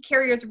of the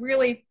carriers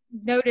really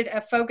noted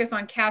a focus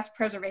on cash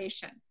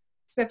preservation.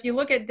 So if you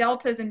look at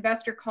Delta's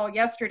investor call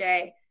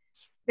yesterday,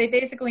 they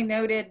basically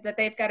noted that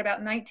they've got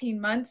about 19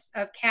 months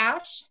of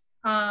cash,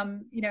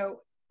 you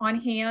know,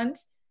 on hand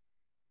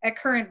at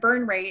current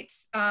burn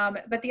rates.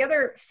 But the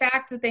other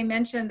fact that they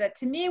mentioned that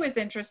to me was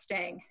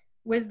interesting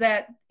was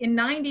that in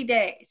 90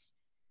 days,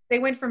 they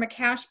went from a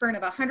cash burn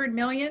of 100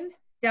 million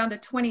down to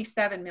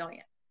 27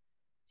 million.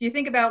 So you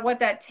think about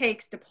what that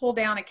takes to pull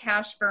down a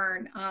cash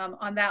burn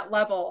on that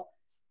level,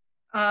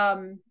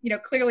 you know,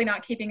 clearly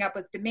not keeping up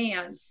with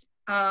demand.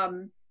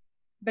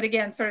 But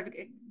again, sort of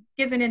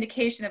gives an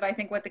indication of, I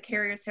think, what the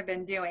carriers have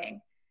been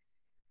doing.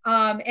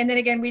 And then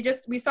again,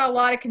 we saw a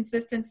lot of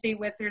consistency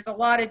with, there's a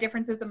lot of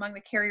differences among the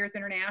carriers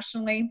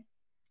internationally.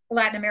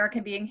 Latin America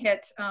being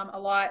hit a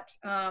lot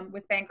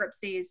with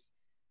bankruptcies,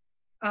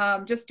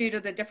 just due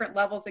to the different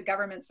levels of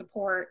government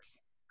support.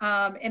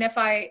 And if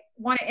I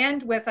want to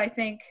end with, I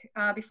think,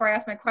 before I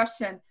ask my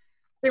question,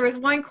 there was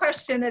one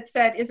question that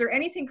said, is there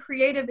anything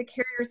creative the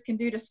carriers can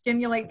do to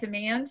stimulate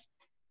demand?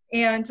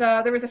 And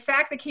there was a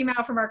fact that came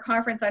out from our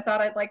conference I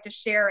thought I'd like to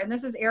share, and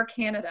this is Air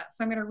Canada.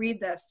 So I'm going to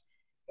read this.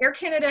 Air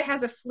Canada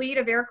has a fleet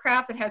of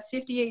aircraft that has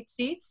 58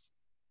 seats.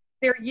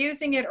 They're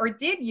using it, or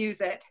did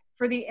use it,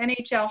 for the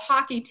NHL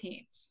hockey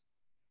teams.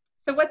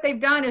 So what they've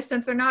done is,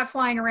 since they're not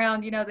flying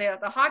around, you know, the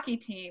hockey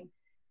team,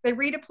 they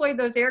redeployed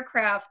those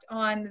aircraft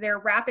on their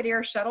rapid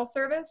air shuttle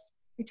service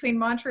between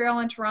Montreal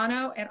and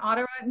Toronto and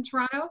Ottawa and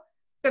Toronto.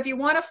 So if you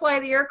want to fly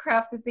the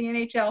aircraft that the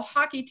NHL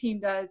hockey team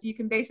does, you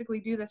can basically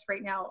do this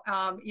right now,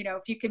 you know,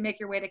 if you can make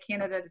your way to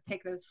Canada to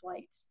take those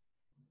flights.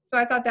 So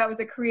I thought that was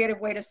a creative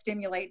way to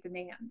stimulate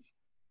demand.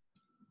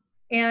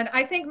 And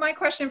I think my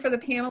question for the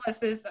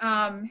panelists is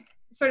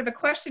sort of a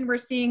question we're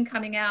seeing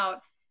coming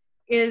out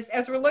is,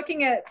 as we're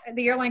looking at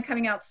the airline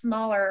coming out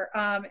smaller,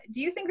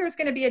 do you think there's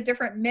going to be a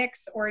different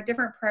mix or a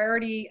different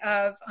priority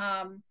of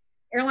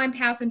airline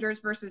passengers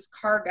versus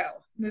cargo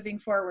moving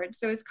forward?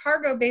 So is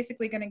cargo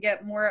basically going to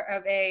get more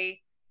of a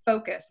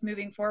focus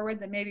moving forward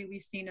than maybe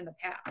we've seen in the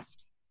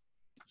past?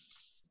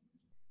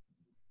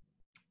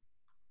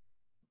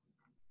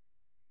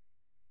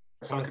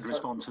 So I could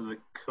respond to the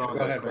cargo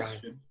Go ahead,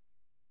 question.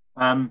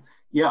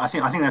 Yeah, I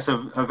think that's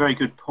a very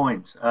good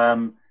point.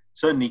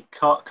 Certainly,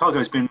 cargo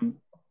has been,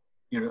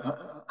 you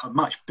know, a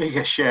much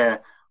bigger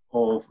share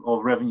of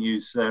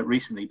revenues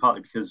recently,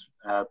 partly because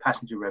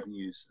passenger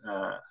revenues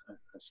are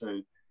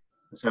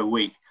so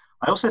weak.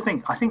 I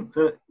think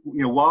that,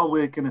 you know, while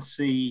we're going to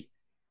see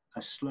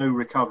a slow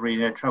recovery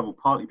in air travel,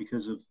 partly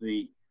because of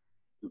the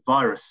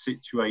virus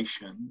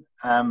situation,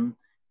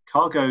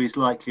 cargo is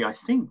likely, I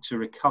think, to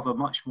recover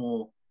much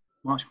more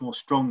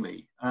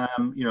strongly.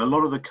 You know, a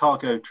lot of the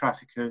cargo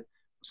traffic,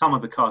 some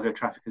of the cargo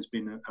traffic has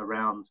been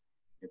around,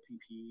 you know,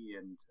 PPE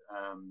and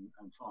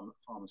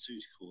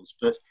pharmaceuticals,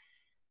 but,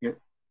 you know,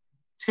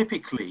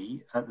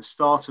 typically at the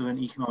start of an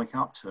economic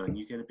upturn,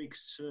 you get a big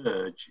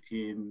surge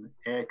in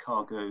air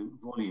cargo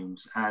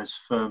volumes as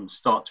firms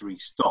start to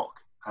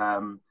restock.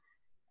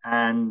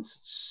 And,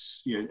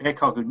 you know, air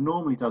cargo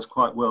normally does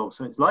quite well,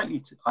 so it's likely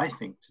to, I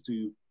think, to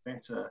do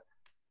better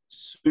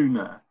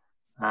sooner.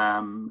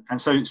 And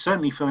so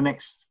certainly for the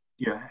next,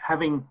 you know,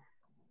 having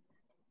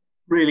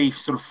really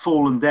sort of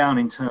fallen down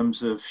in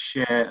terms of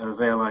share of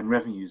airline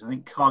revenues, I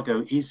think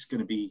cargo is going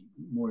to be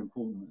more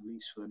important, at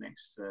least for the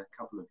next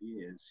couple of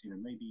years. You know,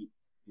 maybe,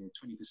 you know,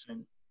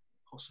 20%,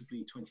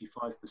 possibly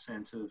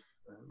 25% of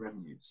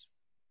revenues.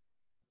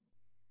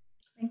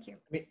 Thank you.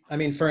 I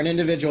mean, for an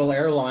individual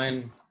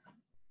airline,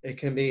 it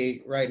can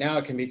be, right now,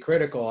 it can be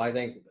critical. I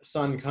think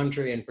Sun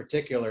Country in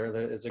particular,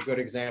 it's a good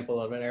example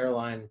of an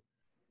airline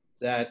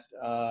that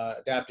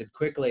adapted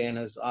quickly and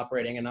is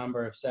operating a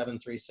number of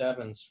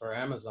 737s for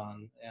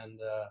Amazon. And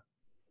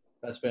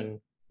that's been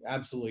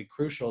absolutely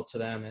crucial to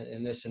them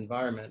in this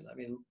environment. I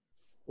mean,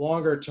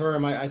 longer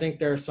term, I think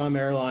there are some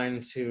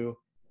airlines who,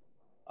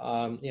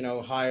 you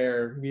know,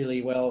 hire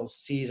really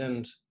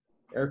well-seasoned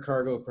air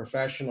cargo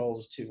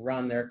professionals to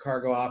run their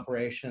cargo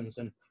operations,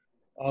 and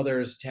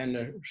others tend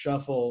to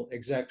shuffle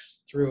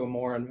execs through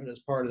more as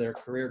part of their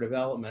career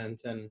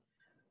development. And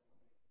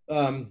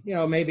you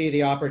know, maybe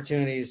the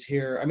opportunities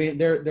here, I mean,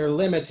 they're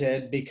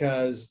limited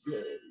because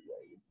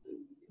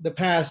the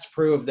past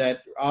proved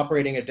that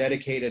operating a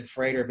dedicated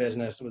freighter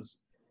business was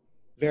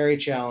very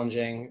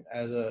challenging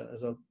as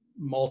a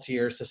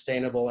multi-year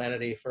sustainable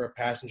entity for a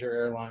passenger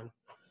airline.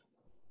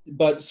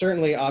 But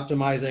certainly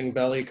optimizing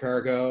belly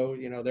cargo,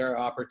 you know, there are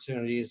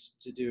opportunities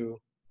to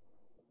do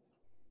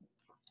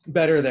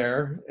better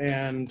there.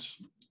 And,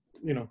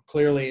 you know,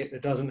 clearly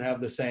it doesn't have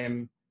the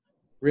same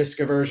risk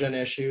aversion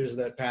issues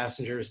that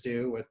passengers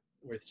do with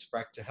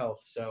respect to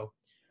health. So,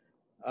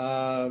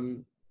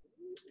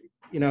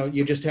 you know,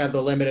 you just have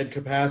the limited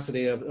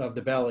capacity of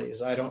the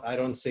bellies. I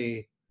don't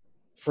see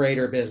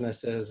freighter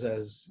businesses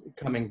as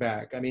coming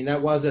back. I mean,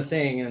 that was a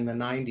thing in the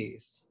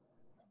 90s.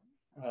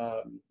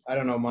 I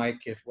don't know,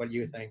 Mike, what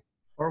you think?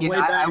 Or Yeah, way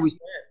back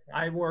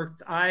I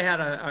I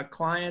had a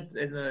client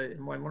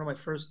in one of my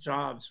first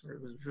jobs where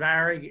it was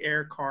Varig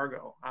Air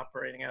Cargo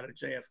operating out of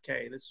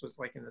JFK. This was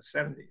like in the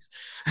 70s.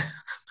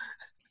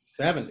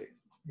 70s.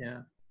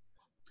 Yeah.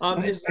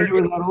 Is there,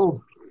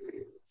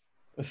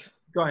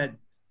 go ahead.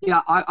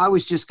 Yeah, I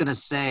was just going to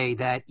say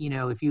that, you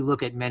know, if you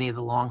look at many of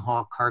the long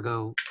haul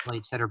cargo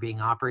flights that are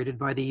being operated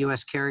by the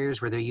U.S.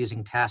 carriers where they're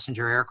using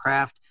passenger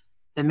aircraft,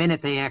 the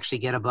minute they actually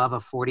get above a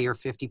 40 or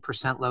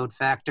 50% load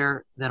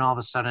factor, then all of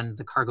a sudden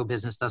the cargo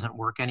business doesn't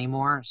work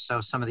anymore.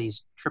 So some of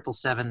these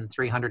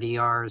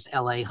 777-300ERs,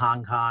 LA,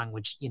 Hong Kong,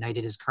 which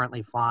United is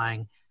currently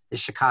flying, the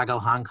Chicago,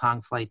 Hong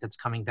Kong flight that's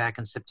coming back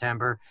in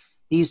September,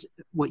 these,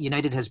 what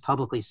United has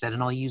publicly said,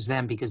 and I'll use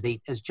them because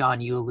they, as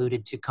John, you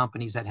alluded to,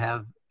 companies that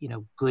have, you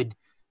know, good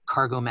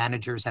cargo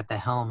managers at the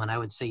helm. And I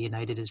would say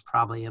United is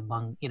probably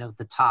among, you know,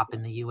 the top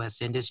in the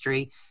US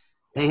industry.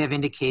 They have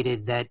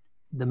indicated that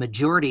the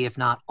majority, if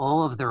not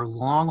all of their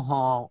long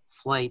haul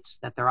flights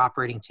that they're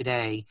operating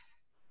today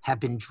have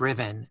been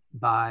driven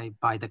by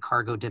the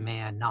cargo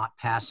demand, not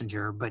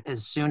passenger. But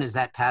as soon as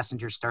that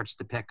passenger starts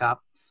to pick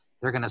up,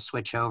 they're going to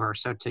switch over.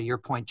 So to your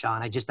point,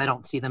 John, I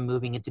don't see them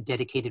moving into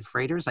dedicated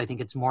freighters. I think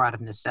it's more out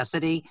of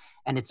necessity,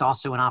 and it's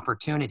also an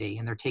opportunity,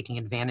 and they're taking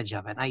advantage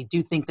of it. And I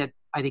do think that,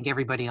 I think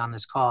everybody on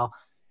this call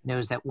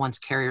knows that once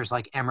carriers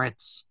like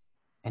Emirates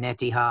and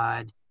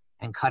Etihad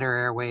and Qatar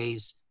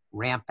Airways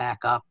ramp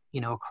back up,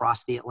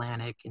 across the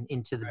Atlantic and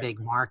into the big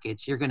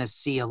markets, you're going to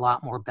see a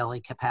lot more belly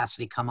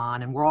capacity come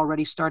on. And we're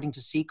already starting to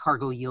see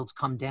cargo yields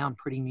come down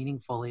pretty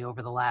meaningfully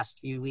over the last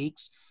few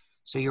weeks.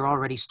 So you're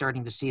already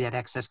starting to see that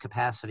excess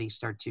capacity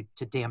start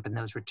to dampen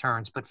those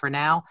returns. But for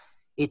now,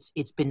 it's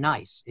been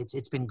nice.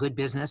 It's been good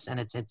business, and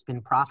it's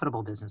been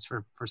profitable business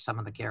for some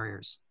of the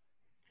carriers.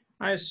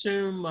 I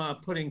assume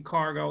putting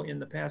cargo in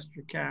the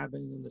passenger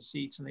cabin, in the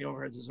seats and the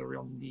overheads is a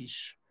real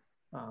niche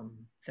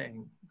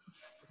thing.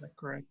 Is that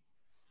correct?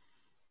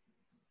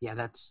 Yeah,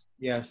 that's...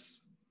 Yes.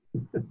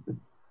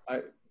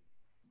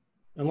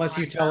 Unless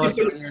you tell us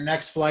when your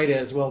next flight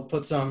is, we'll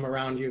put some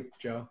around you,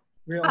 Joe.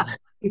 Really?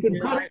 You can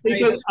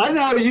I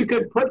know you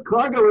could put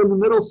cargo in the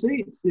middle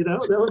seats,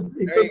 that would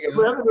be good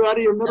for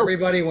everybody in middle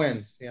Everybody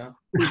wins, yeah.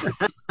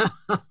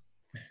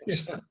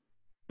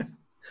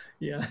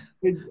 Yeah.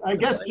 I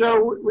guess,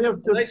 Joe, we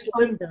have to... Nice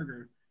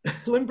Limburger.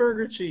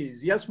 Limburger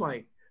cheese. Yes,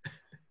 Mike.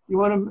 You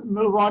want to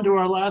move on to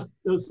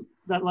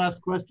that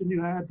last question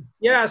you had?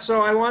 Yeah,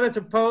 so I wanted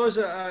to pose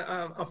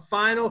a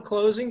final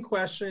closing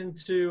question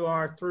to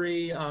our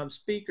three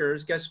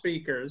guest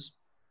speakers.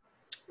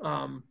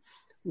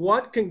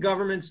 What can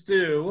governments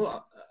do,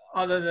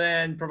 other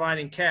than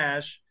providing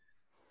cash,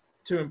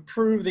 to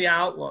improve the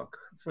outlook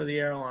for the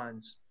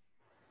airlines?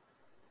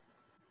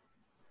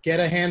 Get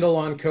a handle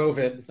on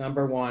COVID,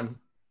 number one.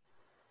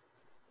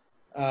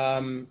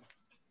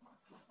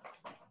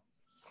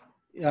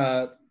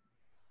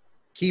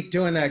 Keep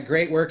doing that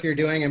great work you're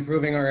doing,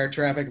 improving our air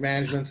traffic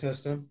management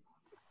system.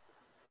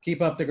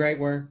 Keep up the great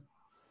work.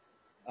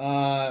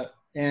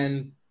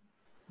 And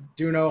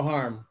do no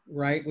harm,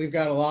 right? We've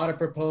got a lot of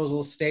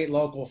proposals, state,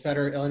 local,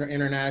 federal,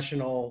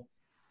 international,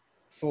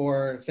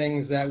 for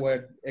things that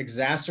would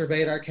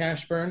exacerbate our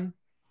cash burn.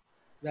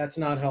 That's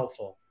not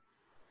helpful.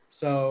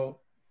 So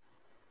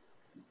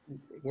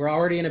we're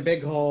already in a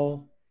big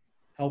hole.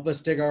 Help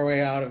us dig our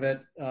way out of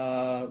it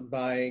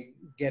by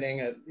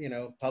getting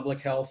public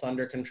health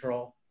under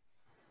control.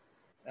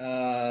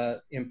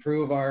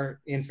 Improve our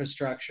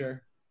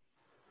infrastructure.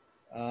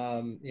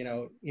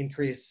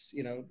 Increase,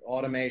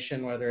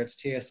 automation, whether it's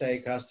TSA,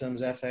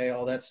 customs, FA,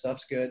 all that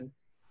stuff's good,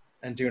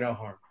 and do no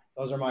harm.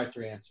 Those are my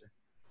three answers.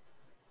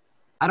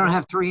 I don't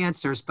have three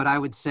answers, but I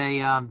would say,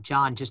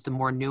 John, just a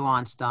more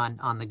nuanced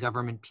on the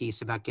government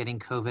piece about getting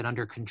COVID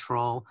under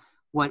control.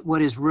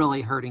 What is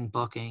really hurting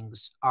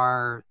bookings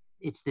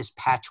it's this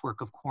patchwork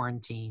of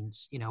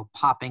quarantines,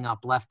 popping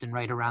up left and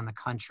right around the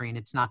country. And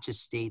it's not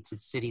just states,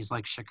 it's cities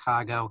like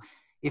Chicago.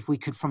 If we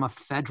could, from a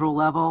federal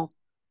level,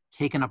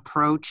 take an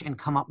approach and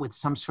come up with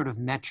some sort of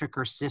metric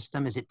or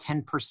system. Is it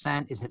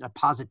 10%? Is it a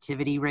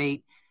positivity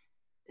rate?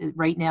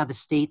 Right now, the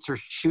states are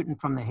shooting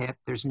from the hip.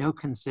 There's no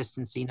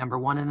consistency, number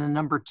one. And then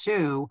number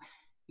two,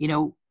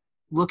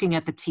 looking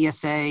at the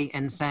TSA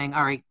and saying,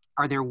 all right,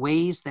 are there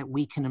ways that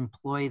we can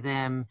employ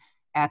them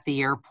at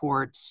the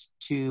airports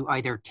to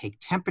either take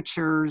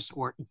temperatures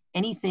or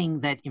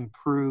anything that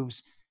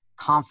improves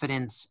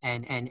confidence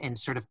and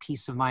sort of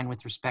peace of mind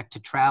with respect to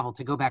travel?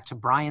 To go back to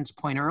Brian's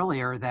point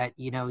earlier that,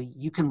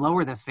 you can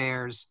lower the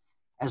fares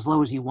as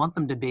low as you want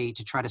them to be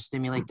to try to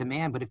stimulate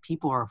demand. But if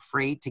people are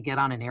afraid to get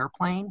on an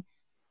airplane,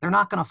 they're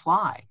not going to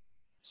fly.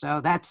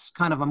 So that's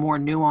kind of a more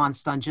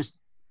nuanced on just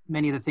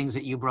many of the things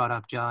that you brought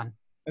up, John.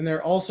 And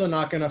they're also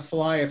not going to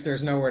fly if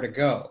there's nowhere to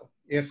go.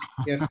 If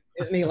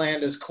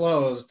Disneyland is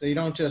closed, they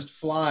don't just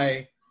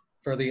fly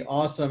for the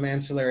awesome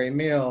ancillary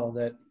meal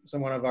that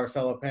one of our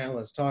fellow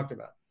panelists talked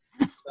about.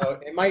 So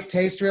it might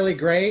taste really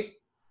great,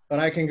 but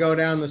I can go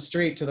down the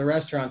street to the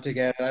restaurant to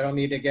get it. I don't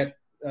need to get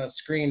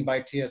screened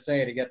by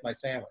TSA to get my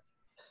sandwich.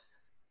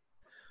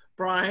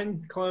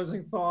 Brian,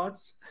 closing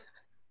thoughts?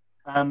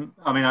 I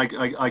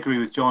agree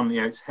with John.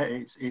 It's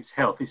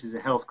health. This is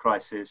a health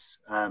crisis.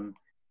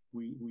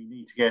 We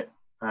need to get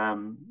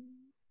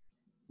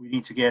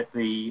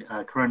the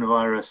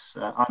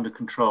coronavirus under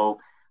control,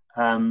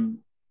 and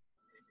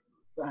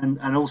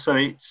also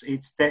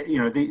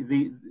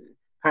the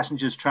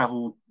passengers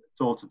travel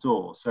door to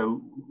door,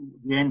 so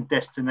the end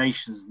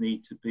destinations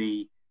need to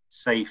be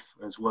safe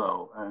as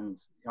well. And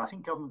I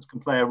think governments can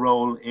play a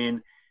role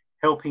in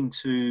helping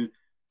to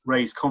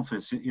raise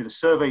confidence. The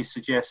surveys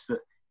suggest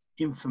that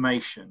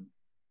information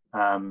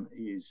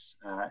is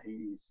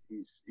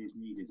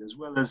needed, as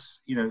well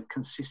as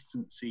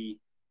consistency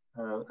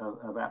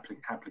of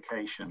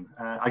application.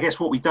 I guess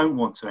what we don't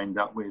want to end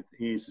up with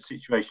is the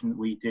situation that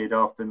we did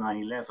after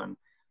 9/11,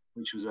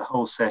 which was a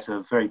whole set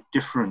of very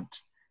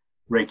different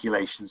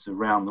regulations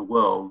around the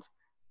world,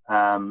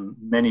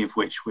 many of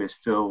which we're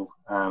still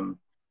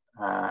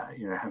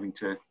having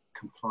to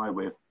comply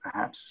with,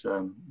 perhaps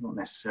not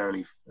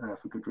necessarily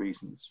for good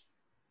reasons.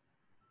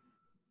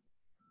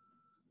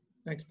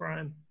 Thanks,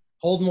 Brian.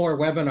 Hold more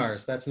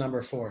webinars. That's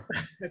number 4.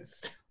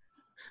 It's,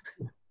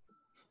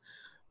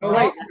 Oh,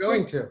 right, you're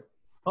going to.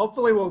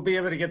 hopefully we'll be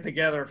able to get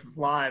together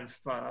live.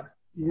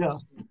 Yeah.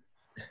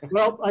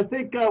 Well, I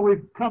think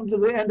we've come to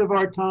the end of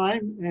our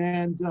time,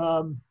 and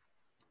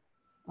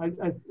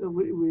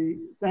we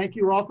thank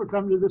you all for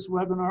coming to this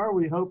webinar.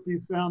 We hope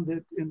you found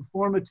it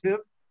informative.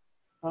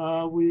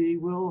 We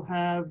will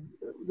have,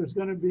 there's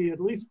going to be at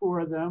least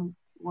 4 of them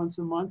once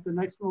a month. The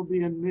next one will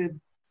be in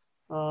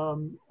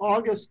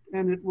mid-August,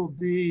 and it will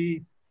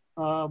be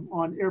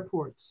on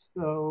airports.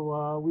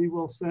 So we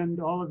will send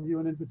all of you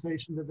an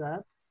invitation to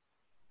that.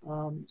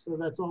 So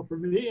that's all for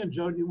me. And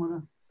Joe, do you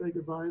want to say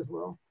goodbye as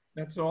well?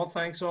 That's all.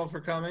 Thanks all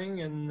for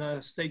coming,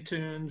 and stay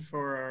tuned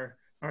for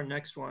our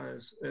next one,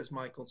 as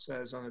Michael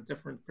says, on a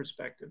different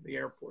perspective, the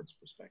airport's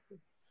perspective.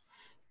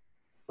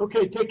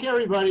 Okay, take care,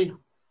 everybody.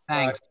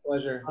 Thanks.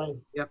 Pleasure. Bye.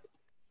 Yep.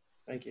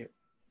 Thank you.